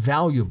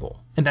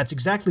invaluable. And that's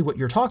exactly what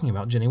you're talking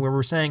about, Jenny, where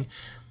we're saying,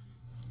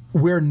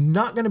 we're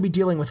not going to be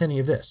dealing with any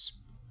of this.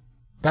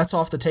 That's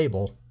off the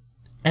table,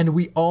 and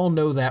we all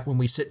know that when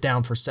we sit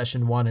down for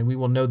session 1, and we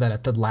will know that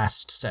at the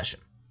last session.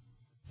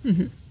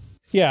 Mm-hmm.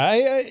 Yeah,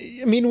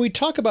 I mean, we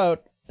talk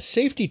about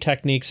safety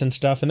techniques and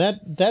stuff, and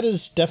that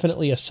is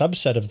definitely a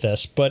subset of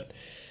this, but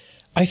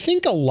I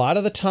think a lot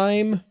of the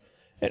time,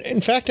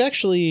 in fact,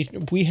 actually,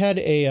 we had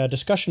a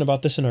discussion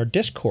about this in our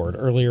Discord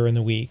earlier in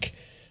the week.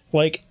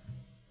 Like,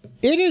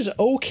 it is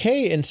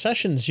okay in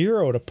session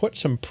 0 to put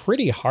some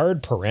pretty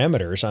hard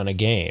parameters on a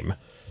game.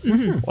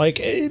 Mm-hmm.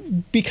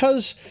 Like,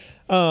 because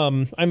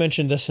I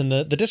mentioned this in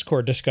the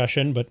Discord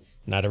discussion, but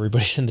not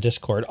everybody's in the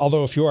Discord.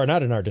 Although if you are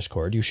not in our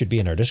Discord, you should be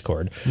in our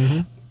Discord.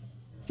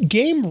 Mm-hmm.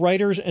 Game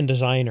writers and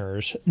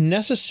designers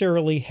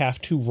necessarily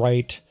have to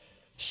write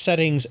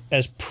settings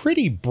as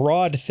pretty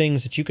broad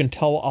things that you can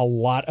tell a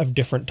lot of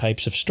different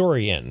types of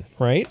story in,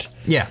 right?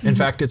 Yeah. In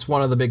fact, it's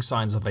one of the big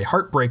signs of a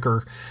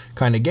Heartbreaker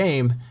kind of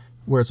game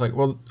where it's like,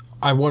 well,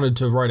 I wanted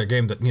to write a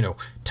game that, you know,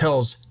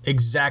 tells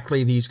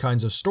exactly these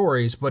kinds of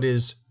stories, but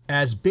is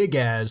as big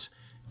as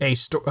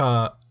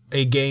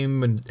a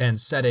game and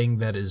setting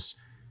that is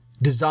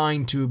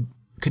designed to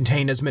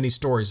contain as many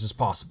stories as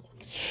possible.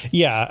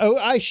 Yeah,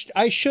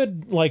 I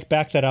should like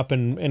back that up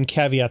and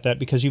caveat that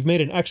because you've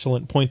made an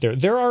excellent point there.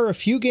 There are a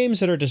few games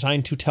that are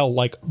designed to tell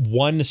like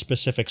one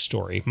specific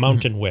story,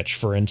 Mountain Witch,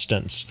 for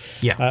instance.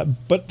 Yeah,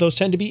 but those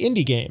tend to be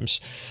indie games.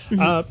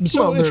 Mm-hmm.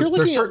 So well, if you're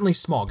looking they're certainly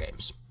small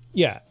games.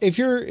 Yeah, if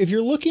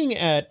you're looking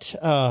at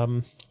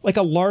like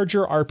a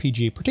larger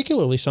RPG,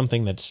 particularly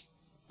something that's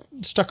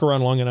stuck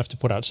around long enough to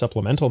put out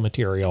supplemental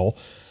material,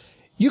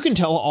 you can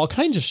tell all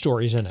kinds of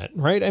stories in it,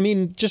 right? I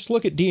mean, just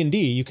look at D&D.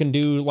 You can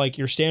do like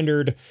your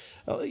standard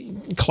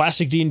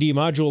classic D&D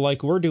module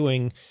like we're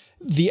doing.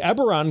 The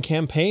Eberron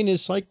campaign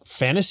is like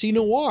fantasy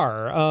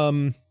noir.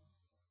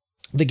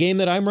 The game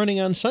that I'm running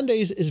on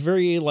Sundays is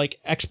very like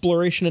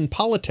exploration and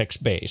politics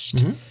based.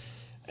 Mm-hmm.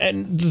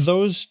 And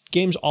those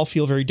games all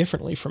feel very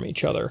differently from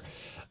each other.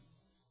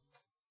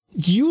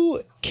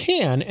 You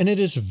can, and it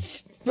is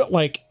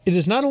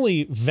not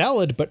only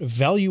valid, but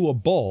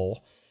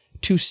valuable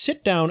to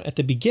sit down at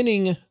the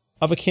beginning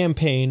of a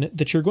campaign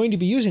that you're going to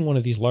be using one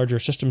of these larger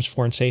systems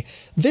for and say,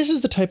 this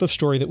is the type of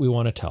story that we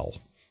want to tell,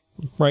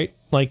 right?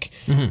 Like,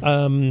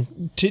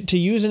 mm-hmm. To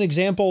use an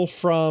example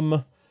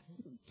from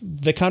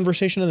the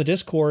conversation in the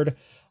Discord,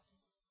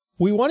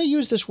 we want to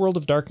use this World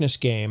of Darkness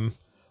game,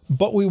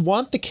 but we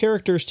want the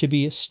characters to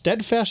be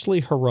steadfastly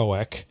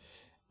heroic,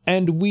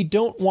 and we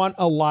don't want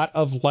a lot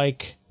of,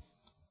 like,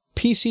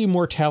 PC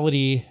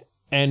mortality,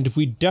 and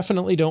we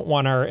definitely don't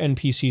want our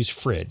NPCs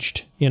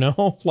fridged, you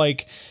know?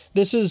 Like,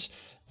 this is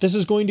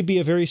going to be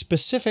a very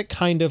specific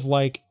kind of,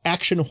 like,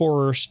 action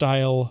horror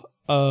style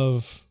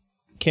of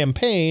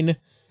campaign,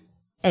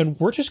 and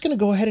we're just going to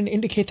go ahead and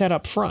indicate that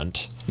up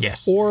front.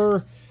 Yes.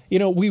 Or, you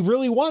know, we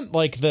really want,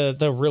 like,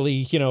 the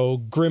really, you know,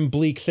 grim,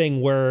 bleak thing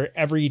where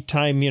every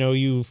time, you know,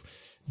 you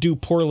do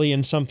poorly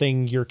in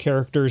something, your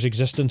character's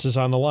existence is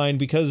on the line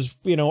because,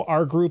 you know,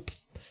 our group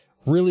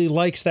really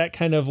likes that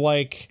kind of,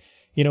 like,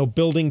 you know,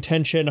 building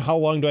tension, how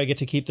long do I get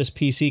to keep this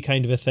PC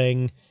kind of a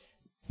thing.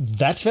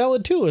 That's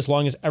valid too, as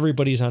long as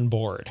everybody's on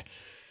board.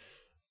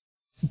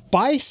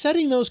 By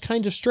setting those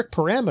kinds of strict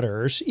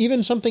parameters,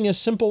 even something as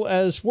simple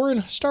as we're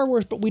in Star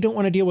Wars, but we don't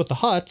want to deal with the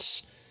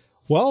Hutts,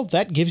 well,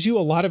 that gives you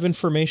a lot of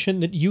information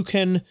that you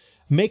can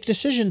make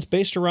decisions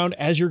based around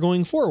as you're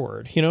going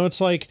forward. You know, it's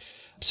like,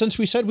 since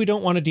we said we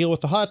don't want to deal with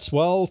the Hutts,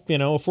 well, you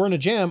know, if we're in a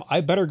jam, I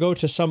better go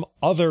to some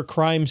other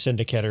crime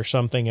syndicate or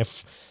something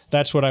if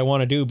that's what I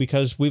want to do,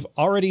 because we've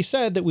already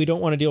said that we don't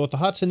want to deal with the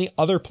Hutts, and the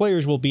other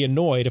players will be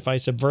annoyed if I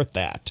subvert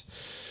that.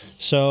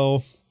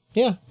 So,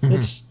 yeah,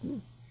 it's...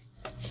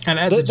 And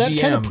as a GM,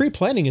 that kind of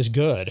pre-planning is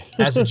good.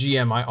 As a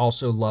GM, I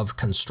also love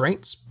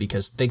constraints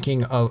because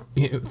thinking of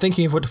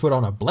what to put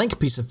on a blank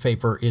piece of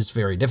paper is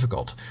very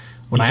difficult.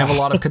 When I have a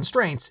lot of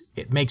constraints,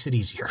 it makes it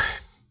easier.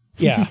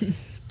 Yeah.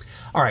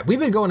 All right, we've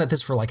been going at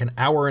this for like an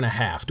hour and a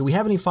half. Do we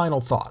have any final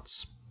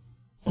thoughts?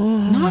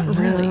 Not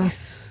really.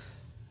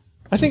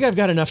 I think I've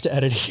got enough to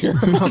edit here.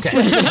 Okay.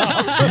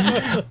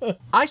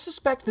 I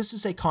suspect this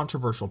is a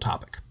controversial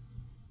topic.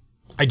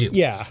 I do.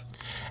 Yeah.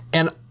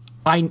 And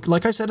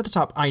like I said at the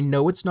top, I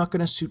know it's not going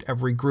to suit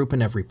every group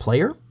and every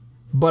player,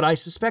 But I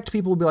suspect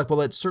people will be like,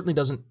 well, it certainly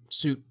doesn't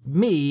suit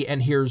me,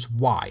 and here's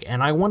why.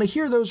 And I want to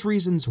hear those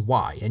reasons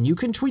why. And you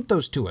can tweet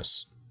those to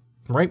us,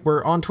 right?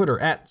 We're on Twitter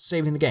at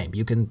Saving the Game.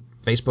 You can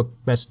you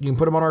can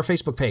put them on our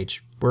Facebook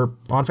page. We're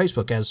on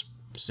Facebook as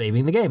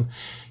Saving the Game.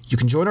 You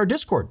can join our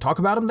Discord, talk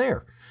about them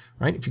there,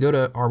 right? If you go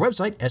to our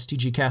website,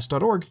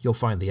 stgcast.org, you'll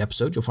find the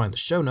episode, you'll find the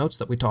show notes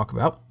that we talk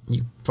about.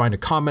 You find a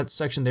comments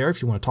section there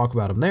if you want to talk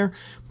about them there.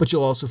 But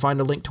you'll also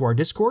find a link to our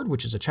Discord,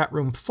 which is a chat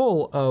room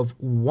full of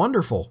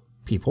wonderful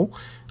people,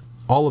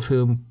 all of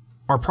whom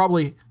are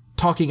probably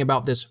talking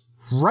about this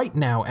right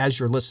now as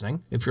you're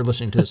listening, if you're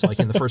listening to this like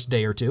in the first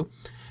day or two,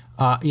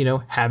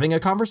 having a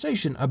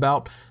conversation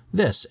about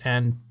this.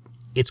 And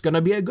it's going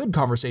to be a good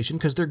conversation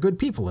because they're good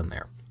people in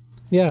there.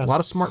 Yeah. A lot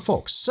of smart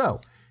folks.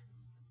 So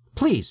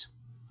please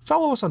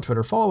follow us on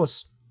Twitter, follow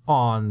us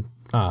on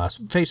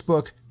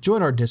Facebook,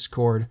 join our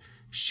Discord,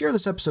 share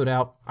this episode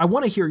out. I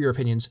want to hear your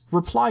opinions.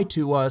 Reply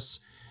to us,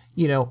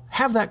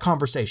 have that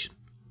conversation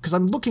because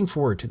I'm looking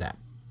forward to that.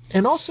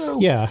 And also,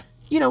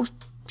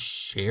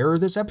 share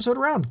this episode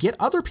around. Get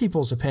other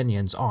people's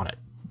opinions on it.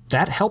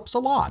 That helps a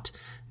lot.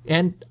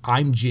 And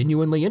I'm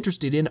genuinely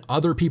interested in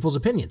other people's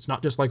opinions,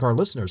 not just like our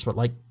listeners, but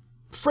like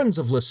friends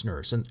of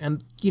listeners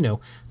and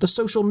the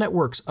social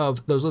networks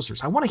of those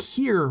listeners. I want to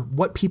hear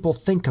what people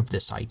think of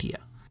this idea.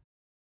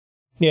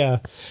 Yeah,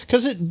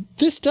 because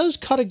this does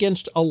cut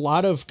against a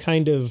lot of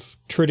kind of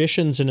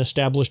traditions and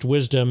established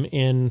wisdom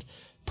in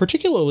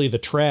particularly the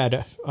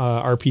trad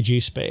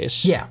RPG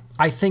space. Yeah,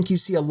 I think you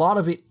see a lot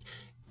of it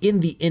in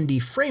the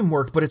indie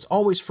framework, but it's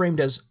always framed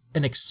as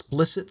an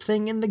explicit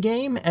thing in the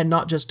game and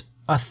not just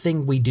a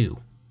thing we do.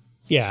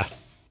 Yeah.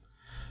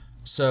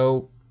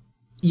 So,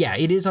 yeah,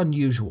 it is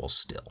unusual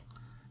still.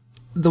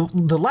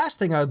 The last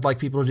thing I'd like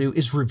people to do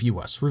is review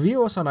us.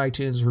 Review us on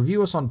iTunes,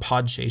 review us on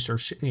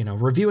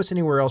Podchaser, review us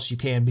anywhere else you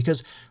can,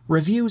 because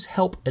reviews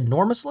help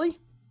enormously,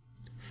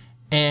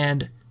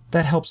 and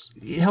that helps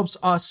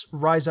us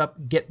rise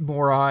up, get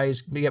more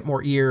eyes, get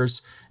more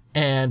ears,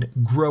 and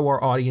grow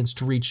our audience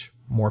to reach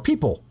more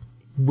people,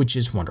 which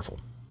is wonderful.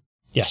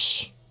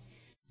 Yes.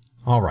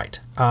 All right.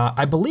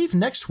 I believe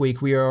next week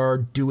we are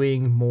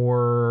doing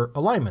more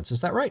alignments.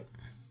 Is that right?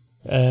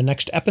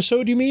 Next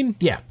episode, you mean?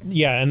 Yeah.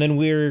 Yeah, and then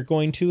we're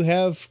going to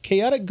have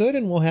Chaotic Good,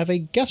 and we'll have a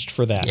guest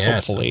for that,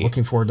 yes, hopefully. I'm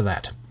looking forward to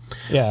that.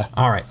 Yeah.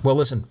 All right. Well,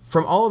 listen,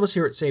 from all of us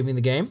here at Saving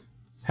the Game,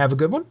 have a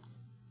good one.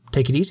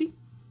 Take it easy.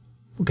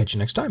 We'll catch you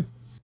next time.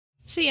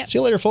 See ya. See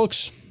you later,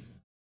 folks.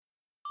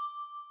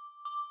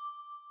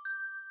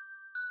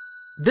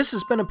 This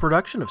has been a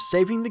production of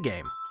Saving the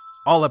Game.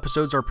 All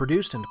episodes are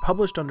produced and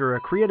published under a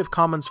Creative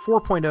Commons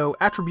 4.0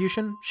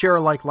 Attribution,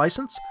 Share-alike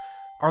license.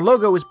 Our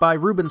logo is by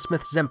Ruben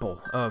Smith Zempel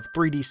of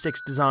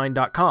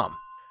 3d6design.com.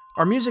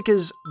 Our music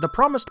is The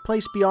Promised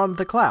Place Beyond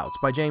the Clouds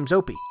by James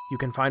Opie. You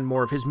can find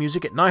more of his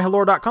music at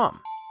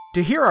nihilore.com.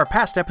 To hear our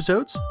past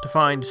episodes, to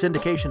find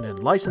syndication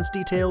and license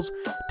details,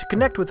 to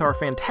connect with our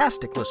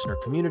fantastic listener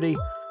community,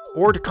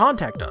 or to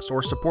contact us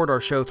or support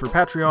our show through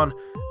Patreon,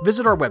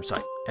 visit our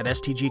website at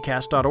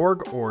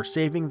stgcast.org or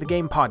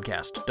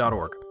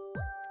savingthegamepodcast.org.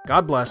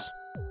 God bless,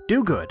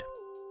 do good,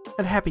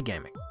 and happy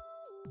gaming.